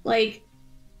shows, like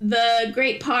the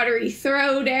Great Pottery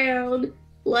Throwdown,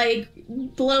 like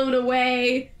Blown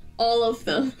Away, all of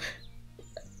them.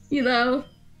 You know?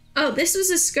 Oh, this was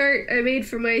a skirt I made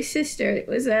for my sister. It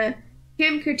was a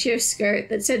handkerchief skirt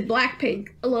that said Blackpink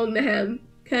along the hem,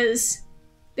 because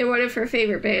they're one of her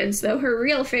favorite bands, though her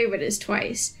real favorite is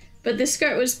Twice. But the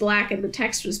skirt was black and the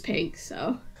text was pink,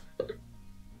 so.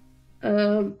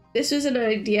 This was an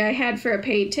idea I had for a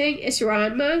painting. It's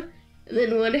Ranma, and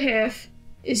then one half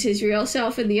is his real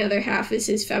self and the other half is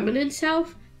his feminine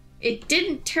self. It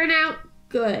didn't turn out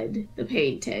good, the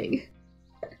painting.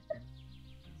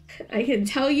 I can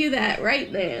tell you that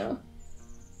right now.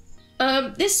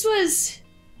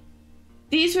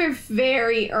 These were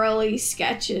very early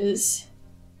sketches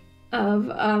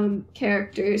of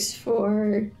characters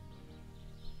for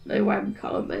my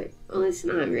webcomic. Well, it's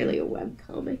not really a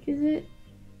webcomic, is it?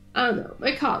 I don't know,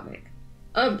 my comic.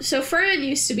 So Fran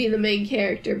used to be the main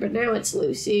character, but now it's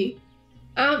Lucy.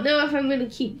 I don't know if I'm gonna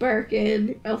keep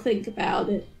Birkin. I'll think about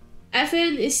it.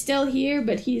 Evan is still here,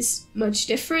 but he's much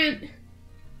different.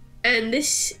 And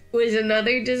this was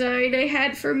another design I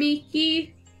had for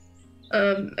Miki.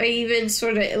 I even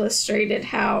sort of illustrated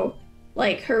how,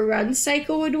 like, her run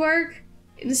cycle would work.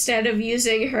 Instead of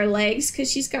using her legs,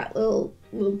 because she's got little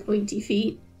pointy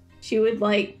feet, she would,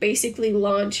 like, basically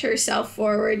launch herself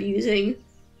forward using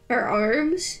her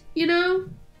arms, you know?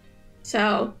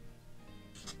 So,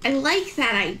 I like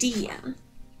that idea,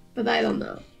 but I don't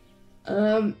know.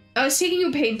 I was taking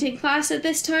a painting class at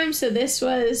this time, so this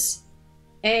was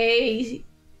a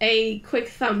quick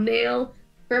thumbnail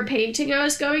for a painting I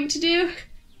was going to do.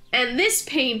 And this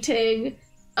painting,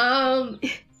 I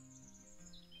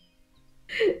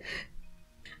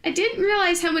didn't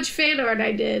realize how much fan art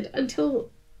I did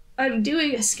until I'm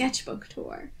doing a sketchbook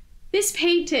tour. This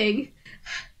painting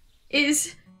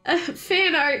is a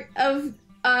fan art of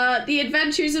The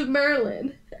Adventures of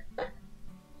Merlin.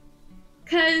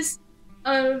 Because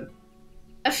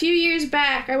a few years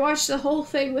back, I watched the whole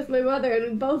thing with my mother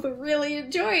and we both really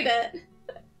enjoyed it.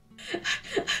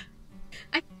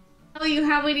 I can't tell you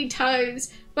how many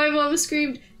times my mom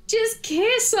screamed, "Just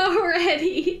kiss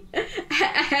already!"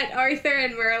 at Arthur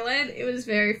and Merlin. It was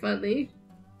very funny.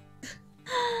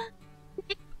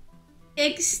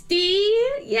 60?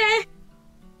 Yeah.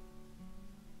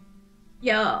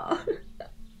 Yo.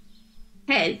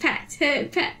 Head pat,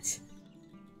 head pat.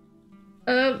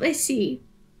 Let's see.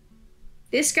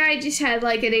 This guy just had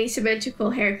like an asymmetrical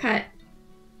haircut,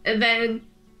 and then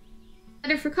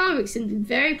letter for comics and did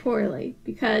very poorly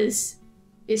because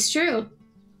it's true.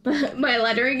 But my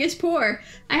lettering is poor.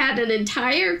 I had an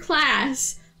entire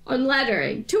class on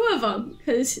lettering, 2 of them,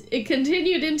 because it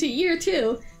continued into year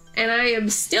 2, and I am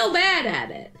still bad at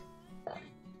it.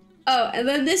 Oh, and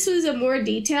then this was a more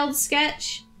detailed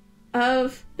sketch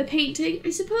of the painting, I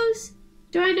suppose.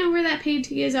 Do I know where that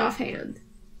painting is offhand?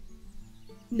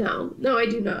 No, I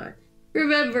do not.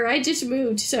 Remember, I just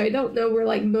moved, so I don't know where,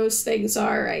 like, most things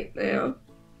are right now.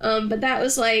 But that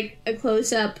was, like, a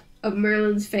close-up of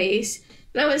Merlin's face.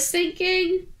 And I was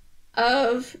thinking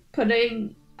of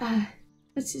putting,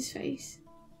 what's his face?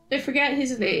 I forget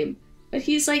his name, but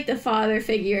he's, like, the father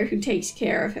figure who takes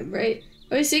care of him, right?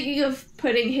 I was thinking of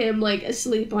putting him, like,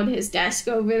 asleep on his desk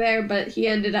over there, but he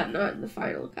ended up not in the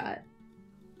final cut.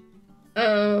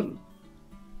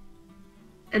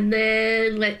 And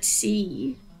then, let's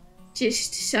see,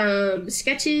 just some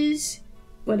sketches,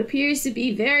 what appears to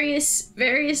be various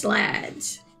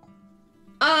lads.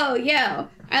 Oh, yeah,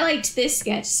 I liked this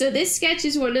sketch. So this sketch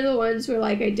is one of the ones where,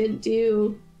 like, I didn't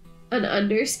do an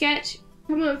under sketch.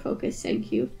 Come on, focus,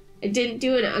 thank you. I didn't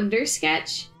do an under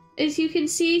sketch, as you can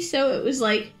see, so it was,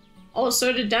 like, all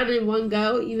sort of done in one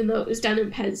go, even though it was done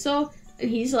in pencil. And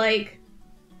he's like,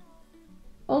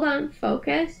 hold on,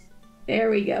 focus. There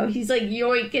we go. He's like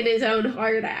yoinking his own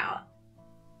heart out.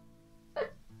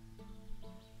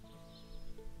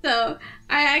 So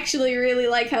I actually really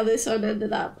like how this one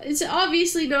ended up. It's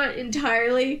obviously not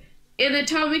entirely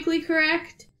anatomically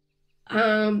correct.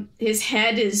 His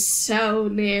head is so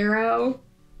narrow.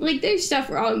 Like, there's stuff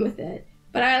wrong with it.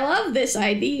 But I love this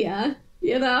idea,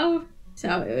 you know?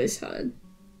 So it was fun.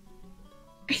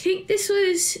 I think this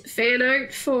was fan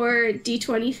art for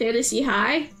D20 Fantasy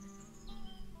High.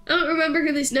 I don't remember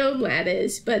who this gnome lad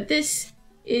is, but this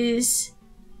is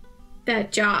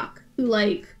that jock who,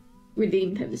 like,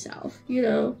 redeemed himself, you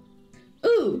know?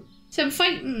 Ooh, some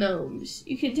fighting gnomes.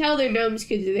 You can tell they're gnomes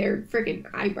because of their freaking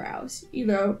eyebrows, you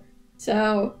know?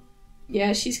 So,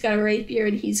 yeah, she's got a rapier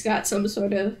and he's got some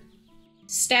sort of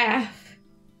staff.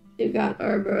 They've got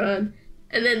armor on.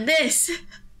 And then this.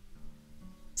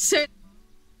 Sir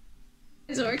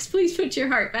Zorks, please put your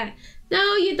heart back.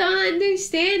 No, you don't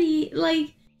understand. He,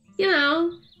 like, you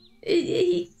know,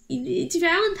 it's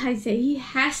Valentine's Day. He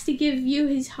has to give you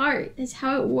his heart. That's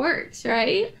how it works,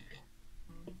 right?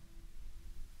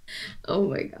 Oh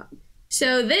my god.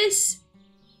 So this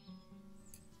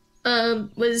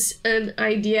was an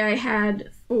idea I had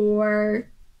for,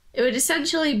 it would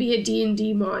essentially be a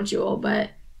D&D module, but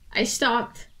I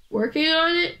stopped working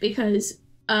on it because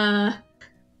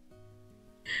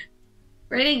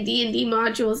writing D&D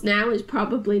modules now is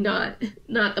probably not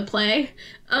the play.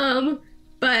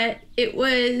 But it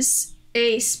was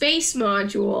a space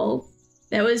module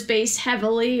that was based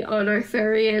heavily on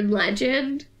Arthurian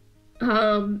legend.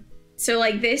 So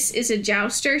like this is a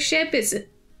jouster ship. It's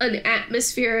an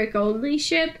atmospheric only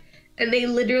ship, and they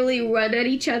literally run at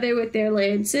each other with their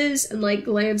lances and like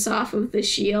glance off of the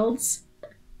shields,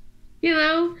 you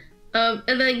know?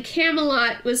 And then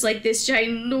Camelot was like this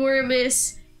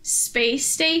ginormous space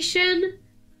station,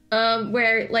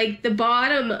 where like the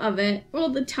bottom of it, well,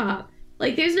 the top,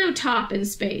 like there's no top in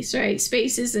space, right?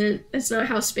 Space isn't, that's not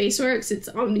how space works. It's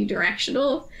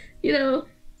omnidirectional, you know?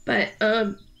 But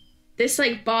this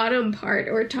like bottom part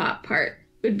or top part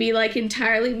would be like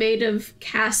entirely made of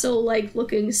castle-like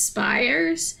looking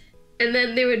spires. And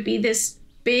then there would be this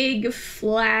big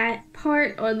flat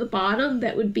part on the bottom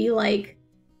that would be like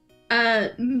a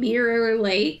mirror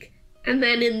lake. And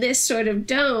then in this sort of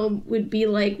dome would be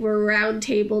like where round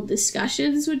table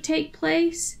discussions would take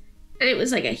place. And it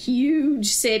was like a huge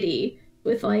city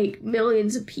with like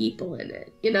millions of people in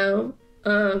it, you know?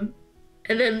 And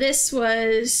then this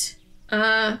was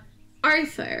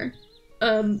Arthur.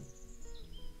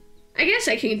 I guess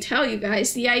I can tell you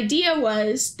guys, the idea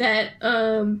was that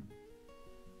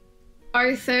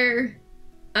Arthur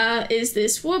is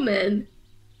this woman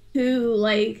who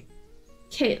like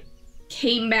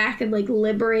came back and like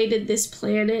liberated this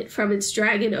planet from its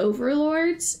dragon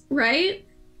overlords, right?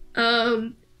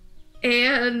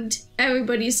 And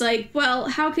everybody's like, well,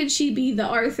 how can she be the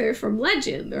Arthur from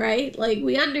legend, right? Like,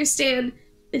 we understand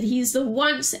that he's the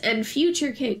once and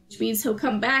future king, which means he'll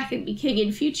come back and be king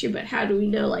in future, but how do we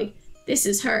know, like, this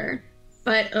is her?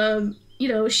 But, you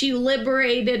know, she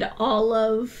liberated all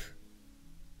of...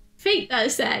 Fate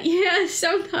does that, yeah,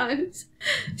 sometimes.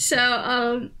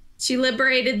 So, she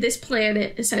liberated this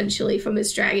planet, essentially, from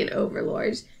its dragon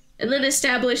overlords, and then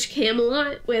established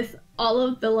Camelot with all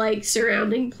of the, like,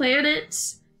 surrounding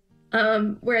planets,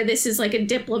 where this is, like, a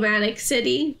diplomatic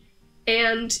city,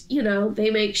 and, you know, they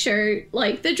make sure,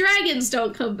 like, the dragons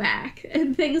don't come back,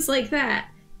 and things like that.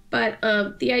 But,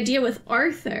 the idea with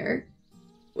Arthur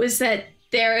was that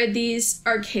there are these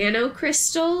arcano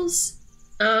crystals,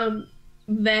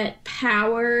 that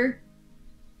power,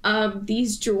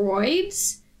 these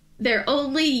droids. Their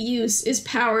only use is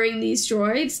powering these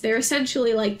droids. They're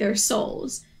essentially like their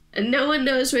souls. And no one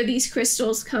knows where these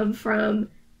crystals come from.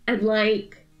 And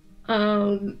like,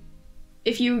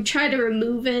 if you try to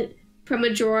remove it from a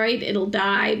droid, it'll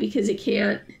die because it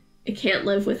can't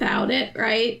live without it,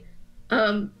 right?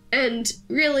 And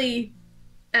really,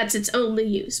 that's its only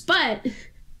use. But,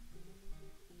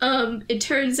 it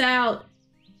turns out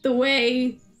the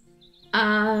way,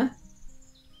 oh,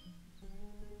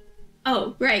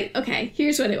 right, okay,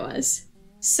 here's what it was.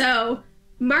 So,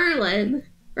 Merlin,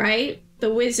 right,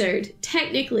 the wizard,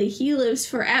 technically he lives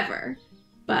forever,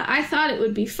 but I thought it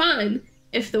would be fun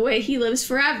if the way he lives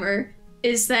forever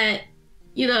is that,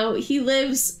 you know, he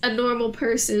lives a normal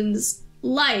person's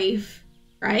life,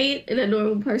 right, in a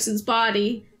normal person's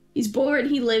body. He's born,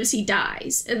 he lives, he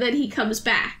dies, and then he comes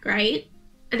back, right?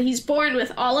 And he's born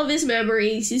with all of his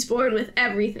memories, he's born with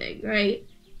everything, right?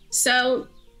 So,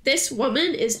 this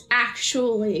woman is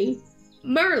actually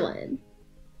Merlin.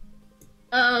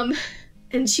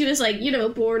 And she was like, you know,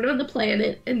 born on the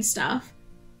planet and stuff.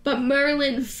 But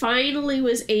Merlin finally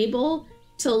was able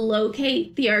to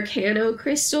locate the Arcano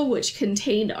crystal, which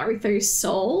contained Arthur's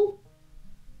soul.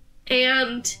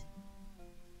 And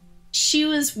she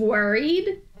was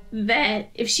worried that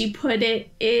if she put it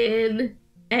in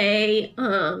a,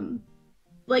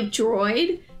 like,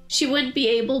 droid, she wouldn't be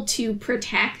able to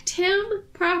protect him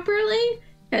properly,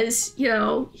 because, you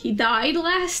know, he died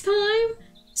last time.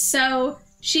 So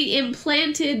she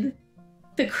implanted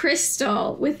the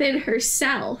crystal within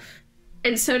herself,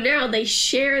 and so now they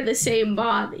share the same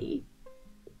body.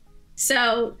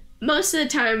 So most of the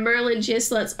time, Merlin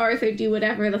just lets Arthur do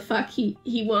whatever the fuck he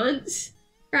wants,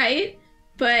 right?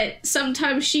 But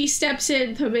sometimes she steps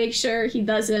in to make sure he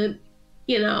doesn't,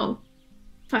 you know,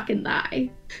 fucking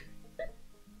die.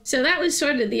 So that was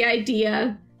sort of the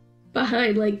idea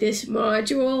behind, like, this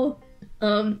module,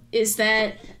 is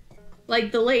that,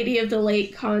 like, the Lady of the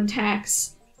Lake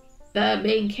contacts the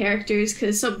main characters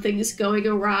because something's going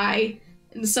awry,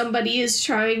 and somebody is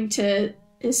trying to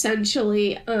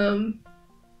essentially,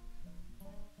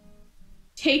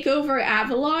 take over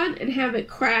Avalon and have it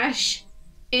crash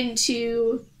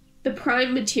into the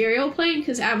prime material plane,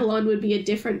 because Avalon would be a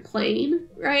different plane,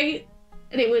 right?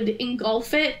 And it would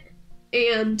engulf it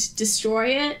and destroy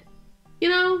it, you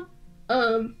know?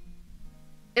 And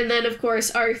then, of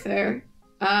course, Arthur,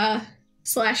 /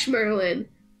 Merlin,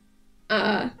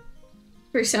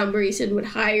 for some reason would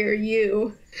hire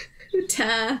you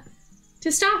to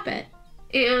stop it.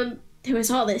 And there was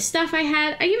all this stuff I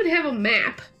had. I even have a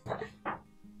map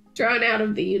drawn out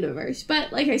of the universe,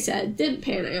 but like I said, didn't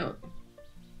pan out.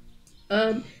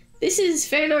 This is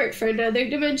fan art for another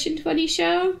Dimension 20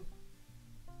 show.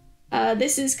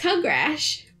 This is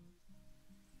Kugrash.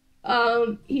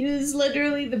 He was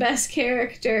literally the best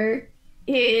character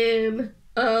in,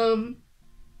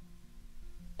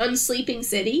 Unsleeping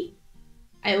City.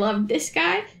 I love this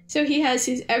guy. So he has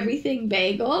his everything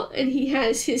bagel, and he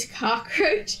has his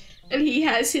cockroach, and he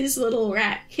has his little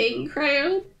rat king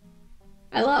crown.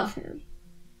 I love him.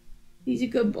 He's a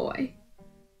good boy.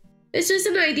 This was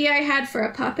an idea I had for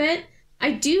a puppet.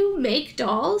 I do make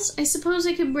dolls. I suppose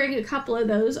I can bring a couple of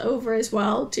those over as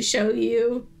well to show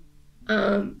you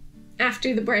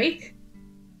after the break.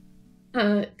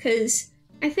 Cause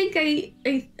I think I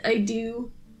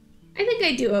do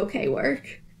okay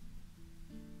work.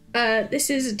 This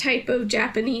is a type of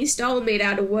Japanese doll made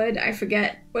out of wood. I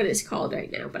forget what it's called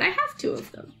right now, but I have 2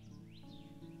 of them.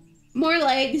 More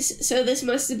legs, so this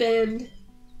must have been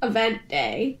event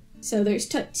day. So there's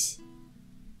toots.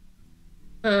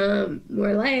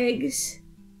 More legs.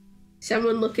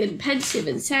 Someone looking pensive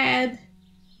and sad.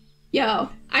 Yo,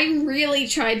 I really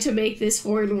tried to make this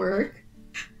horn work.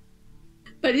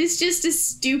 But it's just a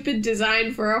stupid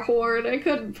design for a horn. I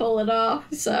couldn't pull it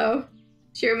off, so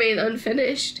she remained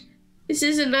unfinished. This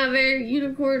is another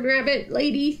unicorn rabbit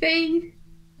lady thing.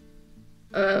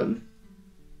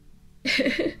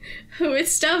 With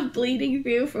stuff bleeding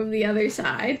through from the other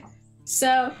side.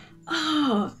 So,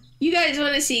 oh, you guys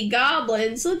want to see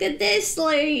goblins? Look at this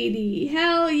lady.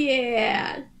 Hell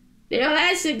yeah. Now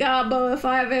that's a gobbo if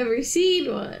I've ever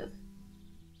seen one.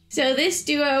 So this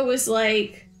duo was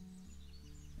like,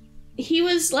 he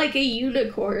was like a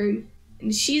unicorn,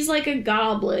 and she's like a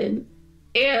goblin,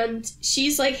 and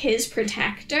she's like his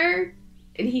protector,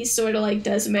 and he sort of like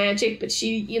does magic, but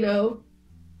she, you know,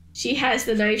 she has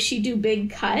the knife, she do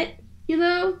big cut, you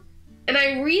know? And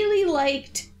I really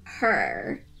liked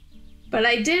her, but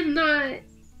I did not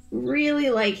really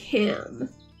like him.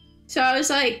 So I was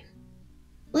like,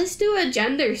 let's do a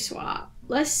gender swap.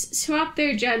 Let's swap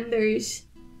their genders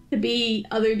to be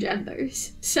other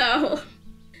genders. So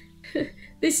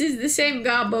this is the same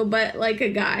gobbo, but like a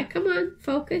guy. Come on,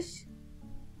 focus.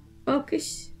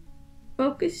 Focus.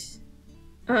 Focus.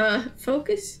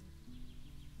 Focus.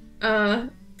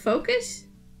 Focus?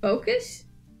 Focus?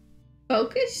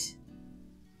 Focus?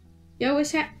 Yo,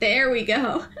 what's happening? There we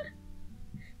go.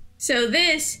 So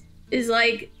this is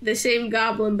like the same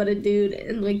goblin but a dude,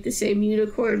 and like the same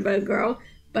unicorn but a girl.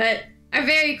 But I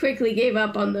very quickly gave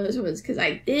up on those ones because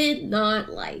I did not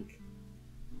like.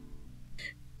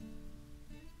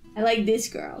 I like this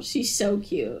girl. She's so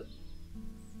cute.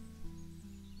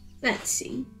 Let's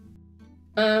see.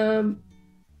 I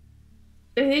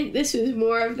think this was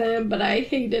more of them, but I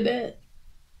hated it.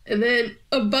 And then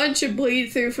a bunch of bleed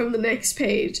through from the next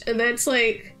page. And that's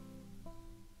like,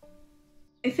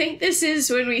 I think this is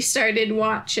when we started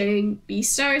watching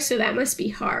Beastars, so that must be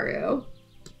Haru.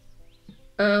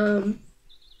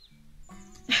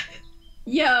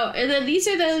 Yo, and then these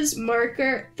are those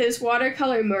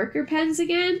watercolor marker pens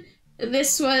again. And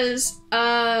this was,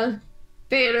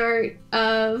 fan art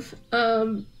of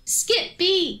Skip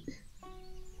Beat,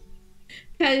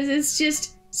 because it's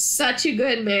just such a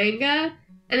good manga,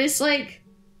 and it's like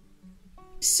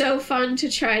so fun to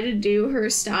try to do her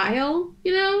style,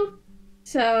 you know?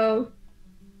 So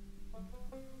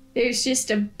there's just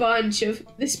a bunch of,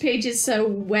 this page is so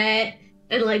wet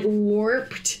and like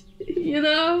warped, you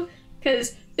know?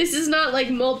 Because this is not like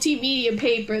multimedia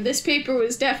paper. This paper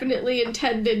was definitely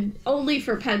intended only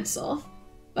for pencil.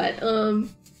 But,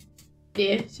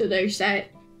 yeah, so there's that.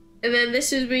 And then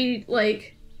this is me,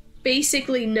 like,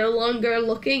 basically no longer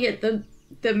looking at the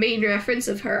main reference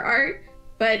of her art,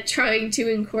 but trying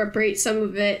to incorporate some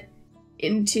of it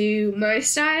into my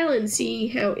style and seeing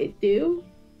how it do.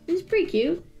 It's pretty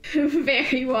cute.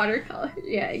 Very watercolor.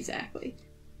 Yeah, exactly.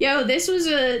 Yo, this was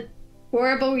a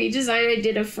horrible redesign I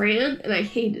did of Fran, and I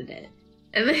hated it.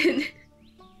 And then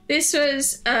this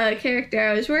was a character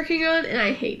I was working on, and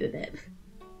I hated it.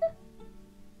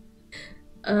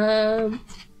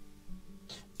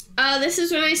 This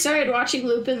is when I started watching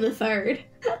Lupin the Third.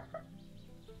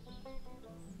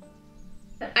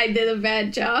 I did a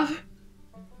bad job.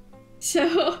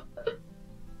 So,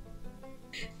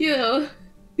 you know,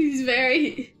 he's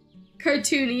very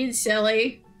cartoony and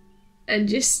silly, and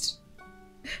just,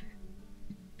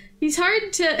 he's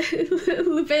hard to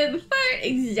Lupin the Third,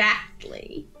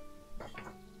 exactly.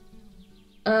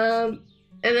 And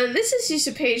then this is just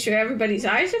a page where everybody's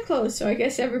eyes are closed, so I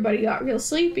guess everybody got real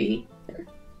sleepy.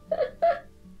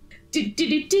 Do do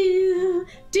do do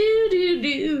do do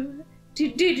do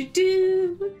do do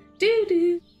do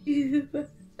do do do.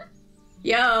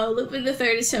 Yo, Lupin the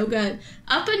Third is so good.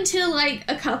 Up until like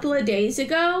a couple of days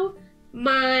ago,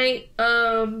 my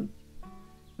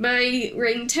my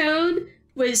ringtone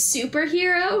was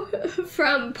Superhero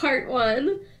from part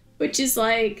 1, which is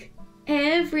like,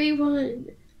 everyone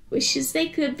wishes they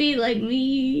could be like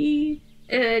me.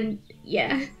 And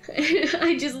yeah,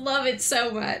 I just love it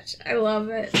so much. I love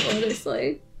it,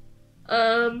 honestly.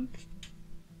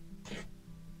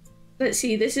 Let's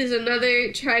see, this is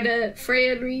another try to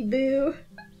Fran redo.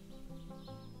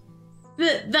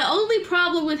 The only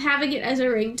problem with having it as a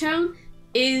ringtone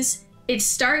is it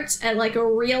starts at like a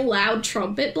real loud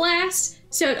trumpet blast,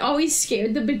 so it always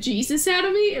scared the bejesus out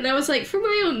of me, and I was like, for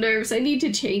my own nerves, I need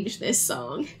to change this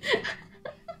song.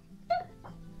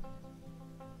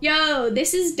 Yo,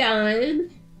 this is done.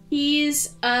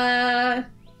 He's, my,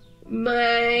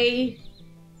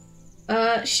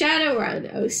 Shadowrun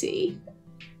OC.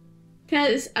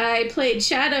 Because I played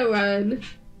Shadowrun,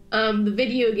 the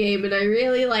video game, and I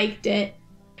really liked it.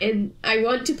 And I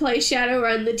want to play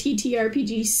Shadowrun, the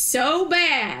TTRPG, so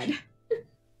bad.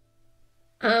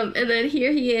 And then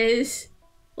here he is,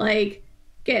 like,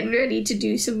 getting ready to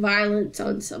do some violence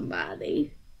on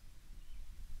somebody.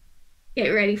 Get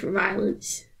ready for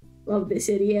violence. Love this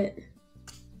idiot.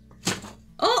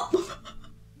 Oh!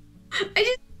 I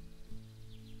just...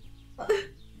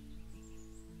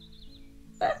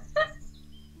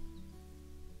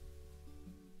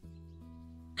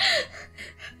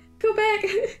 Go back,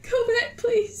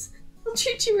 please. I'll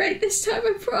treat you right this time,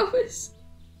 I promise.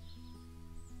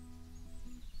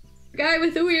 Guy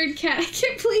with a weird cat. I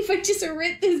can't believe I just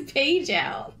ripped this page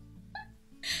out.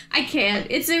 I can't.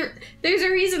 There's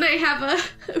a reason I have a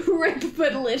rip,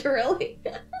 but literally.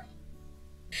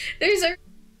 I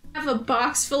have a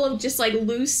box full of just like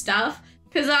loose stuff,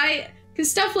 cause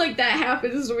stuff like that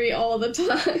happens to me all the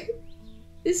time.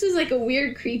 This is like a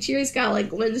weird creature. It's got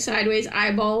like one sideways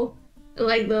eyeball, and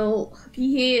like little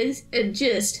hookey hands, and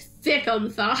just thick on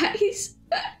thighs.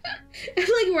 And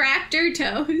like raptor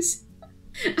toes.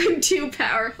 I'm too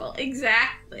powerful.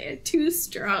 Exactly. I'm too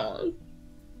strong.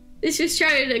 This was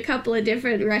trying a couple of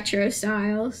different retro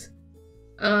styles.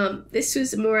 This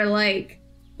was more like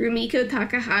Rumiko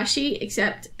Takahashi,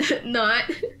 except not.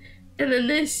 And then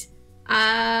this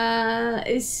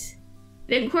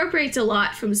it incorporates a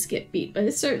lot from Skip Beat, but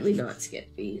it's certainly not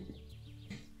Skip Beat.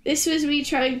 This was me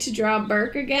trying to draw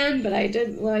Burke again, but I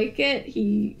didn't like it.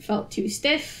 He felt too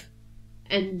stiff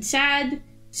and sad.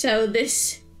 So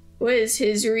this was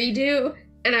his redo,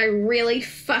 and I really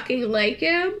fucking like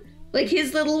him. Like,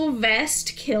 his little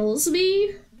vest kills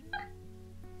me.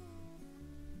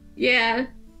 Yeah,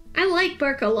 I like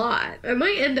Burke a lot. I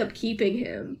might end up keeping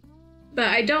him, but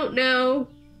I don't know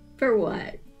for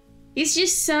what. He's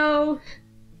just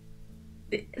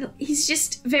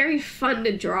very fun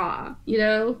to draw, you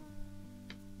know?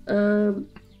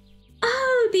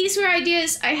 Oh, these were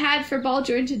ideas I had for ball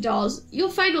jointed dolls. You'll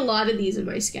find a lot of these in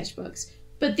my sketchbooks,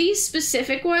 but these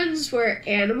specific ones were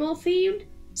animal themed.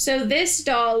 So this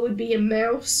doll would be a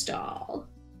mouse doll.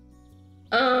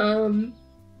 And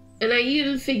I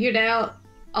even figured out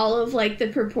all of like the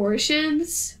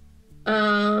proportions.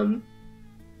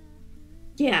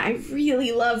 Yeah, I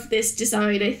really love this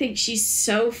design. I think she's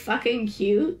so fucking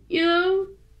cute, you know?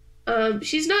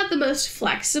 She's not the most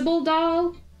flexible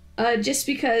doll, just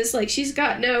because like she's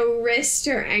got no wrist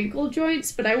or ankle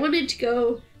joints, but I wanted to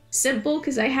go simple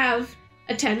because I have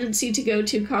a tendency to go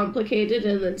too complicated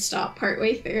and then stop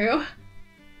partway through.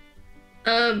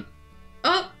 Oh!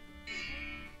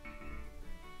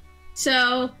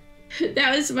 So,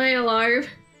 that was my alarm.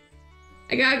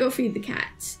 I gotta go feed the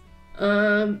cats.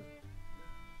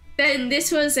 Then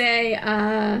this was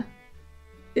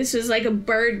like a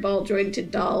bird ball jointed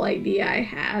doll idea I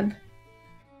had.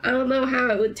 I don't know how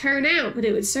it would turn out, but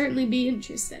it would certainly be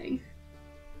interesting.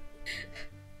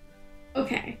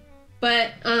 Okay,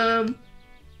 but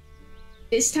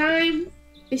it's time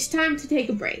to take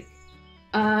a break.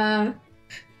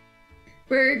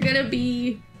 We're gonna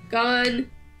be gone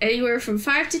anywhere from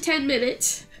 5 to 10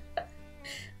 minutes,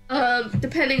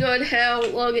 depending on how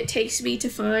long it takes me to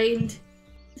find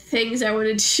things I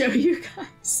wanted to show you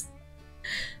guys.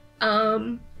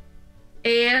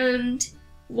 And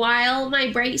while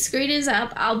my break screen is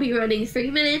up, I'll be running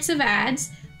 3 minutes of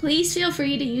ads. Please feel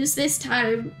free to use this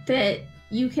time that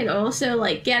you can also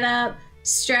like get up,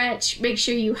 stretch, make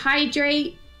sure you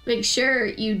hydrate, make sure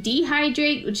you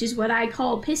dehydrate, which is what I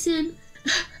call pissing.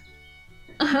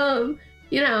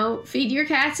 You know, feed your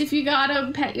cats if you got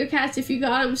them, pet your cats if you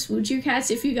got them, smooch your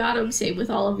cats if you got them, same with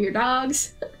all of your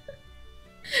dogs.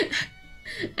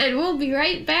 And we'll be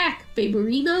right back,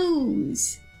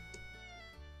 baberinos.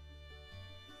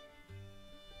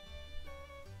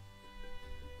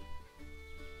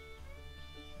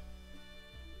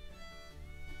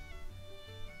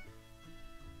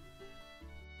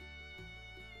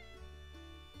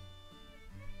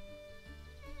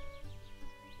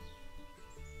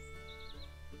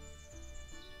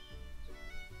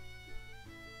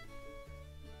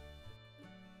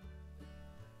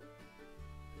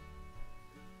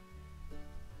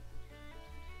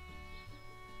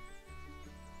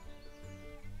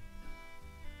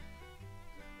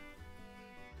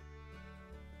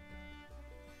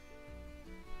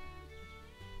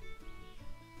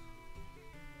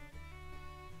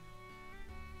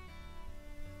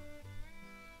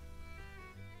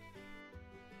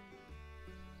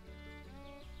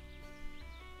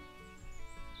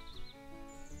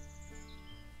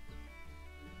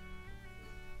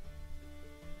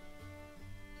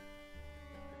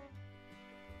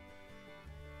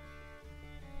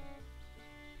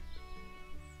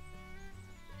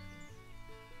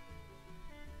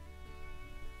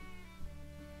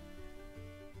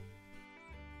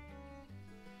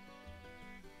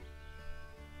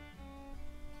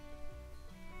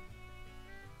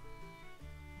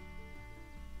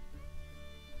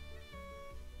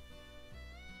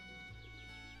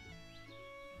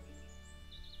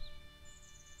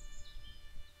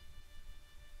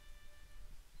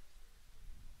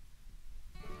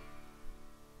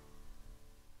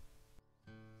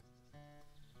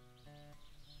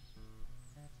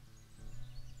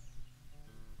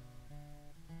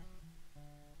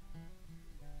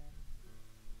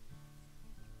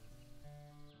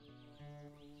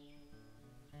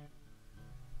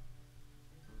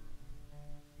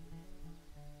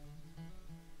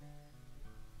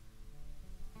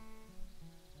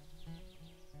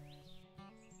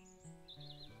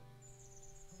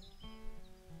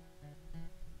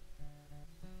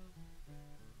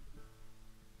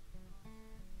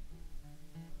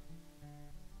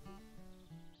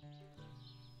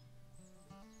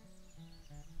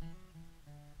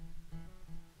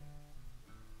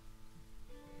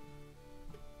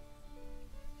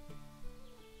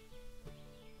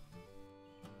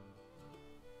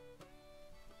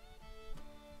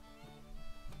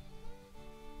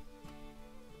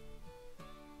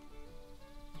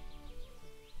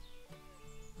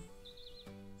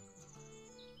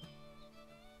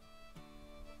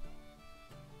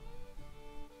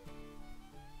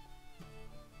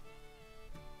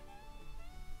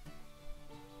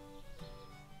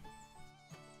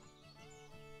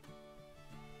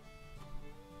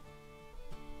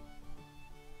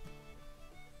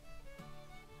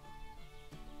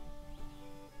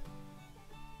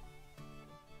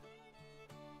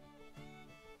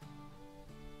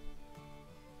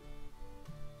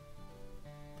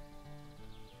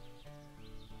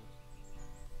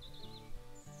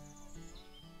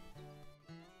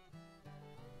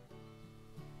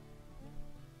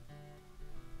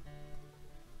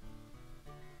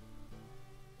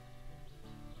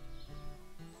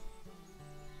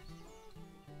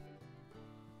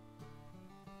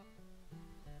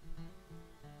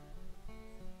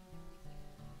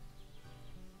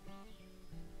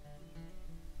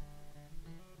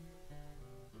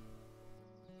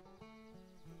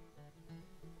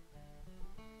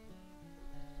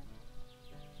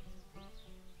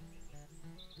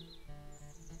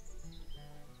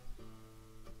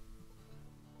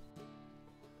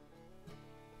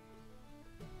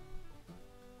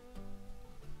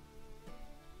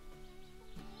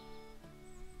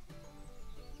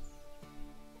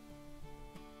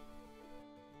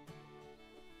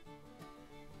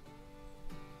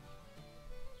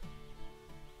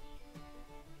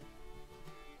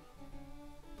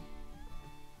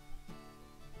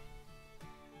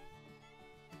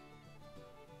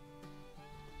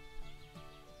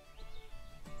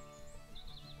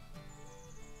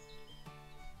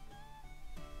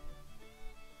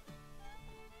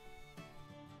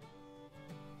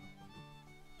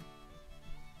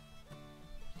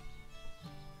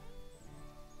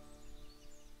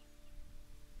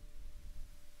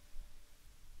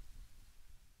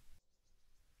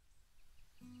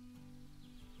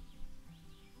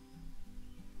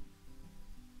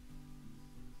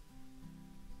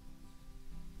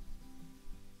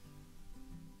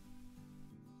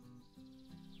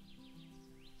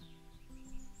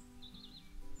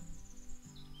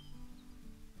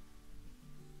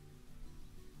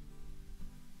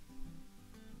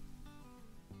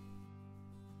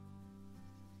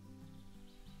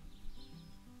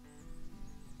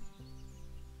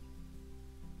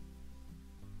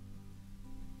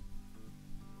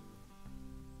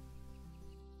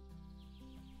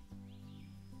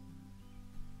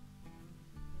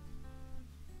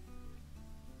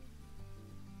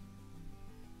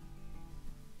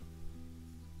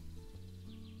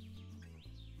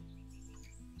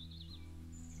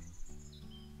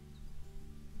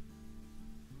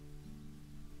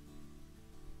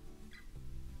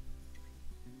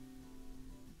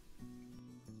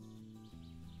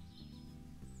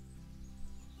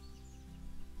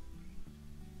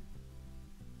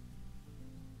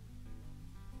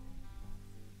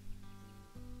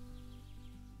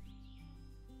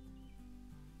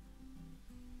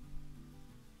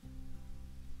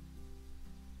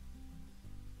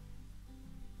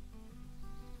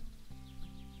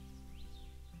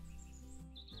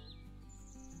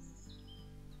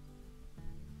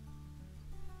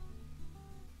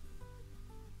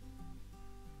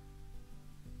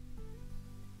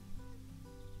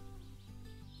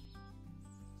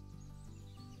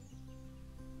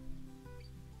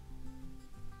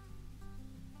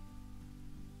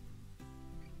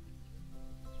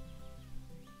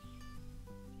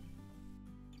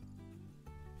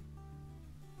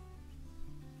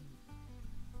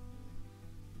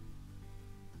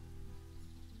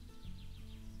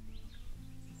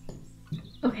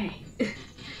 Okay,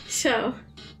 so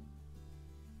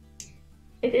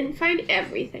I didn't find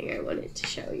everything I wanted to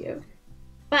show you,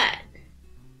 but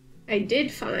I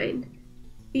did find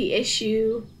the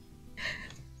issue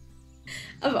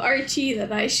of Archie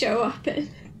that I show up in.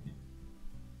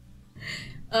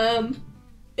 And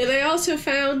I also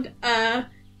found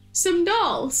some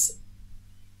dolls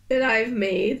that I've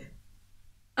made.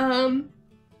 Some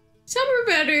are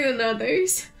better than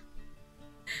others,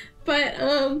 but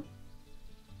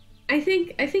I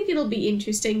think it'll be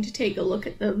interesting to take a look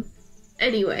at them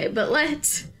anyway. But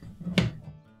let's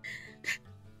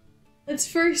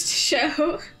first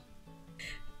show.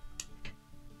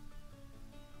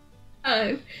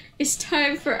 It's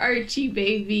time for Archie,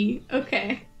 baby.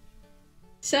 Okay.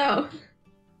 So,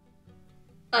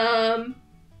 I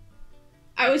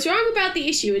was wrong about the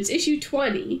issue. It's issue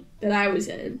 20 that I was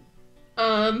in.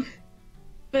 But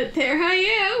there I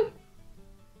am.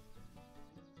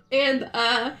 And,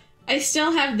 I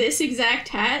still have this exact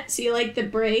hat. See, like, the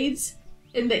braids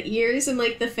and the ears and,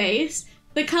 like, the face.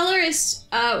 The colorist,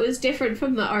 was different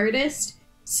from the artist,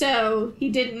 so he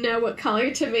didn't know what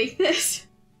color to make this.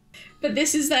 But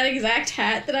this is that exact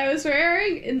hat that I was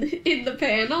wearing in the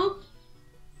panel.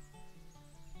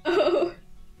 Oh,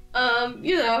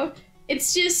 you know,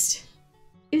 it's just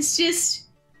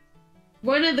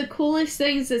one of the coolest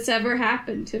things that's ever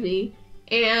happened to me.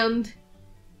 And,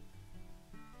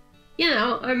 you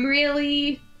know, I'm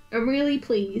really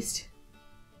pleased.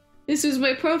 This was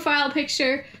my profile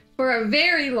picture for a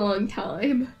very long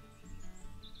time.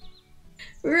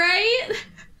 Right?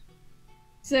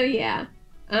 So yeah.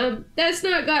 That's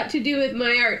not got to do with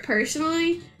my art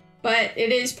personally, but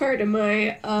it is part of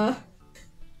my,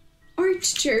 art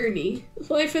journey.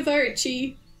 Life with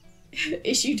Archie,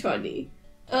 issue 20.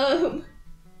 And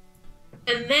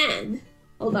then,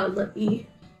 hold on, let me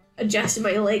adjust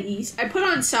my leggies. I put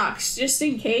on socks just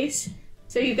in case,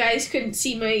 so you guys couldn't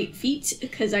see my feet,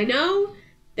 because I know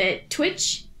that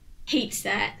Twitch hates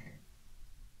that.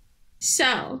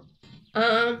 So,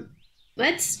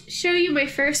 let's show you my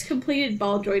first completed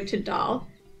ball jointed doll.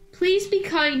 Please be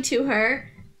kind to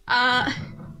her.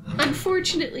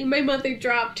 Unfortunately, my mother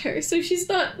dropped her, so she's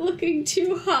not looking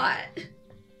too hot.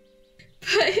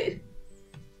 But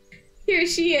here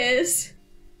she is.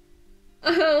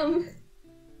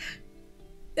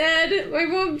 Dad, my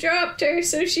mom dropped her,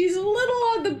 so she's a little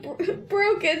on the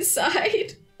broken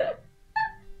side.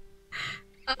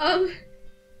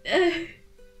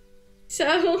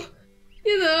 So,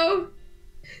 you know,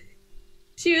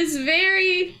 she was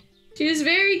very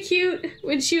cute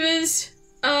when she was,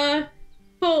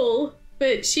 whole,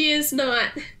 but she is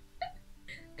not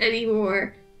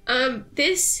anymore.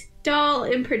 This doll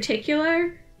in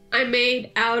particular, I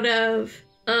made out of,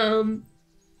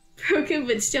 broken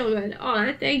but still good.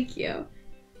 Aw, thank you.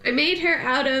 I made her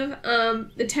out of,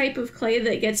 the type of clay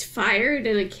that gets fired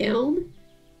in a kiln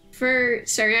for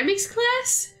ceramics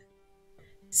class.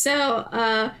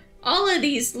 So, all of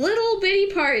these little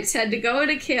bitty parts had to go in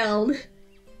a kiln.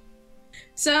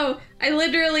 So, I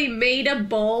literally made a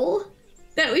bowl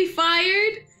that we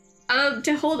fired,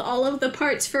 to hold all of the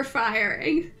parts for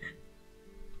firing.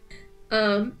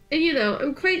 And you know,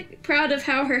 I'm quite proud of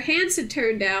how her hands had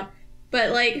turned out,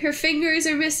 but like, her fingers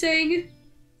are missing,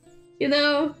 you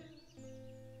know?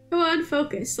 Come on,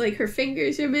 focus. Like, her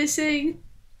fingers are missing,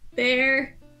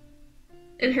 there,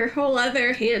 and her whole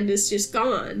other hand is just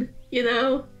gone, you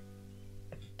know?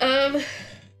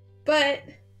 But,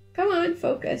 come on,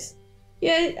 focus.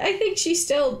 Yeah, I think she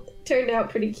still turned out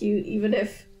pretty cute, even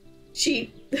if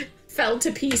she fell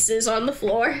to pieces on the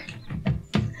floor.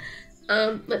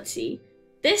 Let's see.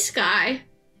 This guy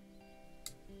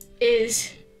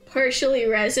is partially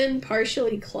resin,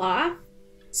 partially cloth.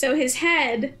 So his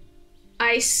head,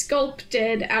 I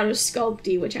sculpted out of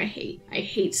Sculpty, which I hate. I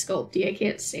hate Sculpty, I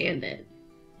can't stand it.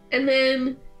 And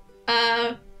then,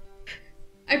 I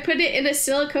put it in a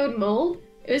silicone mold.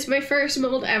 It was my first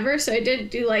mold ever, so I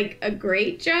didn't do, like, a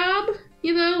great job,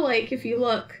 you know? Like, if you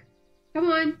look...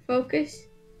 Come on, focus.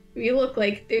 If you look,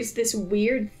 like, there's this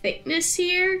weird thickness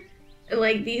here, and,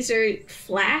 like, these are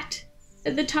flat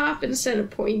at the top instead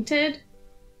of pointed.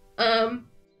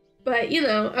 But, you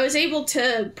know, I was able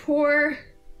to pour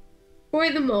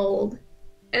the mold,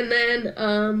 and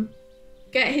then,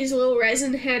 get his little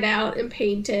resin head out and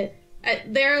paint it.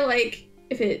 They're, like,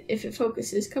 if it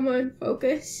focuses, come on,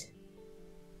 focus.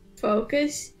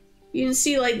 Focus. You can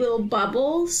see like little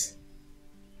bubbles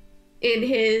in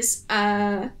his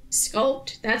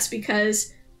sculpt. That's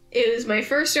because it was my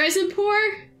first resin pour.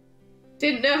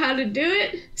 Didn't know how to do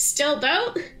it. Still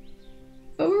don't.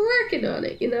 But we're working on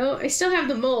it, you know? I still have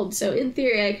the mold, so in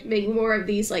theory I could make more of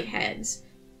these like heads.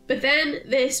 But then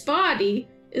this body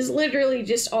is literally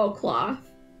just all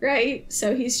cloth, right?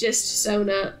 So he's just sewn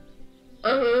up.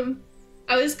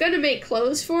 I was gonna make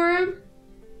clothes for him,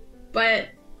 but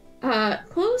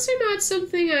clothes are not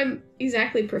something I'm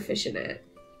exactly proficient at.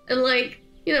 And like,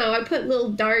 you know, I put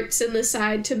little darts in the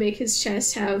side to make his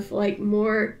chest have like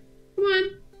more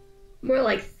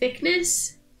like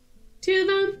thickness to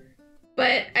them.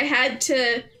 But I had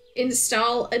to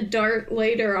install a dart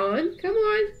later on. Come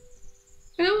on,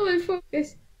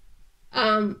 focus.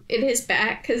 In his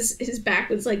back, because his back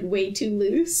was like way too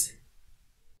loose.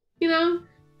 You know?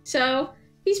 So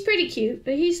he's pretty cute,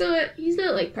 but he's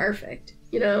not like perfect,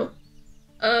 you know?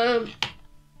 And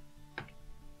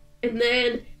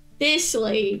then this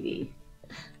lady.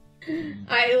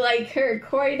 I like her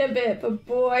quite a bit, but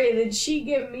boy, did she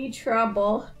give me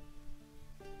trouble.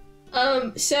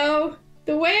 So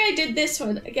the way I did this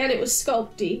one, again, it was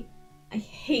Sculpty. I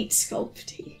hate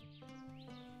Sculpty.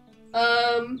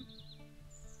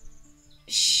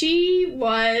 She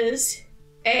was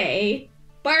a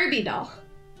Barbie doll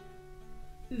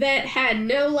that had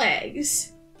no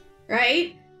legs,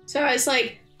 right? So I was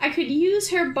like, I could use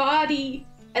her body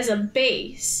as a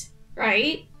base,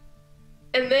 right?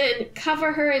 And then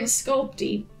cover her in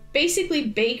Sculpty, basically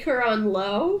bake her on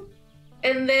low,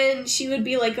 and then she would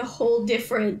be like a whole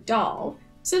different doll.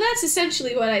 So that's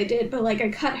essentially what I did, but like I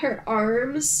cut her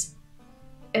arms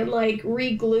and like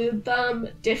re-glued them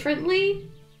differently.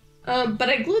 But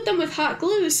I glued them with hot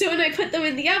glue, so when I put them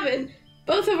in the oven,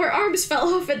 both of her arms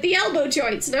fell off at the elbow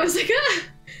joints, and I was like, ah!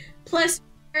 Plus,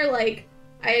 like,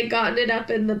 I had gotten it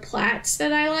up in the plaits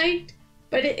that I liked,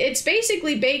 but it's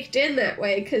basically baked in that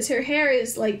way, because her hair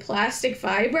is, like, plastic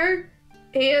fiber,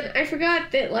 and I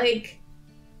forgot that, like,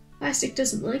 plastic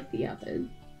doesn't like the oven.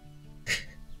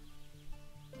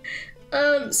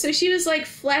 So she was, like,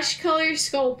 flesh color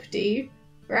Sculpty,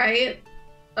 right?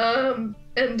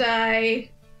 And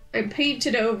I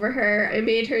painted over her, I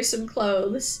made her some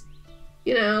clothes,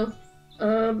 you know.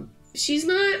 She's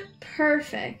not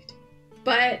perfect,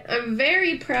 but I'm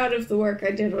very proud of the work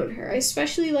I did on her. I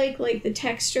especially like the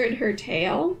texture in her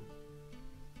tail.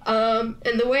 And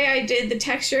the way I did the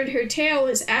texture in her tail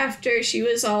was after she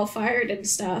was all fired and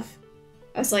stuff.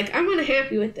 I was like, I'm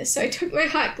unhappy with this. So I took my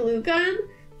hot glue gun,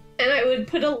 and I would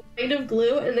put a line of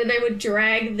glue, and then I would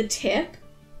drag the tip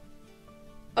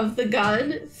of the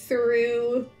gun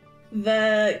through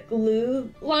the glue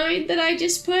line that I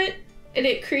just put, and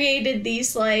it created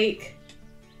these like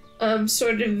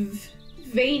sort of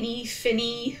veiny,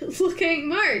 finny looking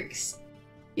marks,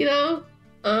 you know?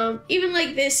 Even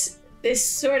like this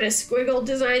sort of squiggle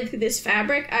design through this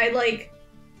fabric, I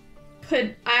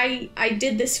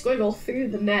did the squiggle through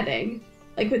the netting,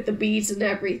 like with the beads and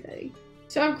everything.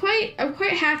 So I'm quite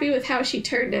happy with how she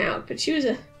turned out, but she was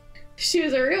a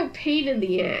real pain in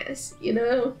the ass, you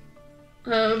know?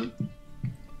 And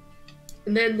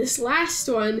then this last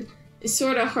one is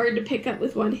sort of hard to pick up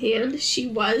with one hand. She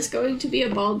was going to be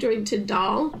a ball jointed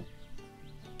doll,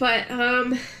 but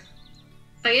I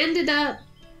ended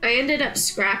up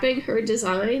scrapping her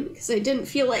design because I didn't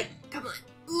feel like,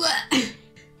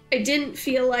 I didn't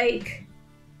feel like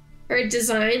her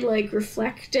design like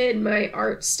reflected my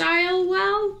art style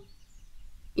well,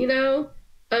 you know?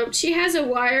 She has a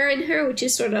wire in her which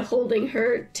is sort of holding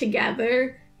her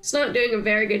together. It's not doing a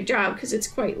very good job because it's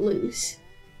quite loose.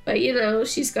 But, you know,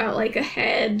 she's got, like, a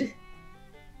head,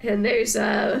 and there's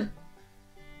a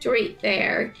joint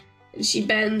there, and she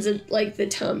bends at, like, the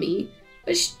tummy.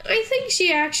 But I think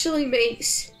she actually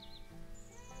makes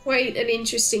quite an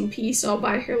interesting piece all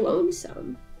by her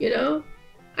lonesome, you know?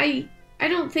 I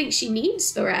don't think she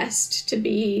needs the rest to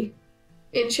be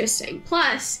interesting.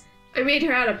 Plus, I made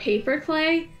her out of paper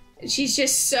clay, and she's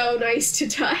just so nice to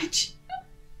touch.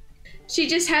 She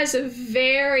just has a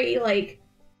very, like,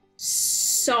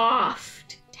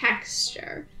 soft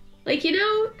texture. Like, you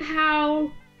know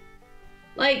how,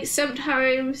 like,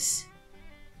 sometimes,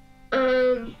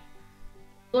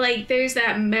 like, there's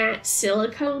that matte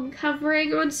silicone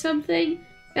covering on something?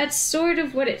 That's sort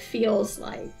of what it feels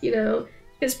like, you know?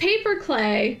 Because paper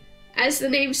clay, as the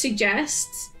name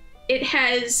suggests, it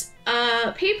has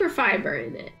paper fiber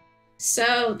in it.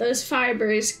 So those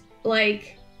fibers,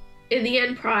 like, in the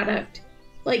end product,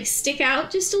 like, stick out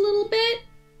just a little bit,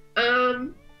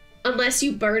 unless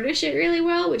you burnish it really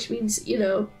well, which means, you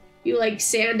know, you, like,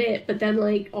 sand it, but then,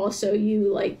 like, also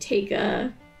you, like, take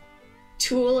a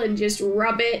tool and just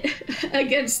rub it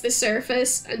against the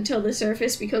surface until the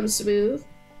surface becomes smooth.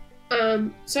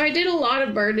 So I did a lot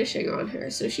of burnishing on her,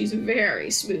 so she's very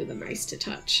smooth and nice to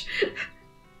touch.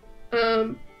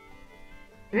 Can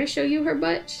I show you her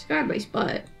butt? She's got a nice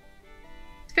butt.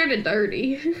 It's kind of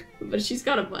dirty, but she's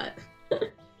got a butt.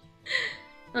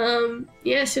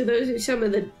 Yeah, so those are some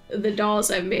of the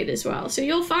dolls I've made as well. So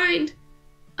you'll find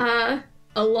a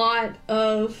lot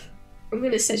of... I'm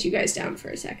gonna set you guys down for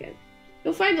a second.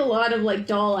 You'll find a lot of like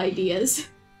doll ideas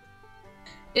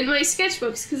in my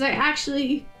sketchbooks because I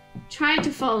actually tried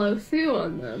to follow through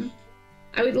on them.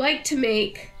 I would like to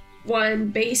make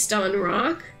one based on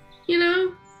rock, you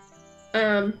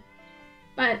know?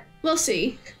 But we'll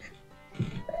see.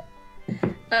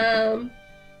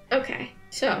 Okay,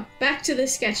 so back to the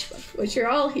sketchbook, which you're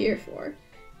all here for.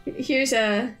 Here's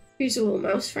a little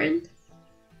mouse friend.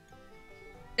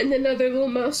 And another little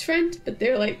mouse friend, but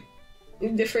they're like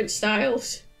in different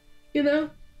styles, you know?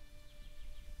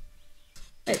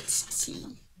 Let's see.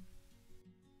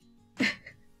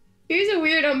 Here's a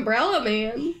weird umbrella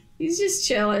man. He's just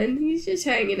chilling. He's just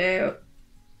hanging out.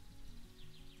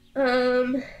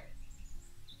 And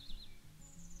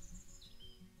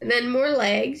then more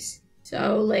legs.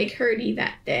 So, leg hurty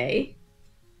that day.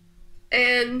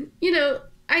 And, you know,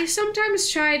 I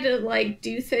sometimes try to, like,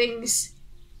 do things,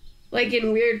 like,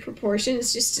 in weird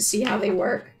proportions just to see how they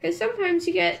work. Because sometimes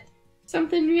you get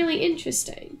something really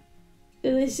interesting.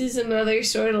 So this is another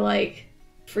sort of, like,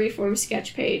 freeform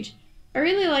sketch page. I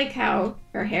really like how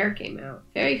her hair came out.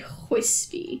 Very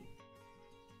wispy.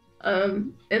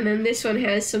 And then this one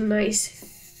has some nice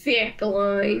thick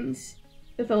lines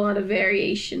with a lot of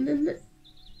variation in it.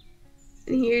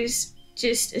 And here's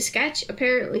just a sketch.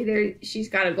 Apparently she's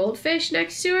got a goldfish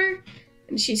next to her,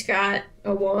 and she's got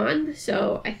a wand,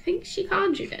 so I think she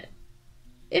conjured it,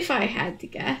 if I had to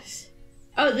guess.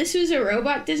 Oh, this was a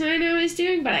robot design I was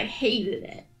doing, but I hated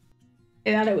it.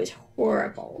 I thought it was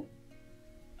horrible.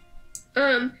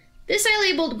 This I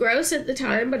labeled gross at the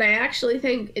time, but I actually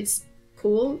think it's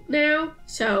cool now.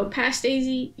 So, past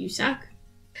Daisy, you suck.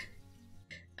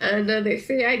 Another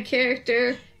three-eyed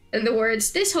character, and the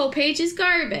words, "This whole page is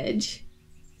garbage."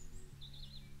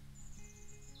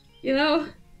 You know?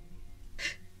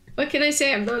 What can I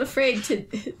say? I'm not afraid to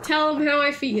tell them how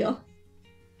I feel.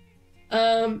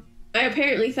 I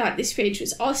apparently thought this page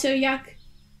was also yuck,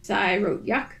 so I wrote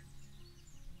yuck.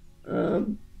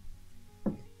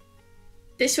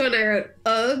 This one I wrote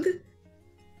ugh.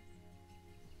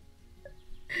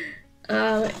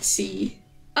 Let's see.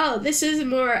 Oh, this is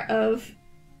more of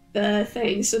the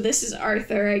thing. So this is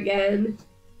Arthur again,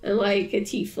 and like a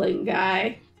tiefling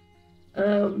guy.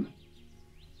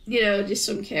 You know, just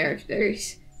some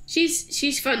characters.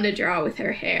 She's fun to draw with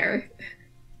her hair.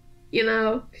 You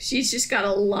know, she's just got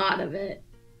a lot of it.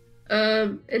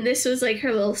 And this was like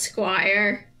her little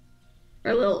squire,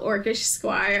 her little orcish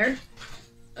squire.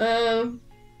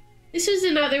 This was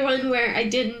another one where I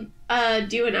didn't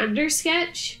do an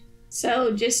undersketch,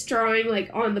 so just drawing like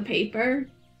on the paper.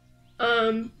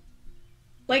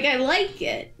 Like I like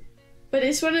it, but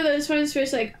it's one of those ones where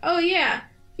it's like, oh yeah,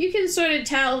 you can sort of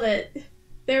tell that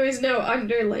there was no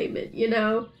underlayment, you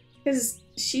know, because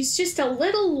she's just a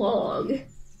little long.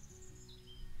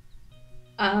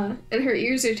 And her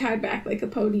ears are tied back like a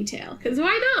ponytail, because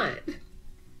why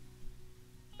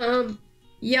not?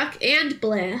 Yuck and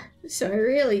bleh. So I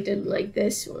really didn't like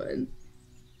this one.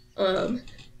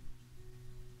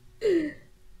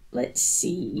 Let's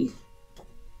see.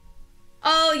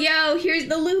 Oh, yo, here's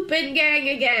the Lupin gang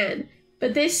again.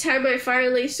 But this time I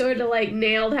finally sort of like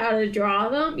nailed how to draw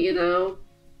them, you know?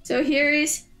 So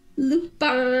here's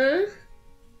Lupin.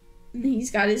 And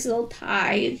he's got his little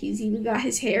tie, and he's even got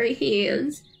his hairy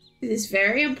hands. This is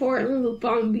very important.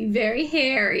 Lupin will be very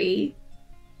hairy.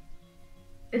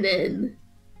 And then,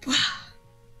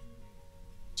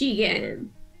 Jigen.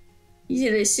 He's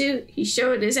in his suit. He's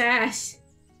showing his ass.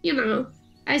 You know,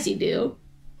 as you do.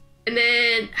 And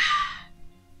then,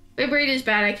 my brain is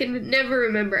bad. I can never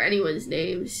remember anyone's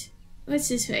names. What's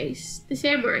his face? The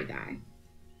samurai guy.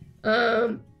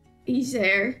 He's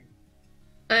there.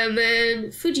 And then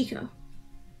Fujiko.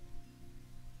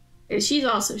 And she's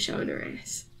also showing her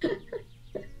ass.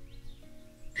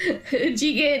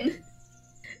 Jigen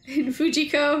and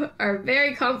Fujiko are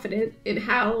very confident in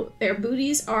how their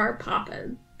booties are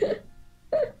popping.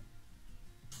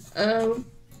 And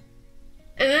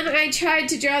then I tried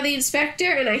to draw the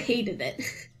inspector and I hated it.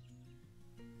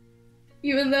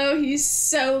 Even though he's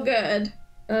so good.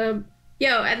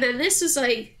 Yo, and then this was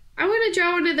like, I want to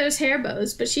draw one of those hair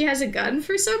bows, but she has a gun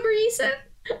for some reason.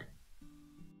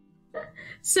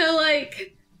 So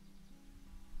like,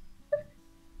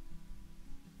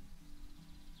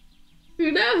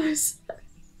 who knows?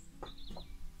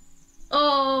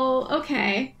 Oh,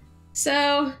 okay.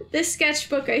 So this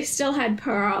sketchbook, I still had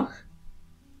Pearl.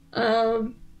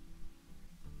 So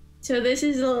this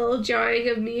is a little drawing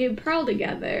of me and Pearl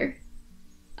together.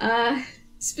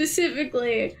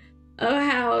 Specifically of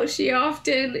how she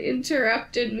often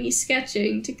interrupted me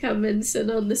sketching to come and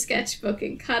sit on the sketchbook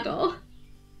and cuddle.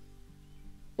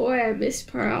 Boy, I miss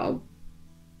Pearl.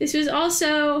 This was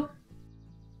also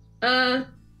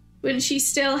when she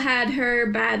still had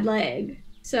her bad leg.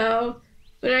 So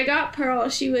when I got Pearl,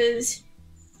 she was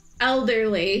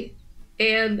elderly,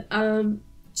 and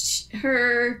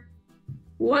her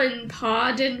one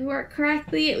paw didn't work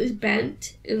correctly. It was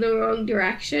bent in the wrong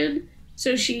direction.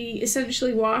 So she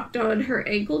essentially walked on her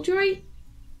ankle joint,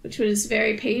 which was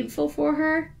very painful for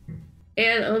her.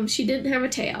 And she didn't have a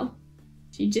tail.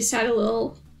 She just had a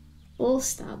little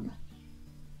stub.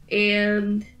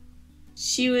 And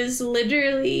she was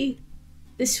literally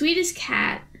the sweetest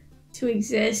cat to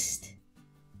exist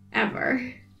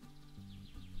ever.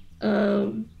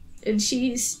 And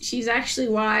she's actually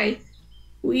why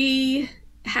we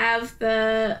have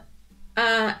the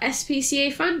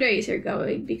SPCA fundraiser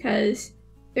going, because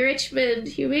the Richmond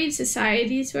Humane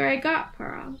Society is where I got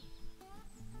Pearl.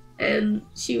 And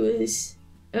she was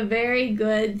a very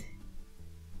good,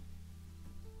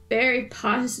 very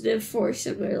positive force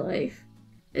in my life.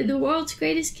 And the world's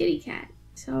greatest kitty cat.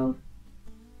 So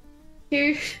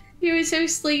here was her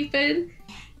sleeping.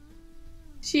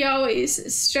 She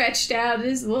always stretched out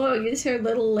as long as her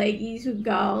little leggies would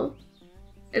go.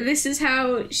 And this is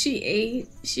how she ate.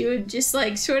 She would just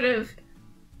like sort of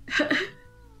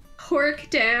hork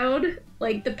down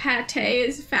like the pate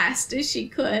as fast as she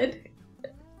could.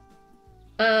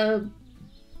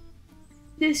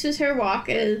 This was her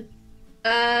walking.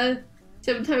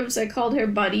 Sometimes I called her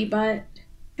bunny butt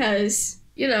because,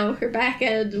 you know, her back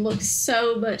end looks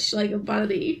so much like a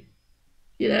bunny,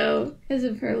 you know, because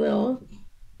of her little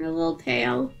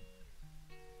tail.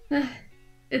 And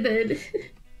then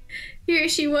here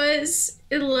she was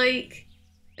in like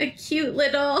a cute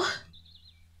little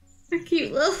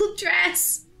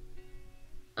dress.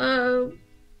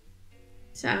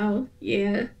 So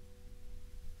yeah.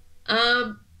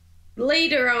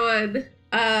 Later on,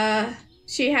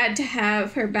 she had to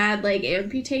have her bad leg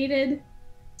amputated.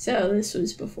 So this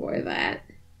was before that.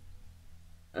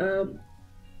 I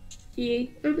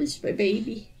miss my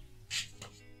baby.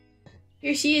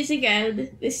 Here she is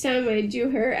again. This time I drew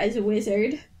her as a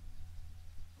wizard.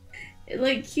 In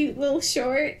like cute little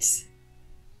shorts.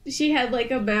 She had like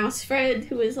a mouse friend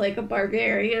who was like a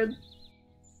barbarian.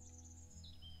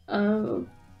 Yeah,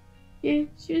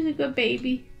 she was a good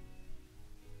baby.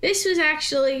 This was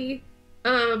actually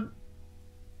a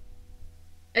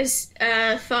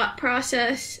thought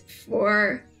process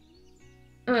for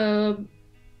a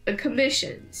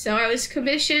commission. So I was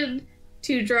commissioned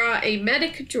to draw a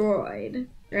medic droid,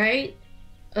 right?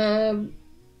 And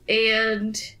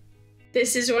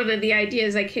this is one of the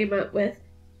ideas I came up with.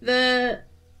 The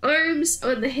arms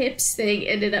on the hips thing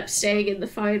ended up staying in the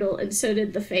final, and so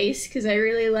did the face, because I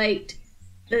really liked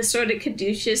the sort of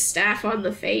caduceus staff on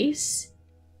the face,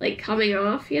 like coming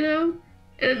off, you know?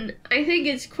 And I think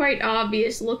it's quite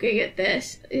obvious looking at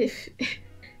this. If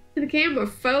the camera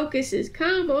focuses,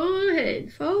 come on,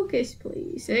 focus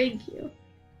please, thank you.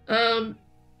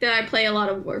 That I play a lot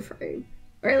of Warframe,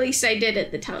 or at least I did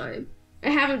at the time. I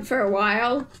haven't for a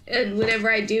while, and whenever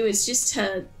I do, it's just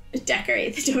to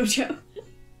decorate the dojo.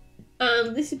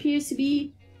 This appears to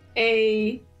be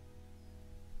a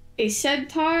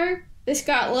centaur. This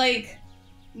got like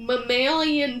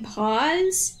mammalian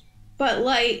paws, but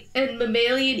like, and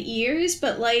mammalian ears,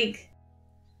 but like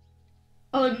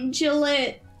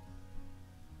undulate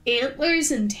antlers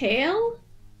and tail.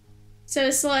 So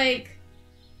it's like,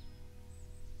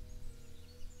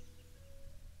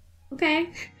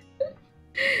 okay.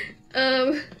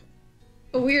 A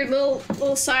weird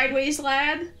little sideways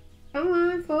lad. Come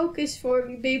on, focus for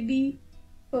me, baby.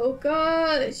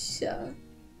 Focus.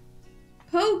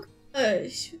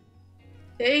 Focus.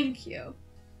 Thank you.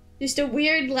 Just a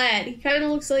weird lad. He kind of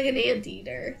looks like an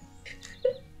anteater.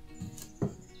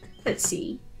 Let's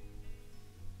see.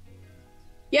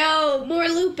 Yo, more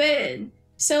Lupin.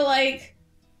 So like,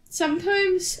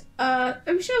 sometimes,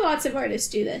 I'm sure lots of artists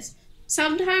do this.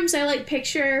 Sometimes I like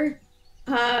picture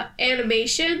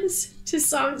animations to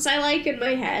songs I like in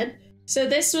my head. So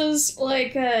this was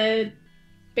like a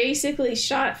basically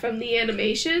shot from the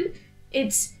animation.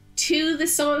 It's to the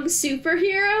song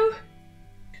Superhero.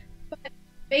 But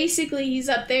basically he's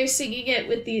up there singing it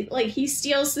with the, like, he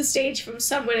steals the stage from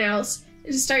someone else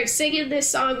and starts singing this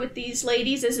song with these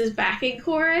ladies as his backing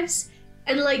chorus.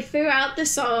 And like throughout the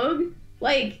song,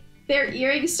 like their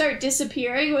earrings start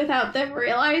disappearing without them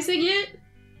realizing it.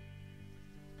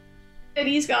 And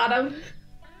he's got them.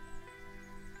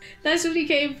 That's what he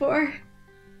came for.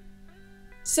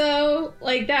 So,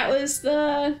 like, that was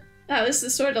the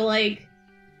sort of, like,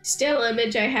 still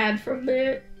image I had from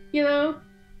it, you know?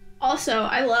 Also,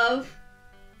 I love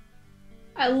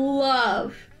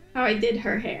how I did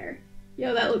her hair.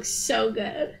 Yo, that looks so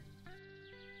good.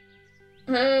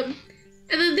 And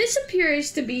then this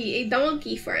appears to be a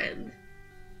donkey friend.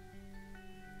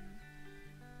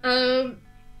 I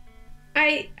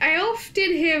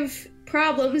often have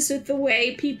problems with the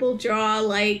way people draw,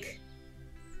 like,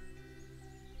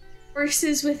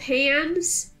 horses with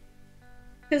hands.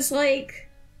 'Cause, like,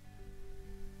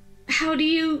 how do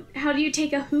you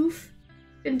take a hoof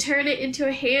and turn it into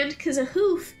a hand? 'Cause a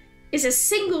hoof is a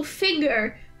single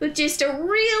finger with just a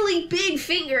really big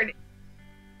fingernail.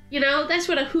 You know, that's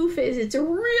what a hoof is. It's a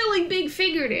really big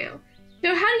fingernail.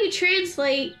 So how do you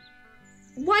translate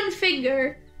one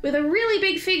finger with a really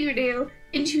big fingernail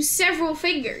into several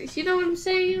fingers? You know what I'm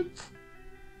saying?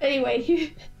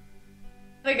 Anyway,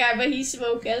 the guy, but he's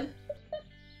smoking.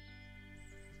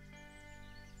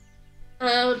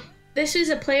 This was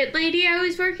a plant lady I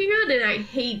was working on, and I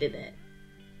hated it.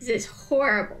 This is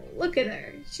horrible. Look at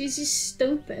her. She's just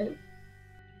stupid.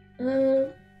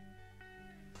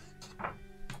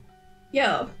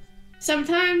 Yo,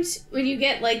 sometimes when you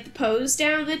get, like, the pose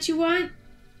down that you want,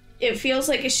 it feels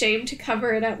like a shame to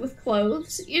cover it up with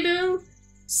clothes, you know?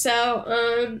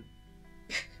 So,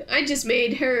 I just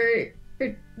made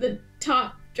the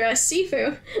top dress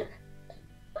see-through.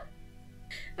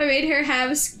 I made her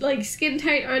have, like,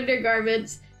 skin-tight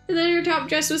undergarments, and then her top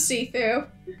dress was see-through.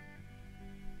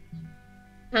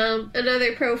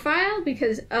 Another profile,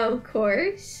 because of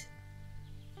course.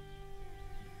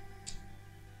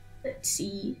 Let's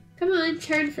see. Come on,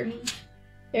 turn for me.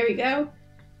 There we go.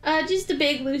 Just a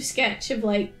big loose sketch of,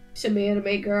 like, some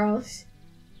anime girls.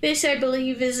 This, I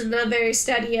believe, is another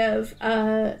study of,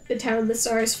 The Town the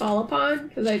Stars Fall Upon,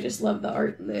 because I just love the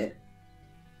art in it.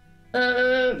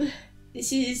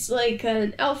 This is, like,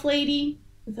 an elf lady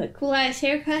with a cool-ass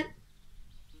haircut.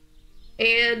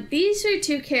 And these are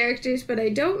two characters, but I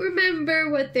don't remember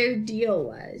what their deal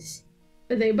was.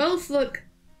 But they both look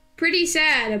pretty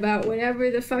sad about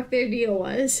whatever the fuck their deal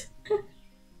was.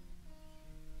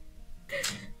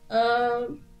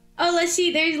 Oh, let's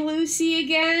see, there's Lucy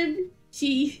again.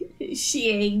 She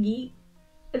angry.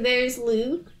 And there's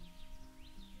Luke.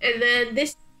 And then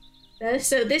this,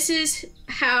 so this is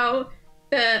how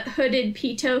the hooded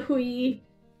Pito Hui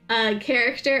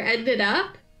character ended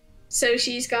up. So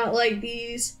she's got, like,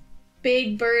 these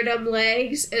big birdum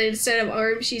legs, and instead of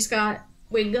arms, she's got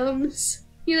wingums,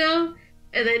 you know?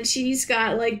 And then she's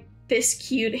got, like, this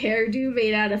cute hairdo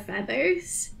made out of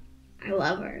feathers. I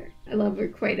love her. I love her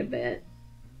quite a bit.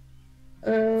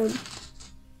 And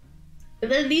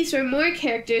then these were more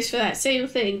characters for that same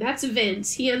thing. That's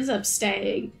Vince. He ends up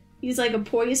staying. He's like a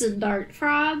poison dart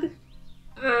frog.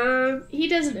 He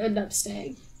doesn't end up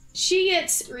staying. She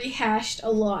gets rehashed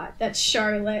a lot. That's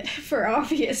Charlotte, for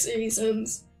obvious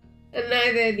reasons. And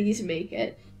neither of these make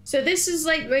it. So this is,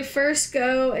 like, my first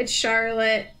go at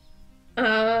Charlotte.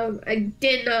 I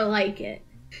did not like it.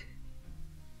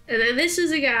 And then this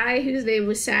is a guy whose name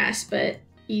was Sass, but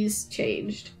he's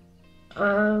changed.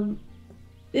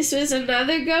 This was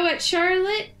another go at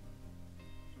Charlotte.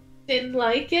 Didn't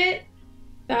like it.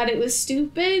 Thought it was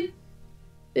stupid.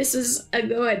 This is a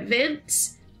go at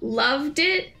Vince. Loved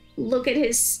it. Look at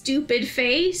his stupid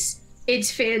face. It's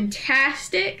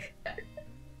fantastic.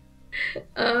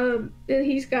 And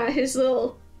he's got his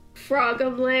little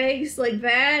frogum legs like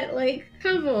that. Like,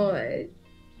 come on.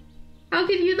 How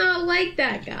can you not like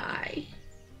that guy?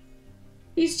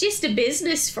 He's just a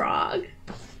business frog.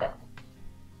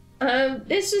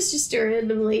 This was just a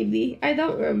random lady. I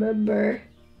don't remember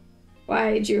why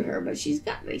I drew her, but she's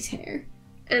got nice hair.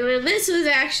 And then this was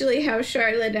actually how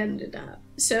Charlotte ended up.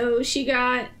 So she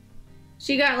got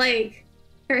like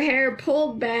her hair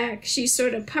pulled back, she's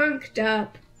sort of punked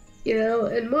up, you know,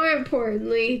 and more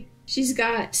importantly, she's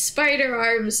got spider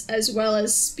arms as well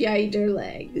as spider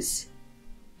legs,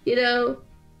 you know?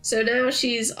 So now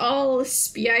she's all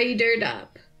spidered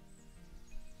up.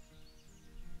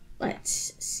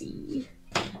 Let's see.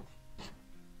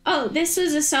 Oh, this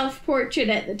was a self-portrait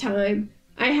at the time.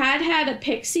 I had a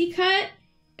pixie cut,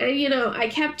 and, you know, I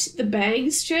kept the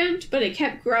bangs trimmed, but it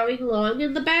kept growing long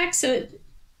in the back, so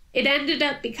it ended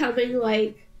up becoming,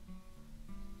 like,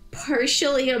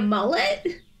 partially a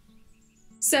mullet.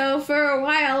 So for a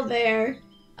while there,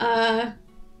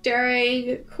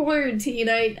 during quarantine,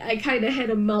 I kind of had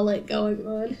a mullet going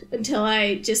on until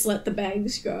I just let the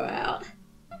bangs grow out.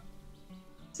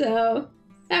 So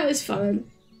that was fun.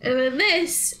 And then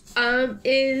this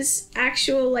is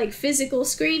actual, like, physical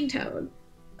screen tone.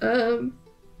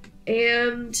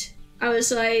 And I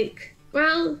was like,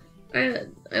 well, I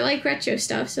like retro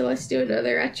stuff, so let's do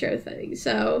another retro thing.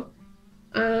 So,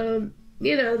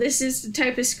 you know, this is the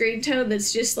type of screen tone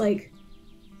that's just like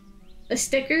a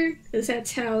sticker, because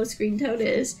that's how screen tone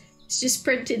is. It's just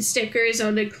printed stickers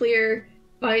on a clear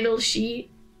vinyl sheet,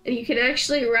 and you can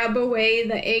actually rub away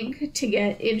the ink to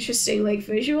get interesting like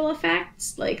visual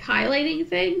effects, like highlighting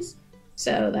things.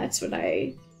 So that's what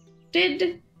I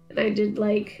did, and I did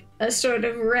like a sort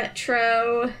of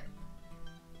retro.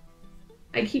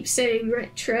 I keep saying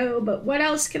retro, but what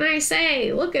else can I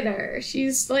say? Look at her.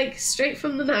 She's like straight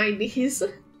from the 90s.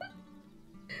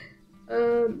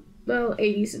 Well,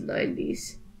 80s and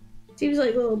 90s. Seems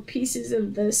like little pieces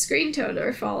of the screen tone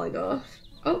are falling off.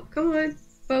 Oh, come on.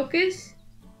 Focus.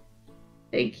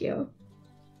 Thank you.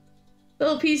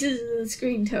 Little pieces of the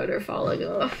screen tone are falling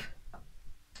off.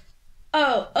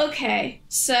 Oh, okay.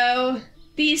 So,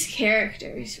 these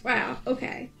characters. Wow,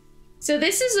 okay. So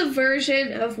this is a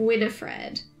version of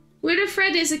Winifred.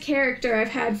 Winifred is a character I've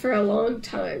had for a long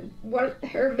time. What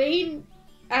her main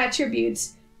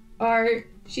attributes are,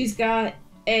 she's got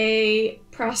a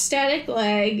prosthetic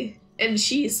leg, and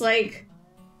she's like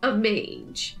a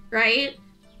mage, right?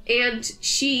 And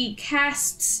she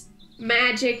casts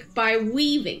magic by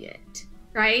weaving it,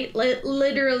 right?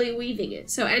 Literally weaving it.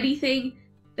 So anything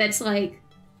that's like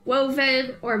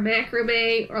woven or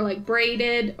macrame or like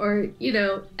braided, or, you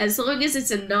know, as long as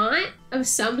it's a knot of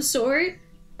some sort,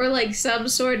 or like some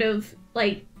sort of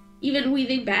like even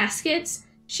weaving baskets,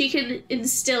 she can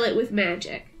instill it with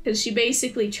magic, because she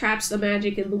basically traps the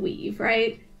magic in the weave,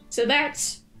 right? So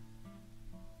that's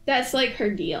like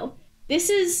her deal. This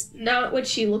is not what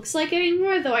she looks like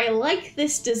anymore, though I like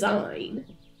this design.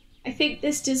 I think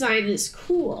this design is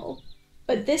cool.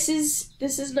 But this is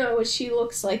not what she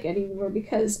looks like anymore,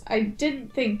 because I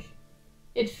didn't think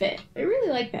it fit. I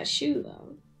really like that shoe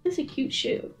though. It's a cute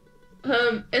shoe.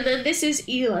 And then this is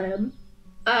Elam.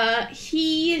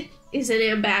 He is an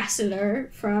ambassador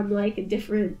from like a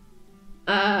different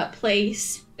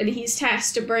place, and he's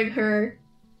tasked to bring her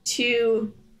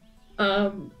to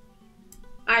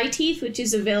Eye Teeth, which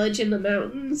is a village in the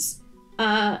mountains,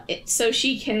 so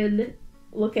she can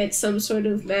look at some sort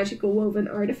of magical woven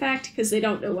artifact, because they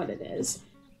don't know what it is.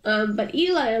 But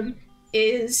Elam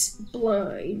is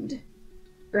blind,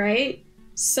 right?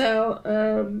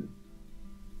 So,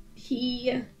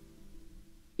 he,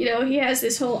 you know, he has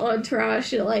this whole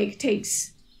entourage that, like,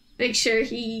 makes sure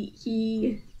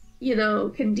he, you know,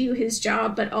 can do his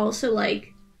job, but also,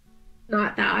 like,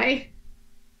 not die.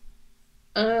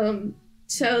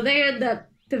 So they end up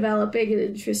developing an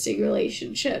interesting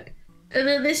relationship. And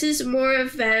then this is more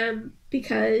of them,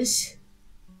 because,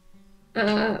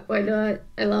 why not?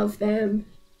 I love them.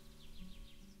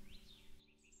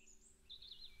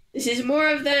 This is more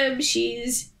of them.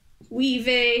 She's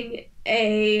weaving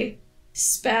a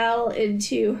spell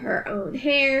into her own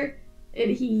hair,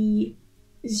 and he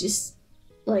is just,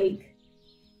 like,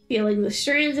 feeling the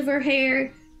strands of her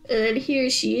hair. And then here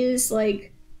she is,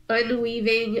 like,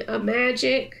 unweaving a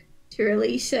magic to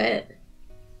release it.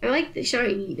 I like the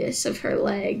shininess of her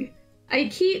leg. I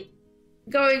keep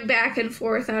going back and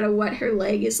forth out of what her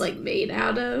leg is like made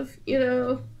out of, you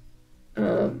know?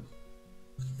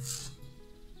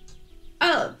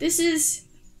 Oh, this is...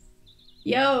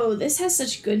 Yo, this has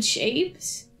such good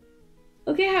shapes.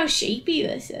 Look at how shapy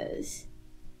this is.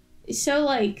 It's so,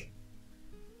 like,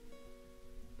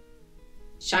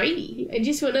 shiny. I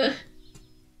just wanna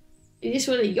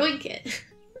yoink it.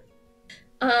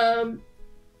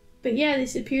 But yeah,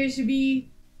 this appears to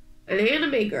be an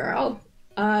anime girl,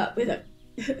 with a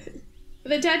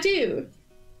with a tattoo.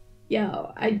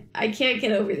 Yo, I can't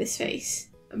get over this face.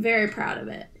 I'm very proud of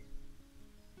it.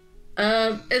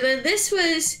 And then this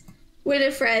was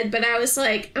Winifred, but I was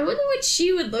like, I wonder what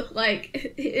she would look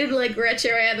like in like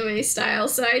retro anime style.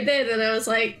 So I did, and I was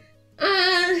like,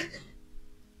 and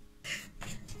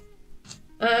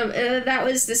that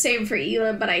was the same for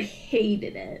Elam, but I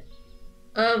hated it.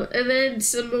 And then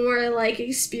some more, like,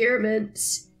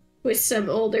 experiments with some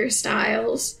older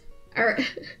styles. I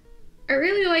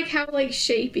really like how, like,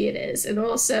 shapy it is. And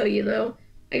also, you know,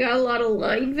 I got a lot of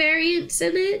line variants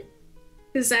in it.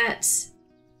 Because that's...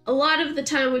 A lot of the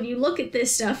time when you look at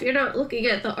this stuff, you're not looking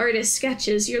at the artist's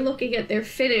sketches. You're looking at their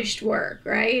finished work,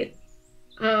 right?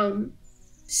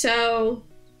 So...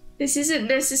 This isn't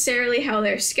necessarily how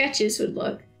their sketches would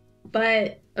look.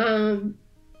 But,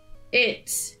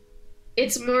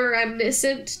 it's more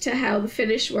reminiscent to how the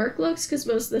finished work looks, because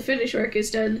most of the finished work is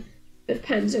done with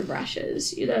pens and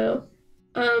brushes, you know?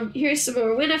 Here's some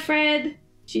more Winifred.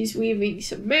 She's weaving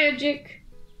some magic.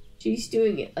 She's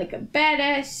doing it like a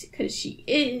badass, because she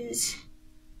is.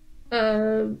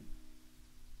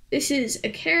 This is a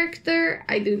character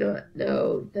I do not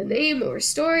know the name or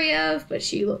story of, but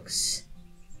she looks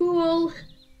cool.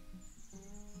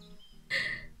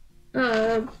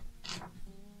 I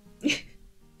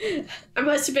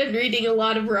must have been reading a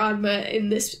lot of Ranma in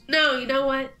this. No, you know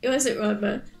what? It wasn't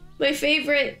Ranma. My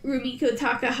favorite Rumiko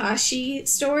Takahashi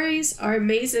stories are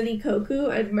Mazen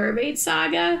Ikoku and Mermaid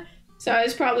Saga, so I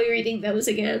was probably reading those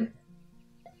again.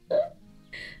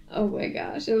 Oh my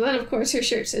gosh. And then, of course, her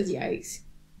shirt says yikes.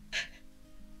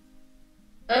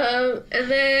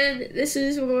 And then this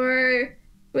is more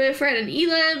Winifred and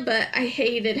Elam, but I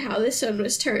hated how this one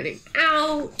was turning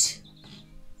out.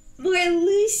 More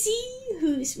Lucy?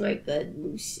 Who's my good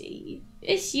Lucy?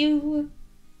 It's you.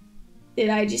 Did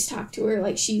I just talk to her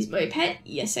like she's my pet?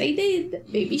 Yes, I did.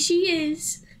 Maybe she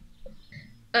is.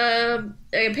 I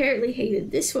apparently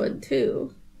hated this one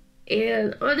too.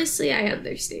 And honestly, I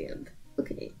understand.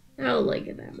 Okay, I don't like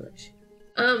it that much.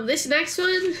 This next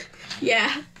one,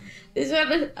 yeah. This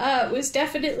one was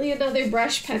definitely another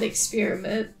brush pen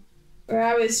experiment. Where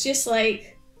I was just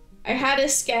like, I had a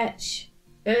sketch.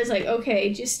 And I was like,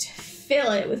 okay, just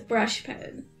fill it with brush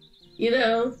pen. You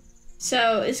know?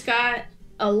 So it's got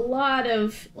a lot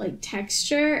of like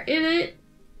texture in it,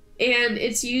 and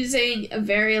it's using a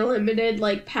very limited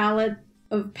like palette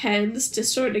of pens to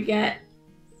sort of get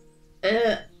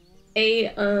a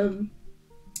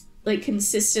like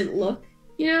consistent look,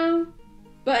 you know?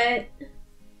 But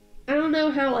I don't know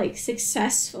how like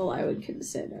successful I would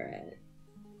consider it.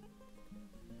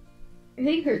 I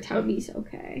think her tummy's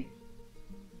okay.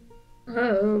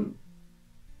 Man,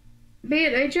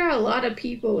 I draw a lot of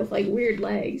people with like weird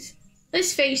legs.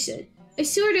 Let's face it, I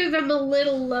sort of am a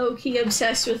little low-key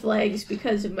obsessed with legs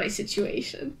because of my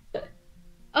situation.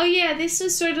 Oh yeah, this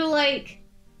was sort of like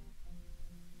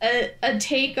a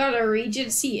take on a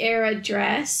Regency era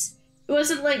dress. It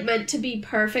wasn't like meant to be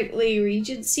perfectly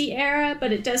Regency era,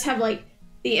 but it does have like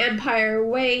the Empire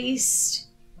waist,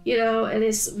 you know, and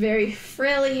it's very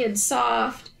frilly and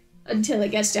soft until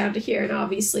it gets down to here, and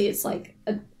obviously it's like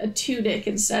a tunic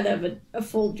instead of a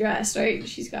full dress, right? And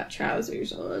she's got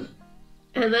trousers on.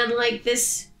 And then like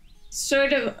this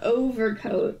sort of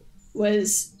overcoat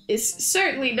is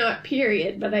certainly not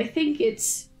period, but I think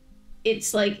it's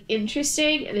like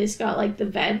interesting, and it's got like the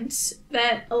vents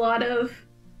that a lot of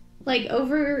like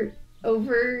over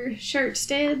shirts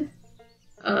did.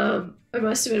 I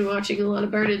must have been watching a lot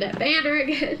of Bernadette Banner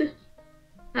again.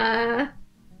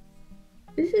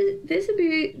 This would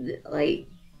be like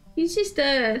he's just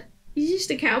a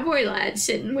cowboy lad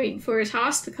sitting waiting for his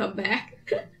hoss to come back.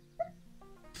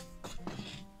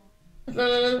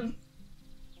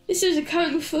 This is a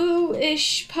kung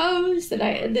fu-ish pose that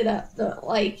I ended up not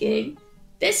liking.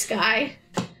 This guy,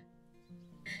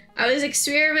 I was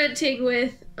experimenting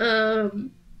with,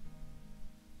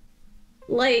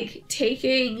 like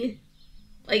taking,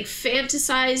 like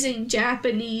fantasizing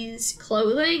Japanese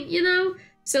clothing, you know?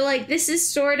 So like this is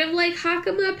sort of like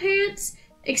Hakama pants,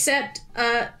 except,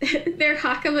 they're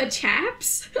Hakama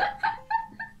chaps.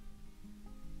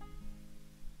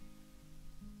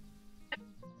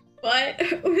 But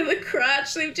with a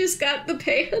crotch, they've just got the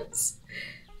pants,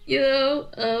 you know?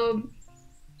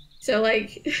 So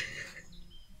like,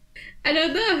 I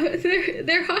don't know,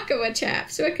 they're Hakama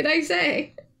chaps, what can I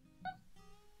say?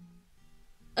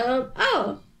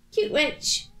 Oh, cute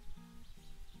witch.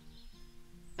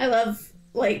 I love,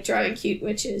 like, drawing cute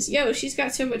witches. Yo, she's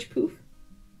got so much poof.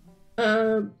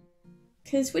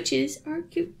 Cause witches are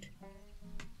cute.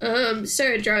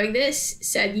 Started drawing this,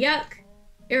 said yuck.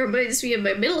 It reminds me of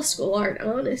my middle school art,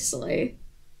 honestly.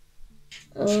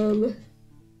 This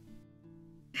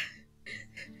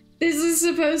is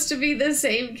supposed to be the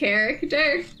same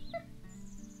character.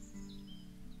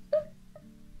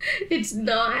 It's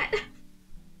not.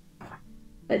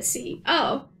 Let's see.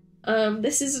 Oh,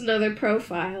 this is another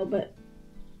profile, but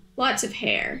lots of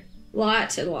hair.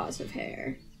 Lots and lots of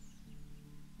hair.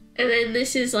 And then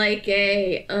this is like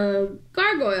a,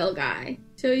 gargoyle guy.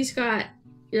 So he's got,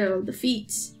 you know, the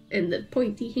feet and the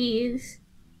pointy hands.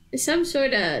 Some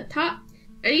sort of top.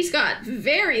 And he's got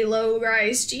very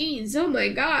low-rise jeans. Oh my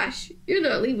gosh. You're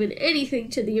not leaving anything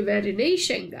to the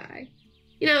imagination, guy.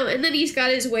 You know, and then he's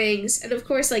got his wings. And of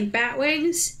course, like, bat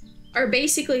wings are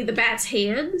basically the bat's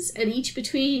hands. And in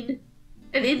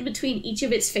between each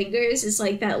of its fingers is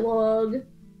like that long,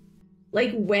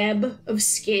 like, web of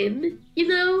skin, you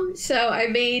know? So I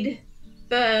made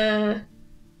the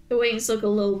wings look a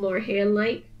little more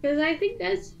hand-like, because I think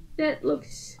that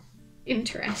looks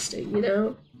interesting, you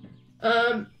know?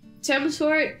 Some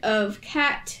sort of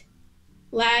cat,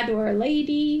 lad, or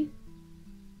lady.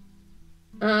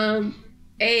 A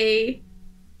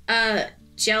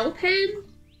gel pen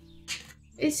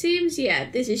it seems, yeah,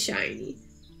 this is shiny.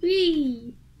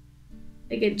 Whee!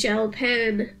 Like a gel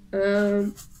pen.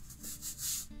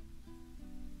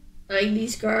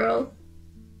 90s girl.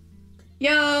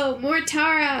 Yo, more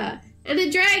Tara! And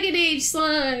a Dragon Age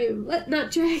slime! What?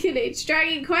 Not Dragon Age,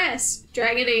 Dragon Quest!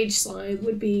 Dragon Age slime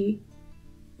would be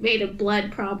made of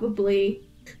blood, probably.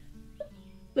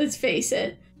 Let's face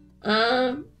it. But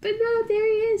no, there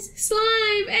he is.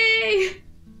 Slime! Hey!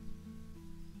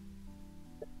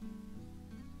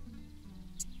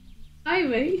 Hi,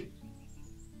 mate.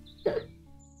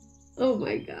 Oh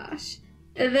my gosh.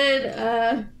 And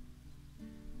then,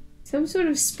 some sort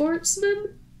of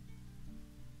sportsman?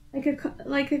 Like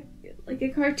a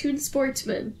cartoon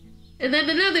sportsman. And then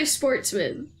another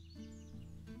sportsman.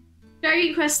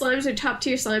 Dragon Quest slimes are top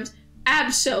tier slimes.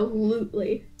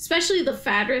 Absolutely. Especially the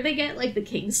fatter they get, like the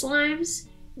king slimes.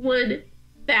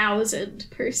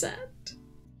 1000%.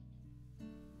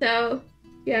 So,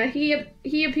 yeah,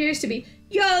 he appears to be.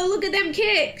 Yo, look at them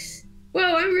kicks!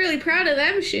 Whoa, I'm really proud of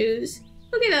them shoes.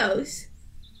 Look at those.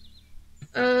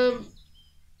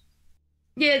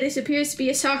 Yeah, this appears to be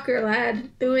a soccer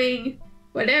lad doing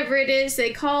whatever it is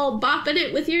they call bopping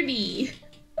it with your knee.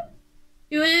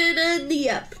 Doing a knee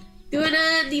up. Doing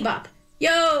a knee bop.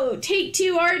 Yo, take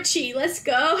 2 Archie, let's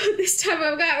go. This time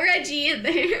I've got Reggie in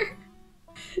there.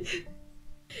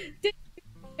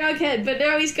 Jughead, but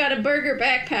now he's got a burger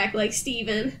backpack like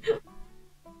Steven.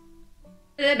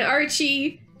 And then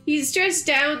Archie, he's dressed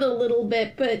down a little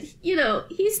bit, but, you know,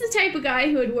 he's the type of guy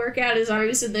who would work out his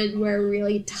arms and then wear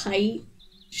really tight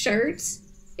shirts,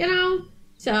 you know?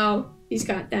 So, he's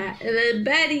got that. And then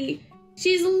Betty,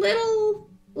 she's a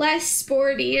little less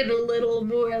sporty and a little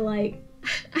more like,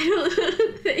 I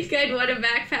don't think I'd want a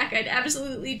backpack. I'd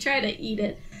absolutely try to eat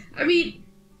it. I mean,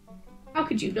 how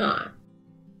could you not?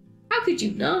 How could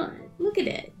you not? Look at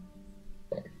it.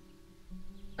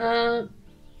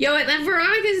 Yo, and then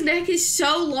Veronica's neck is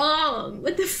so long.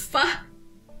 What the fuck?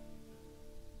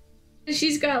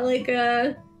 She's got like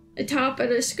a top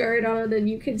and a skirt on, and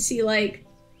you can see like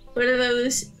one of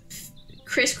those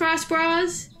crisscross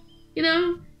bras, you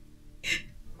know?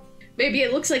 Maybe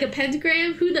it looks like a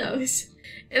pentagram, who knows?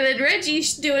 And then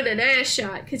Reggie's doing an ass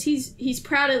shot because he's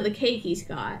proud of the cake he's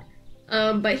got.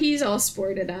 But he's all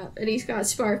sported up and he's got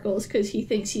sparkles because he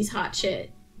thinks he's hot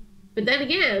shit. But then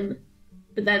again,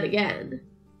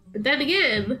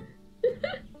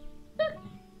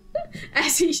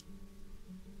 as he.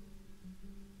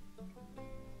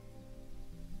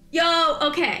 Yo,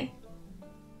 okay.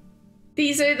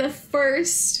 These are the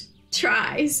first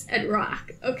tries at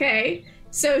rock, okay?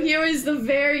 So here was the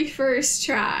very first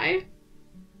try.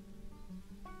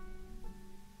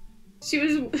 She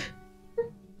was.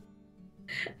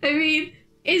 I mean,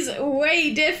 it's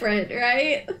way different,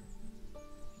 right?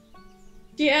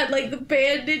 She had like the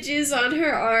bandages on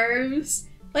her arms.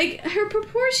 Like, her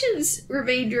proportions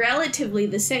remained relatively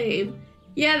the same.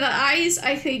 Yeah, the eyes,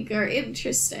 I think, are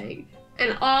interesting.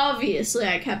 And obviously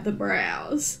I kept the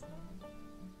brows.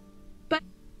 But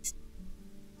it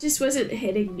just wasn't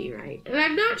hitting me right. And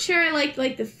I'm not sure I liked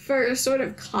like the first sort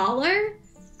of collar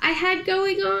I had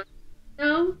going on. You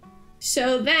know?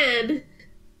 So then,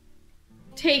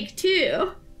 take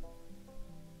 2.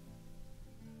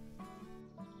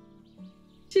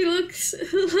 She looks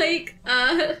like,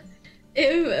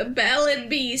 if Belle and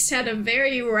Beast had a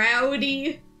very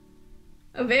rowdy,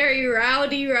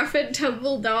 rough and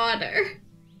tumble daughter.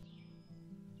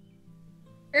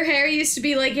 Her hair used to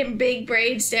be like in big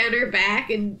braids down her back,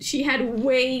 and she had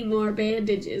way more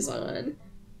bandages on,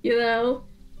 you know?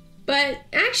 But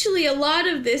actually a lot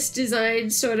of this design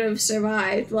sort of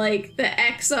survived, like the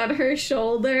X on her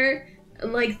shoulder,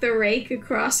 and like the rake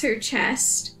across her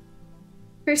chest.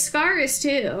 Her scars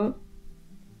too.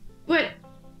 What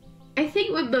I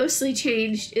think what mostly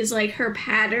changed is like her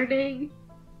patterning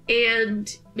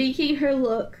and making her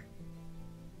look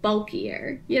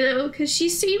bulkier, you know? Because she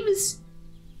seems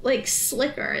like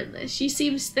slicker in this. She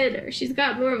seems thinner. She's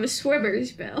got more of a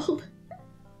swimmer's build.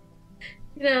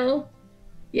 You know?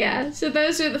 Yeah, so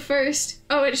those are the first.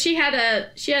 Oh, and she had a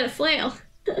flail.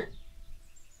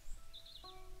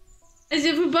 As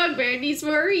if a bugbear needs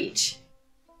more reach.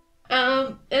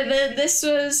 And then this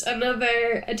was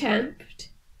another attempt.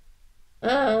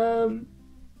 You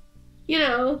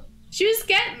know, she was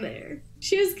getting there.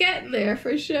 She was getting there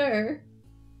for sure.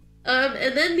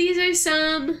 And then these are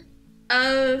some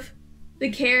of the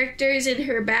characters in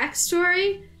her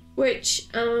backstory, which,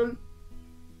 I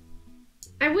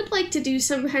would like to do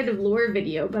some kind of lore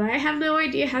video, but I have no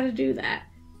idea how to do that.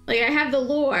 Like, I have the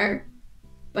lore,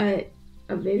 but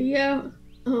a video?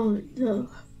 Oh, no.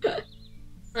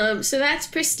 So that's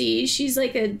Prestige. She's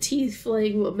like a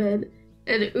tiefling woman.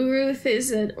 and Uruth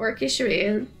is an orcish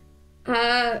man.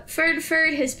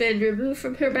 Fernford has been removed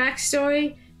from her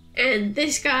backstory, and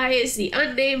this guy is the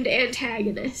unnamed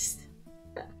antagonist.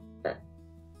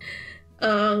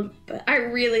 But I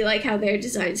really like how their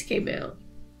designs came out.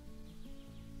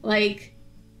 Like,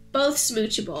 both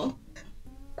smoochable.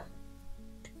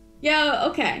 Yo,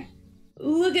 okay.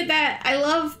 Look at that. I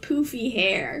love poofy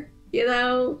hair, you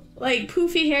know? Like,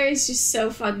 poofy hair is just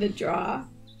so fun to draw.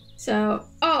 So,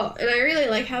 oh, and I really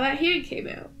like how that hand came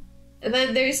out. And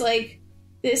then there's, like,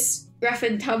 this rough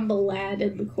and tumble lad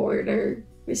in the corner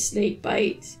with snake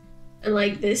bites. And,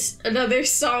 like, this, another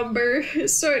somber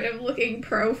sort of looking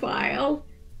profile,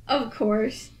 of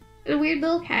course. And a weird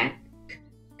little cat.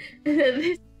 And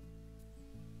then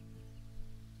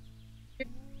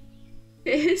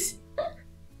this.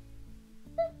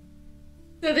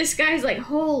 So this guy's like,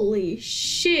 holy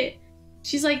shit.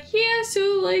 She's like, yeah,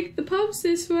 so, like, the pub's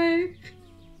this way.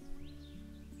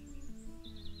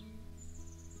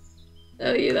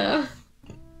 So, you know.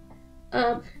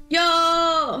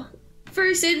 Yo!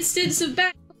 First instance of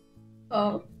bat.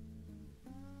 Oh.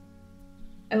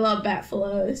 I love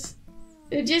batfaloes.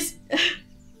 They're just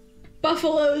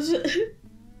buffaloes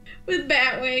with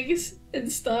bat wings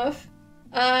and stuff.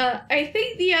 I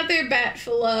think the other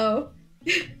batfalo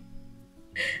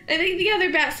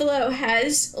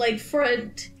has, like,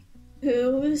 front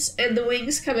hooves and the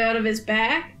wings come out of his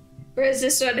back, whereas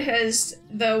this one has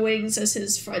the wings as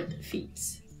his front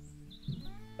feet.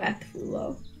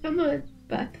 Batfalo. Come on,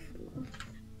 batfalo.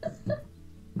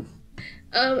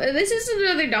 And this is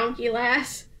another donkey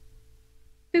lass.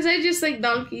 Because I just think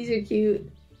donkeys are cute.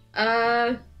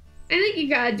 I think you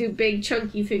gotta do big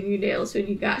chunky fingernails when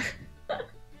you got...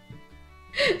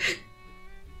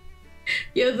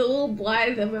 Yo, the little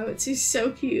Blythe emotes is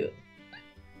so cute.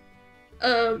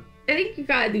 I think you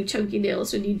gotta do chunky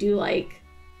nails when you do, like,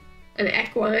 an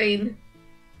equine,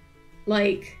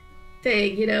 like,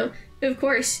 thing, you know? And of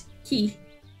course, he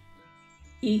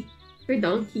for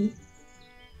donkey.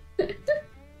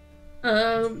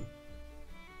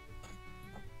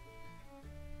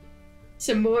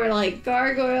 Some more, like,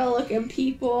 gargoyle-looking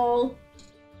people.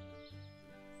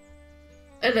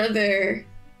 Another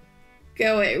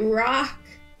going rock.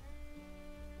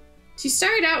 She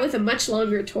started out with a much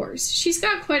longer torso. She's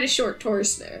got quite a short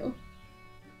torso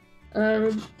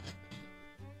now.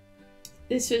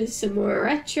 This was some more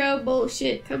retro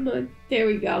bullshit. Come on. There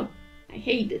we go. I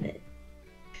hated it.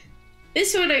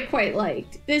 This one I quite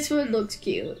liked. This one looks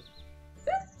cute.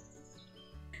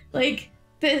 Like,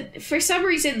 for some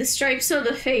reason, the stripes on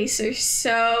the face are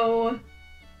so,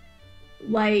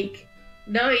 like,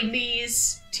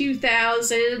 90s,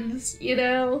 2000s, you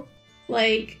know?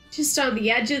 Like, just on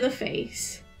the edge of the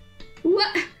face.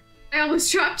 What? I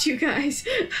almost dropped you guys.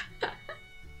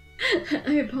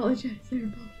 I apologize.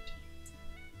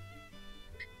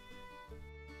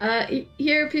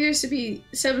 Here appears to be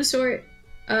some sort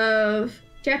of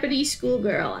Japanese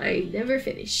schoolgirl I never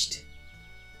finished.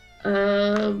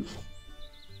 Some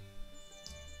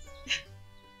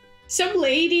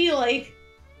lady, like,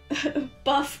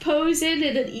 buff posing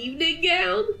in an evening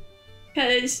gown.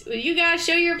 Because when you gotta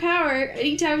show your power,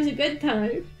 anytime's a good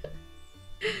time.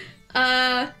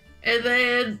 And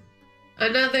then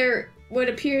another, what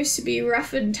appears to be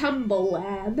rough and tumble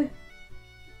lad.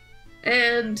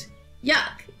 And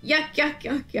yuck. Yuck, yuck,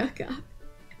 yuck, yuck, yuck.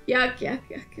 Yuck, yuck,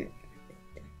 yuck, yuck.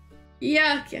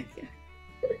 Yuck, yuck,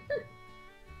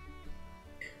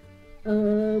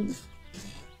 yuck.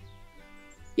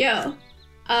 Yo.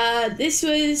 This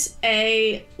was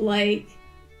a, like,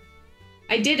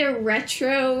 I did a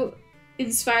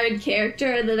retro-inspired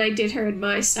character, and then I did her in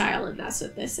my style, and that's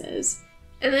what this is.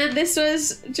 And then this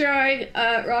was drawing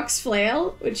Rock's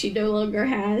Flail, which she no longer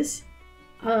has.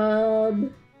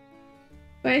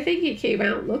 But I think it came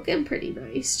out looking pretty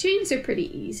nice. Chains are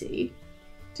pretty easy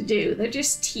to do. They're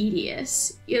just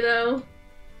tedious, you know?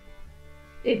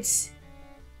 It's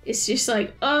just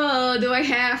like, oh, do I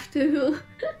have to?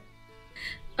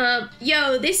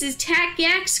 Yo, this is Tack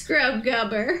Yak Scrub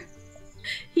Gubber.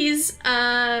 He's,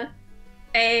 a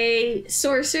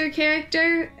sorcerer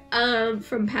character,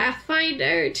 from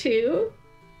Pathfinder 2.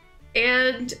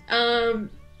 And,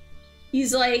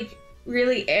 he's, like,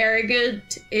 really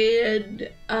arrogant and,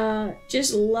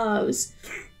 just loves,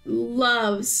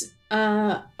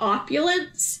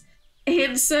 opulence.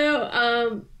 And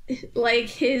so, like,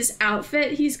 his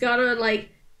outfit, he's got on, like,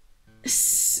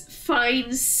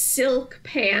 fine silk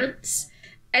pants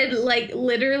and, like,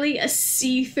 literally a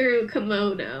see-through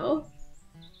kimono.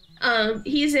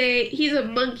 He's a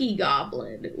monkey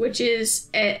goblin, which is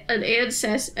a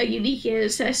unique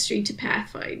ancestry to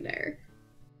Pathfinder.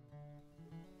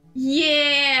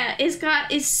 Yeah,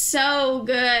 it's so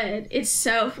good. It's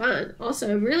so fun. Also,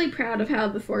 I'm really proud of how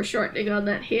the foreshortening on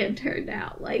that hand turned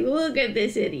out. Like, look at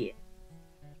this idiot.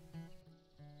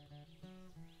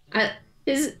 I,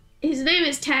 his name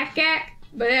is Takak,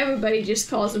 but everybody just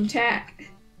calls him Tak.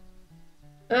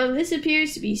 This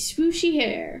appears to be swooshy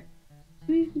hair.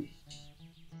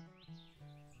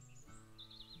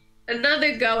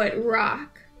 Another go at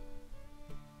rock.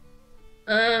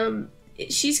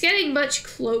 She's getting much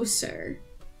closer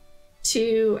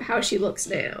to how she looks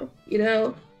now, you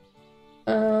know?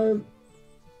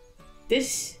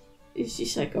 This is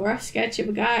just like a rough sketch of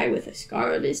a guy with a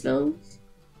scar on his nose.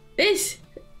 This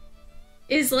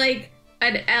is like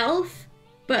an elf,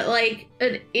 but like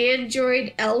an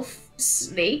android elf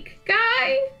snake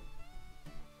guy.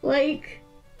 Like,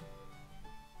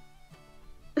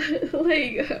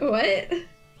 like, what?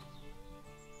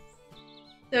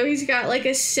 So he's got like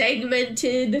a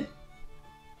segmented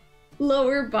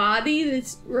lower body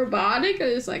that's robotic.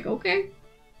 I was like, okay.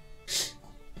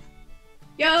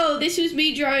 Yo, this was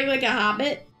me drawing like a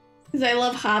hobbit. Because I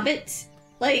love hobbits.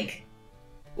 Like,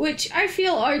 which I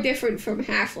feel are different from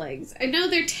halflings. I know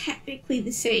they're technically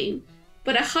the same.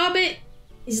 But a hobbit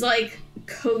is like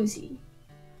cozy.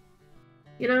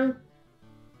 You know?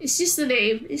 It's just the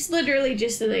name. It's literally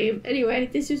just the name. Anyway,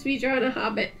 this was me drawing a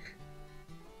hobbit.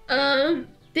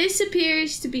 This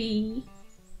appears to be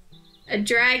a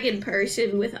dragon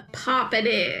person with a poppin'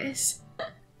 ass.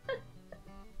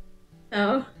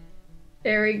 Oh,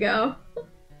 there we go.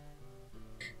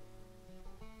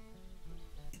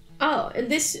 Oh, and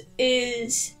this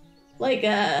is like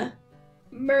a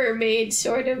mermaid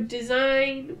sort of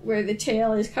design where the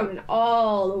tail is coming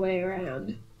all the way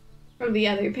around from the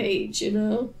other page, you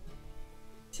know?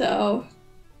 So,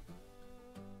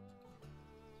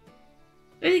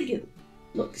 I think it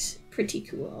looks pretty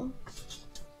cool.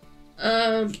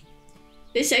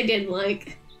 This I didn't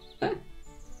like.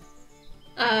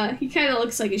 He kind of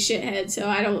looks like a shithead, so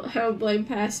I don't blame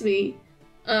past me.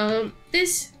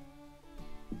 This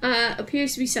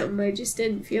appears to be something I just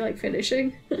didn't feel like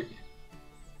finishing.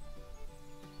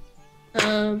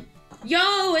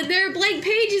 Yo, and there are blank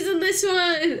pages in this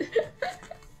one!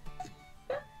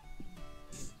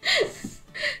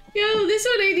 Yo, this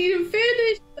one ain't even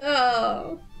finished!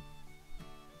 Oh.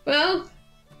 Well,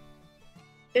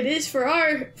 it is for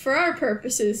our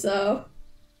purposes, though.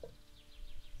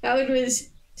 That one was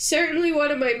certainly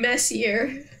one of my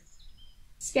messier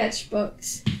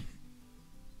sketchbooks.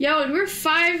 Yo, and we're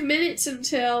 5 minutes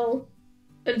until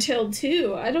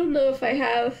 2. I don't know if I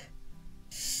have.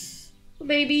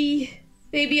 Maybe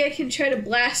I can try to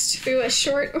blast through a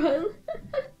short one.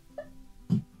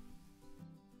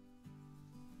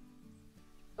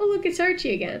 Oh, look, it's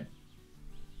Archie again.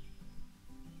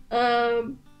 What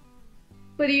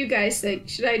do you guys think?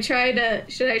 Should I try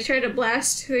to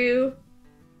blast through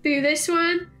this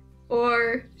one?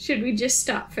 Or should we just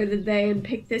stop for the day and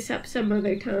pick this up some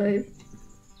other time?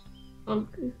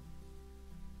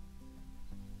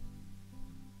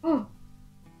 Oh,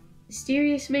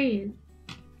 mysterious man.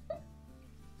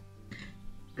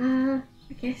 I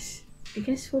guess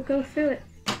we'll go through it.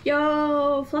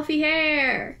 Yo, fluffy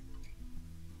hair!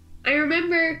 I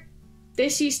remember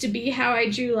this used to be how I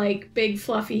drew like big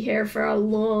fluffy hair for a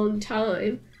long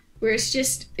time. Where it's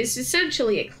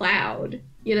essentially a cloud,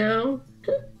 you know?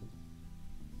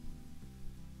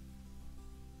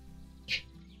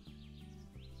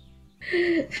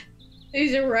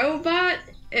 There's a robot,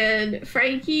 and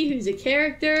Frankie, who's a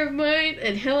character of mine,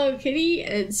 and Hello Kitty,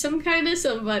 and some kind of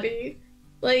somebody.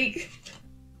 Like,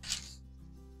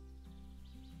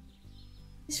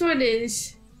 this one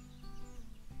is,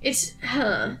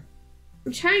 I'm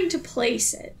trying to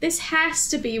place it. This has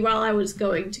to be while I was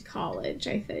going to college,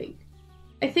 I think.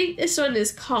 I think this one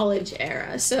is college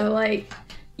era, so like,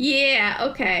 yeah,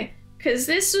 okay. Because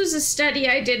this was a study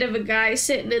I did of a guy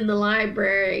sitting in the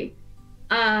library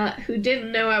who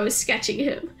didn't know I was sketching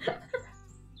him.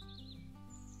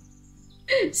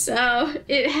 So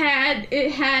it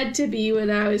had to be when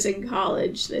I was in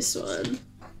college, this one.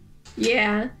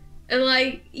 Yeah. And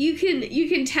like you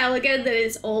can tell again that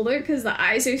it's older because the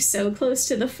eyes are so close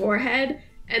to the forehead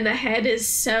and the head is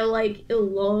so like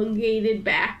elongated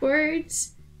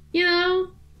backwards, you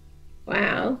know?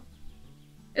 Wow.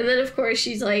 And then of course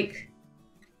she's like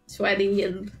sweaty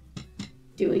and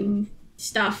doing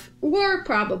stuff. War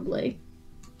probably.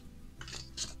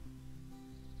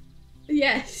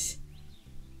 Yes.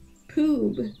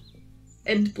 Poob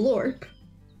and blorp.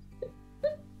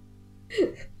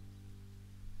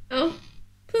 Oh,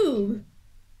 poob.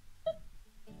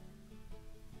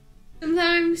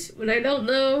 Sometimes when I don't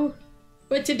know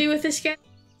what to do with a sketch,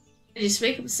 I just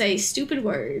make them say stupid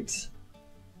words.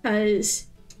 Because,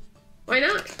 why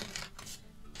not?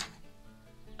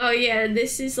 Oh yeah, and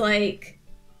this is like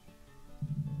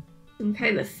some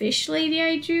kind of fish lady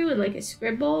I drew in like a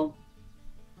scribble.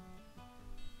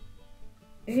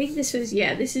 I think this was,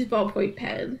 yeah, this is ballpoint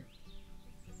pen.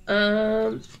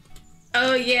 Oh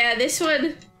yeah, this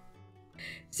one.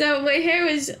 So my hair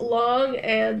was long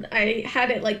and I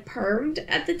had it like permed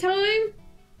at the time.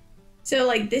 So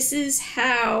like this is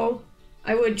how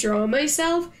I would draw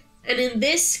myself. And in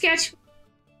this sketch,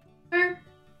 I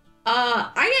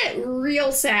get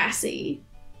real sassy.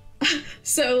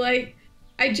 So like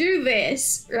I drew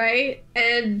this, right?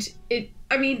 And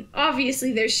I mean,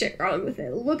 obviously there's shit wrong with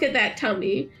it. Look at that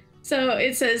tummy. So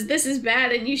it says, this is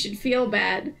bad and you should feel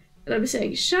bad. And I'm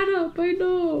saying, shut up, I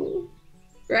know.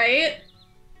 Right?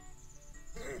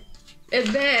 And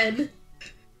then,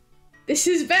 this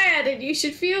is bad and you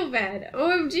should feel bad.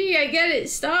 OMG, I get it,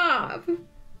 stop.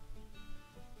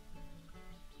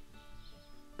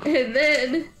 And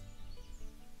then,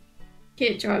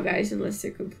 can't draw guys unless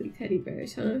they're complete teddy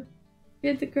bears, huh?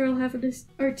 Can't the girl have an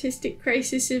artistic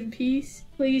crisis in peace?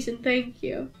 Please and thank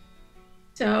you.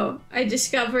 So, I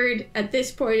discovered at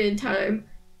this point in time,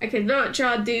 I could not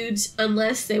draw dudes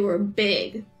unless they were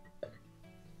big.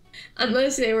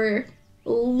 Unless they were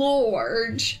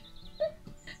large.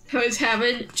 I was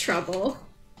having trouble.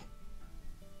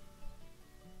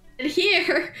 And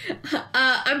here,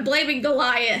 I'm blaming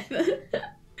Goliath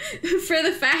for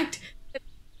the fact that I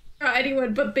don't draw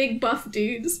anyone but big buff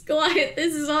dudes. Goliath,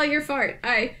 this is all your fault.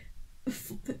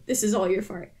 This is all your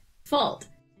fault.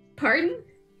 Pardon?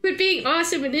 Quit being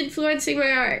awesome and influencing my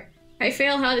art. I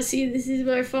fail how to see this is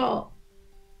my fault.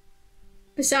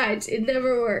 Besides, it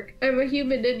never worked. I'm a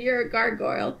human and you're a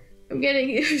gargoyle. I'm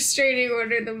getting a restraining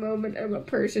order the moment I'm a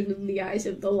person in the eyes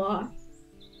of the law.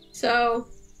 So,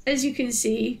 as you can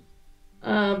see,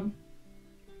 I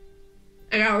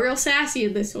got real sassy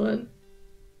in this one.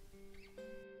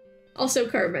 Also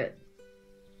Kermit.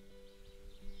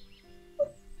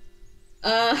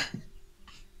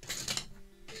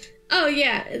 Oh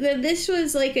yeah, and then this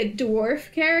was like a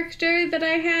dwarf character that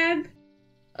I had.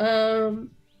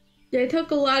 I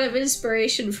took a lot of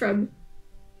inspiration from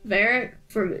Varric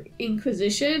from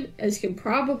Inquisition, as can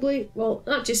probably, well,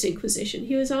 not just Inquisition.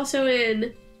 He was also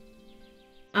in,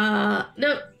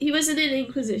 no, he wasn't in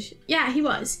Inquisition. Yeah, he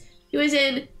was. He was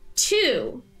in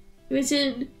 2. He was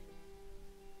in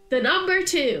the number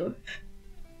 2.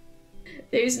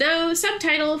 There's no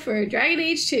subtitle for Dragon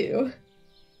Age 2.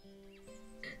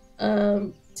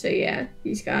 So yeah,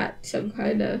 he's got some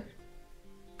kind of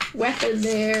weapon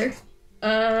there.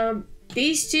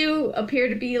 These two appear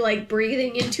to be like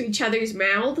breathing into each other's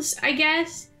mouths, I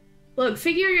guess. Look,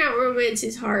 figuring out romance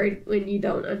is hard when you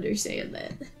don't understand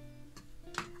it.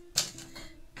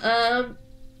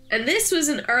 And this was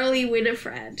an early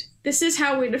Winifred. This is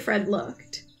how Winifred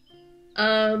looked.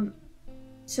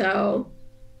 So,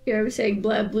 here I'm saying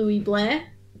blah, bluey, blah.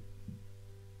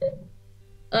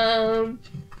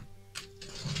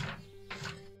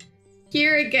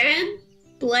 Here again,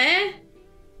 blah.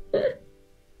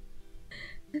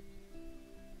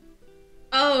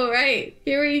 Oh, right,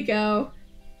 here we go.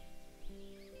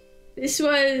 This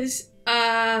was,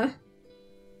 the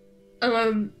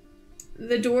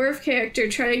dwarf character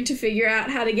trying to figure out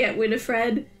how to get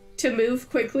Winifred to move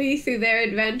quickly through their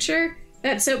adventure.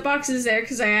 That soapbox is there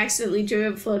because I accidentally drew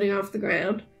him floating off the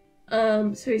ground.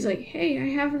 So he's like, hey, I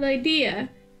have an idea.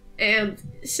 And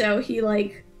so he,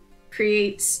 like,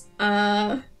 creates,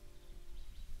 a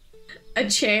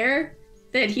chair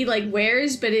that he, like,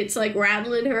 wears, but it's, like,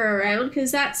 rattling her around,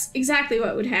 because that's exactly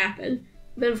what would happen.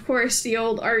 And then, of course, the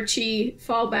old Archie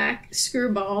fallback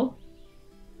screwball.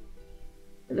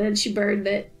 And then she burned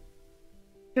it.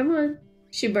 Come on.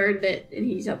 She burned it, and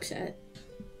he's upset.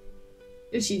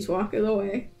 And she's walking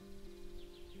away.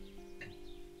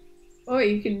 Oh,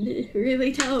 you can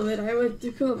really tell that I went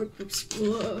to comic book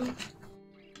school.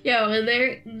 Yo,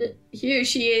 and here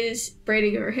she is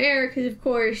braiding her hair, because of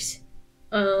course,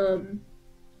 her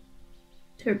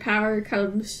power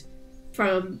comes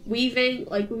from weaving,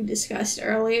 like we discussed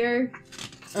earlier.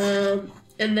 And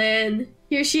then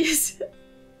here she is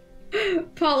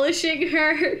polishing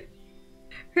her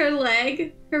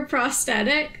leg, her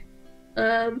prosthetic.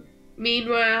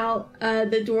 Meanwhile,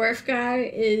 the dwarf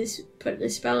guy is putting a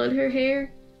spell on her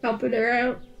hair, helping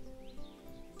her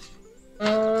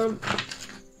out.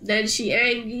 Then she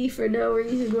angry for no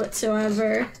reason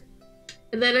whatsoever.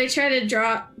 And then I try to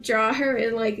draw her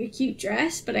in like a cute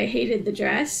dress, but I hated the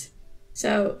dress.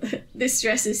 So this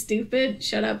dress is stupid.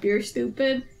 Shut up, you're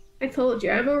stupid. I told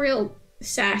you, I'm a real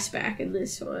sassback in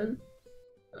this one.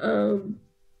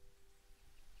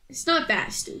 It's not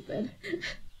that stupid.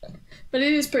 But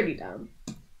it is pretty dumb.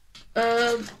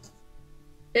 And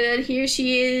then here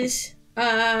she is, in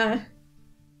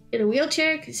a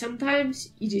wheelchair, because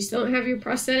sometimes you just don't have your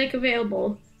prosthetic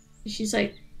available. And she's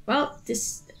like, well,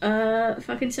 this,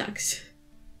 fucking sucks.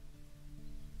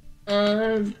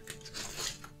 And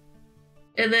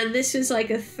then this is like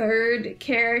a third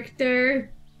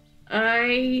character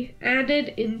I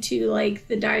added into like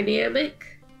the dynamic.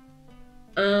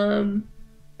 And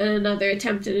another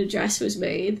attempted address was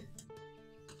made.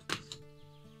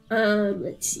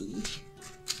 Let's see.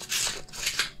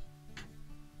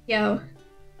 Yo,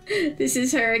 this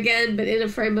is her again, but in a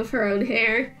frame of her own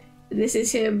hair. And this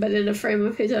is him, but in a frame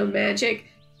of his own magic.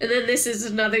 And then this is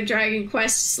another Dragon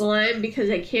Quest slime because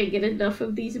I can't get enough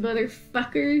of these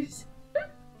motherfuckers.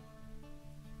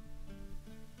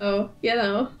 Oh, you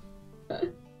know.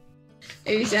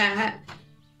 There's that.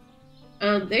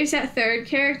 There's that third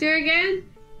character again.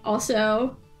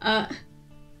 Also, yeah,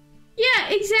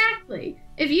 exactly.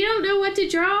 If you don't know what to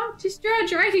draw, just draw a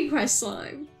Dragon Quest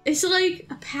slime. It's like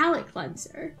a palette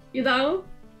cleanser, you know?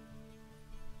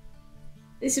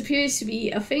 This appears to be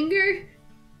a finger,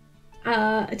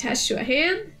 attached to a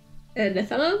hand, and a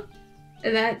thumb.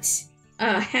 And that's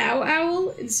a how owl.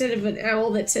 Instead of an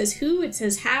owl that says who, it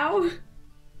says how.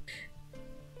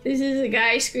 This is a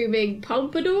guy screaming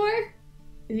Pompadour.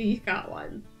 And he's got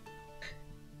one.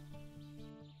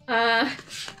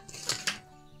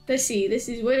 Let's see, this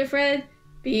is Winifred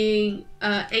being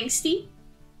angsty.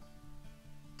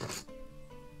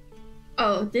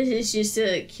 Oh, this is just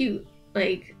a cute,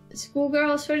 like,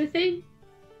 schoolgirl sort of thing.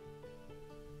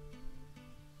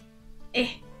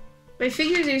 My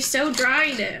fingers are so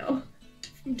dry now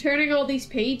from turning all these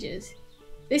pages.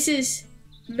 This is,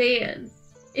 man,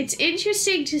 it's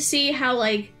interesting to see how,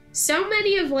 like, so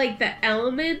many of, like, the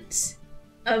elements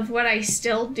of what I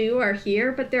still do are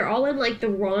here, but they're all in, like, the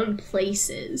wrong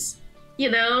places, you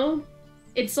know?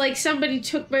 It's like somebody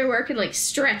took my work and, like,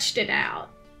 stretched it out,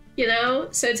 you know?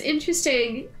 So it's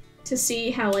interesting to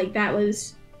see how, like, that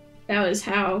was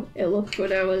how it looked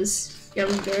when I was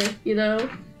younger, you know?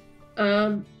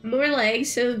 More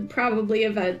legs, so probably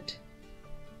a vent.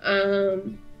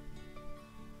 And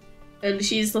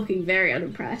she's looking very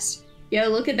unimpressed. Yo,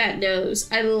 look at that nose.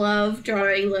 I love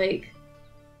drawing, like,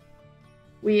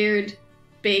 weird,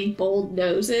 big, bold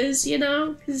noses, you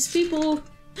know? Because people...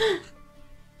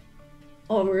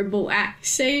 Horrible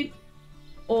accent.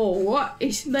 Oh, what?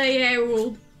 It's me,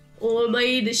 Harold. All I'm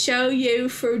here to show you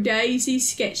for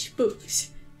Daisy's sketchbooks.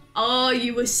 Oh,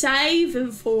 you were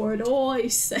saving for it, I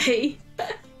see.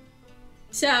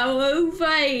 So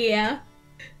over here,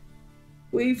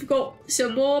 we've got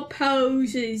some more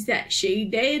poses that she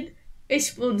did.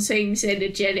 This one seems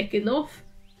energetic enough.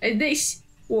 And this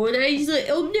one has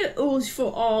little noodles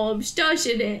for arms,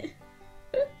 doesn't it?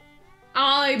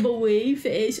 I believe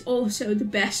it is also the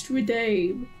best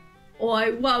redeem.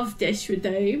 I love this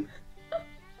redeem.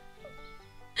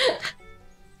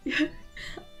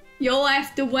 You'll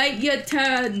have to wait your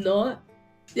turn, not.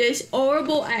 This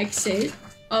horrible accent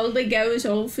only goes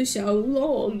on for so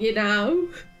long, you know.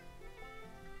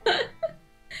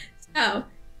 So,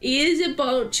 here's a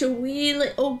bunch of weird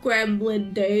little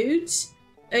gremlin dudes.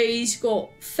 He's got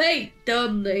feet,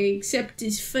 doesn't he? Except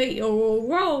his feet are all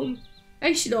wrong.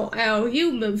 That's not how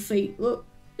human feet look.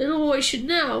 And I should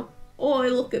know. I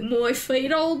look at my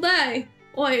feet all day.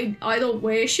 I don't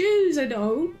wear shoes, I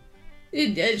don't.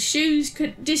 Shoes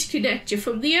could disconnect you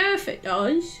from the earth, it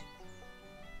does.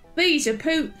 These are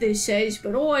poop, this says,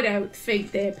 but I don't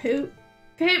think they're poop.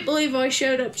 Can't believe I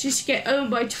showed up just to get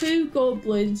owned by 2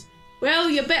 goblins. Well,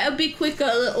 you better be quicker,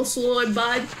 little slime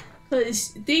bud,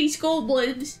 because these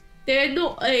goblins, they're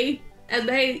naughty, and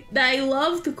they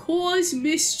love to cause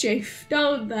mischief,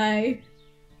 don't they?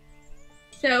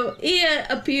 So here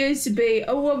appears to be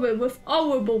a woman with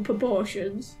horrible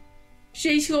proportions.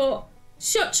 She's got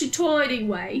such a tiny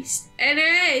waist, and her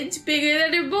head's bigger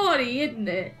than her body, isn't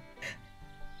it?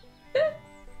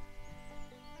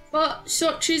 But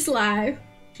such is life.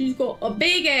 She's got a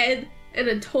big head and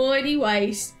a tiny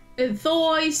waist and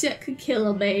thighs that could kill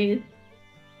a man.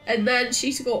 And then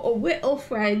she's got a little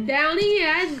friend down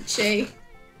here, hasn't she?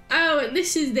 Oh, and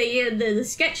this is the end of the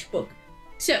sketchbook.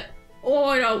 So,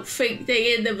 I don't think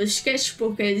the end of a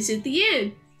sketchbook ends at the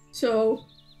end. So,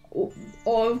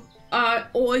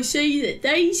 I see that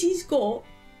Daisy's got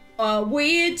a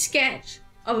weird sketch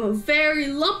of a very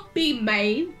lumpy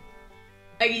man.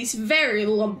 He's very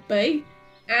lumpy,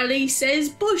 and he says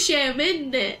bush him,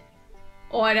 isn't it?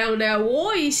 I don't know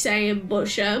why he's saying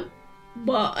bush him,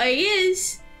 but he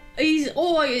is. His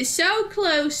eye is so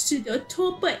close to the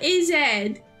top of his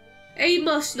head He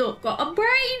must not got a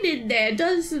brain in there,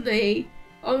 doesn't he?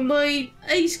 I mean,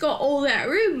 he's got all that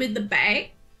room in the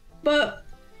back, but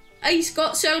he's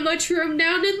got so much room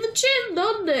down in the chin,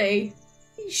 doesn't he?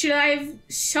 He should have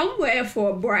somewhere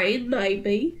for a brain,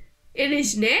 maybe. In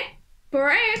his neck,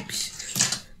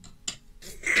 perhaps.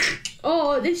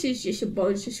 Oh, this is just a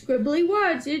bunch of scribbly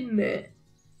words, isn't it?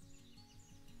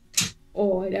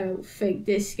 Oh, I don't think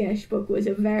this sketchbook was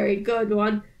a very good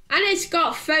one. And it's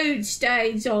got food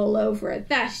stains all over it.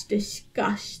 That's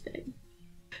disgusting.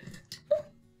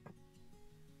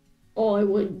 Oh, I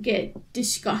wouldn't get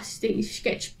disgusting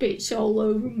sketch bits all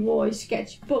over my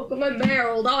sketchbook. I'm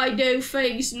Harold. I do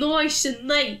things nice and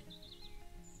neat.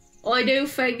 I do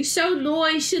things so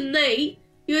nice and neat,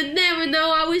 you'd never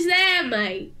know I was there,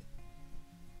 mate.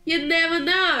 You'd never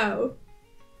know.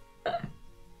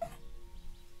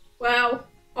 Well,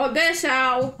 I guess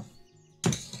I'll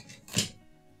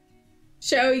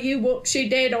show you what she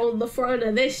did on the front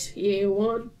of this here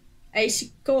one. It's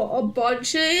got a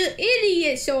bunch of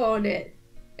idiots on it.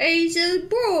 It's a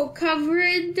book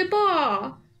covering the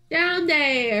bar down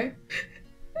there.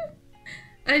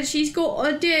 And she's got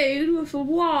a dude with a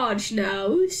large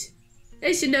nose.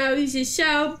 This nose is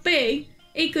so big,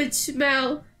 he could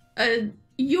smell a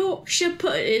Yorkshire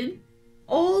pudding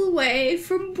all the way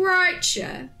from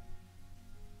Brighton.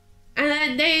 And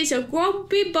then there's a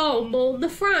grumpy bum on the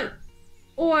front.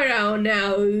 I don't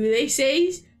know who this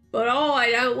is, but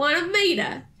I don't want to meet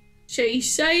her. She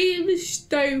seems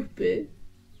stupid.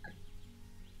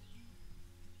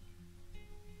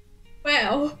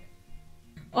 Well,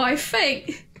 I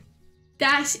think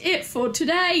that's it for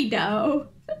today, though.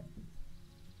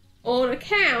 On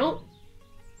account,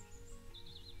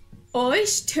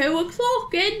 it's 2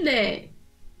 o'clock, isn't it?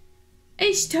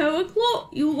 It's 2 o'clock.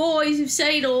 You guys have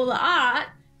seen all the art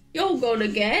you're gonna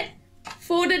get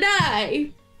for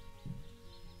today.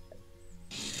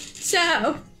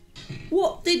 So,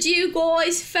 what did you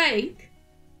guys think?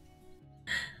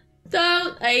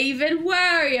 Don't even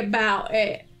worry about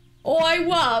it. I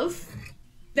love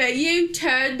that you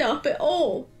turned up at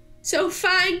all. So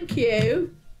thank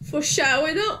you for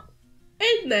showing up,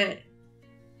 isn't it?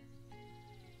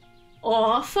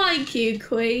 Oh, thank you,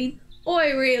 Queen.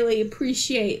 I really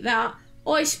appreciate that.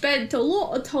 I spent a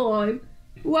lot of time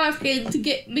working to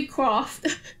get me craft.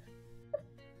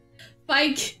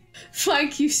 Thank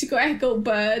you,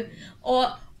 Scragglebird.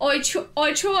 I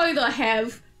try to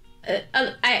have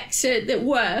an accent that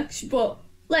works, but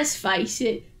let's face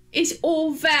it, it's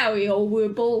all very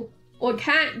horrible. I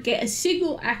can't get a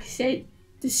single accent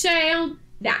to sound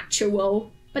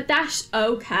natural, but that's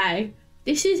okay.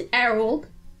 This is Harold.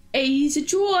 He's a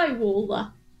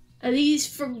drywaller, and he's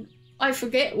from, I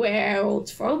forget where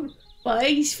Harold's from, but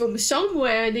he's from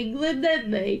somewhere in England,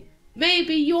 isn't he?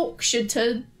 Maybe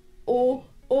Yorkshireton or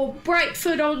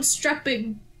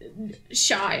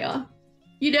Brightford-on-Strappingshire.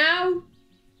 You know,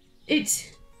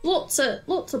 it's lots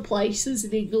of places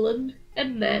in England,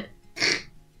 isn't it?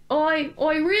 I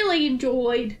really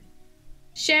enjoyed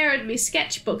sharing my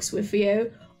sketchbooks with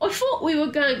you. I thought we were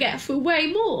gonna get through way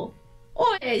more.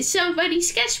 I had so many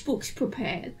sketchbooks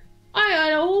prepared. I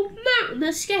had a whole mountain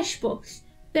of sketchbooks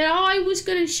that I was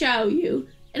gonna show you,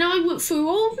 and I went through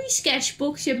all my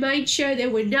sketchbooks and made sure there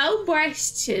were no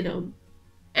breasts in them.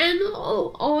 And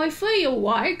I feel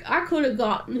like I could have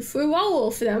gotten through all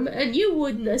of them and you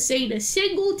wouldn't have seen a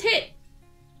single tit,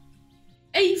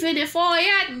 even if I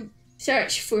hadn't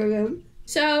searched through them.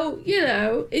 So, you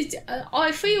know,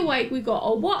 I feel like we got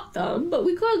a lot done, but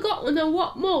we could have gotten a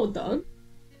lot more done.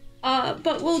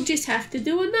 But we'll just have to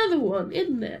do another one,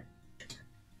 isn't it?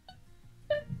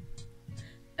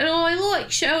 And I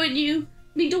like showing you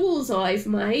me dolls I've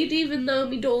made, even though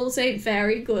me dolls ain't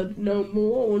very good no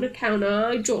more on account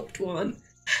of I dropped one.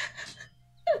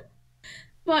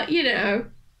 But, you know.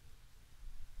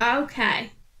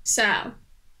 Okay, so.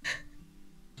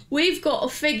 We've got to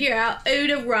figure out who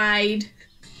to ride.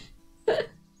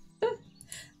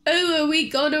 Who are we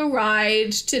gonna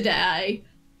ride today?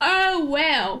 Oh,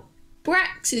 well.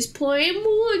 Brax is playing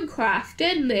Minecraft,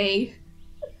 isn't he?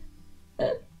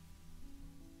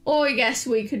 I guess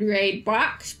we could raid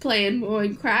Brax playing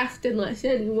Minecraft unless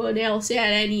anyone else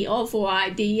had any other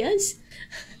ideas.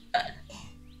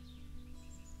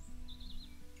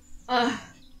 I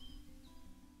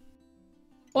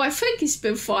think it's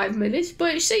been 5 minutes,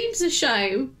 but it seems a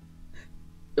shame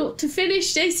not to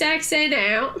finish this accent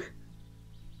out.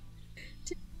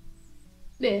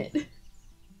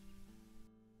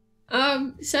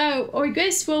 So I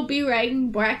guess we'll be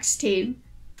raiding Braxton.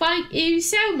 Thank you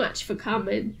so much for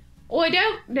coming. I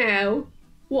don't know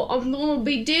what I'm going to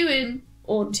be doing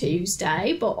on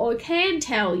Tuesday, but I can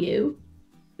tell you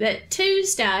that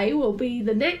Tuesday will be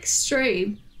the next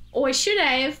stream. I should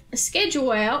have a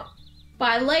schedule out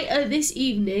by later this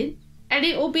evening, and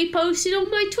it will be posted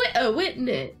on my Twitter, wouldn't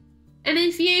it? And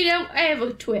if you don't have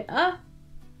a Twitter,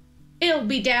 it'll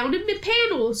be down in my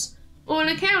panels. On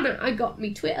account of I got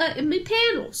me Twitter in my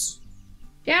panels.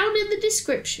 Down in the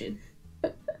description.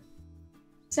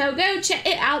 So go check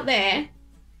it out there.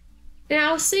 And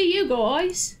I'll see you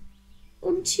guys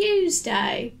on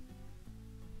Tuesday.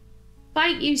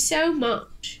 Thank you so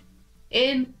much.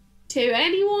 And to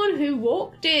anyone who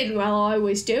walked in while I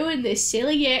was doing this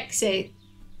silly accent,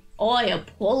 I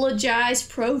apologize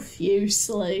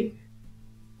profusely.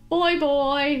 Bye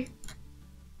bye.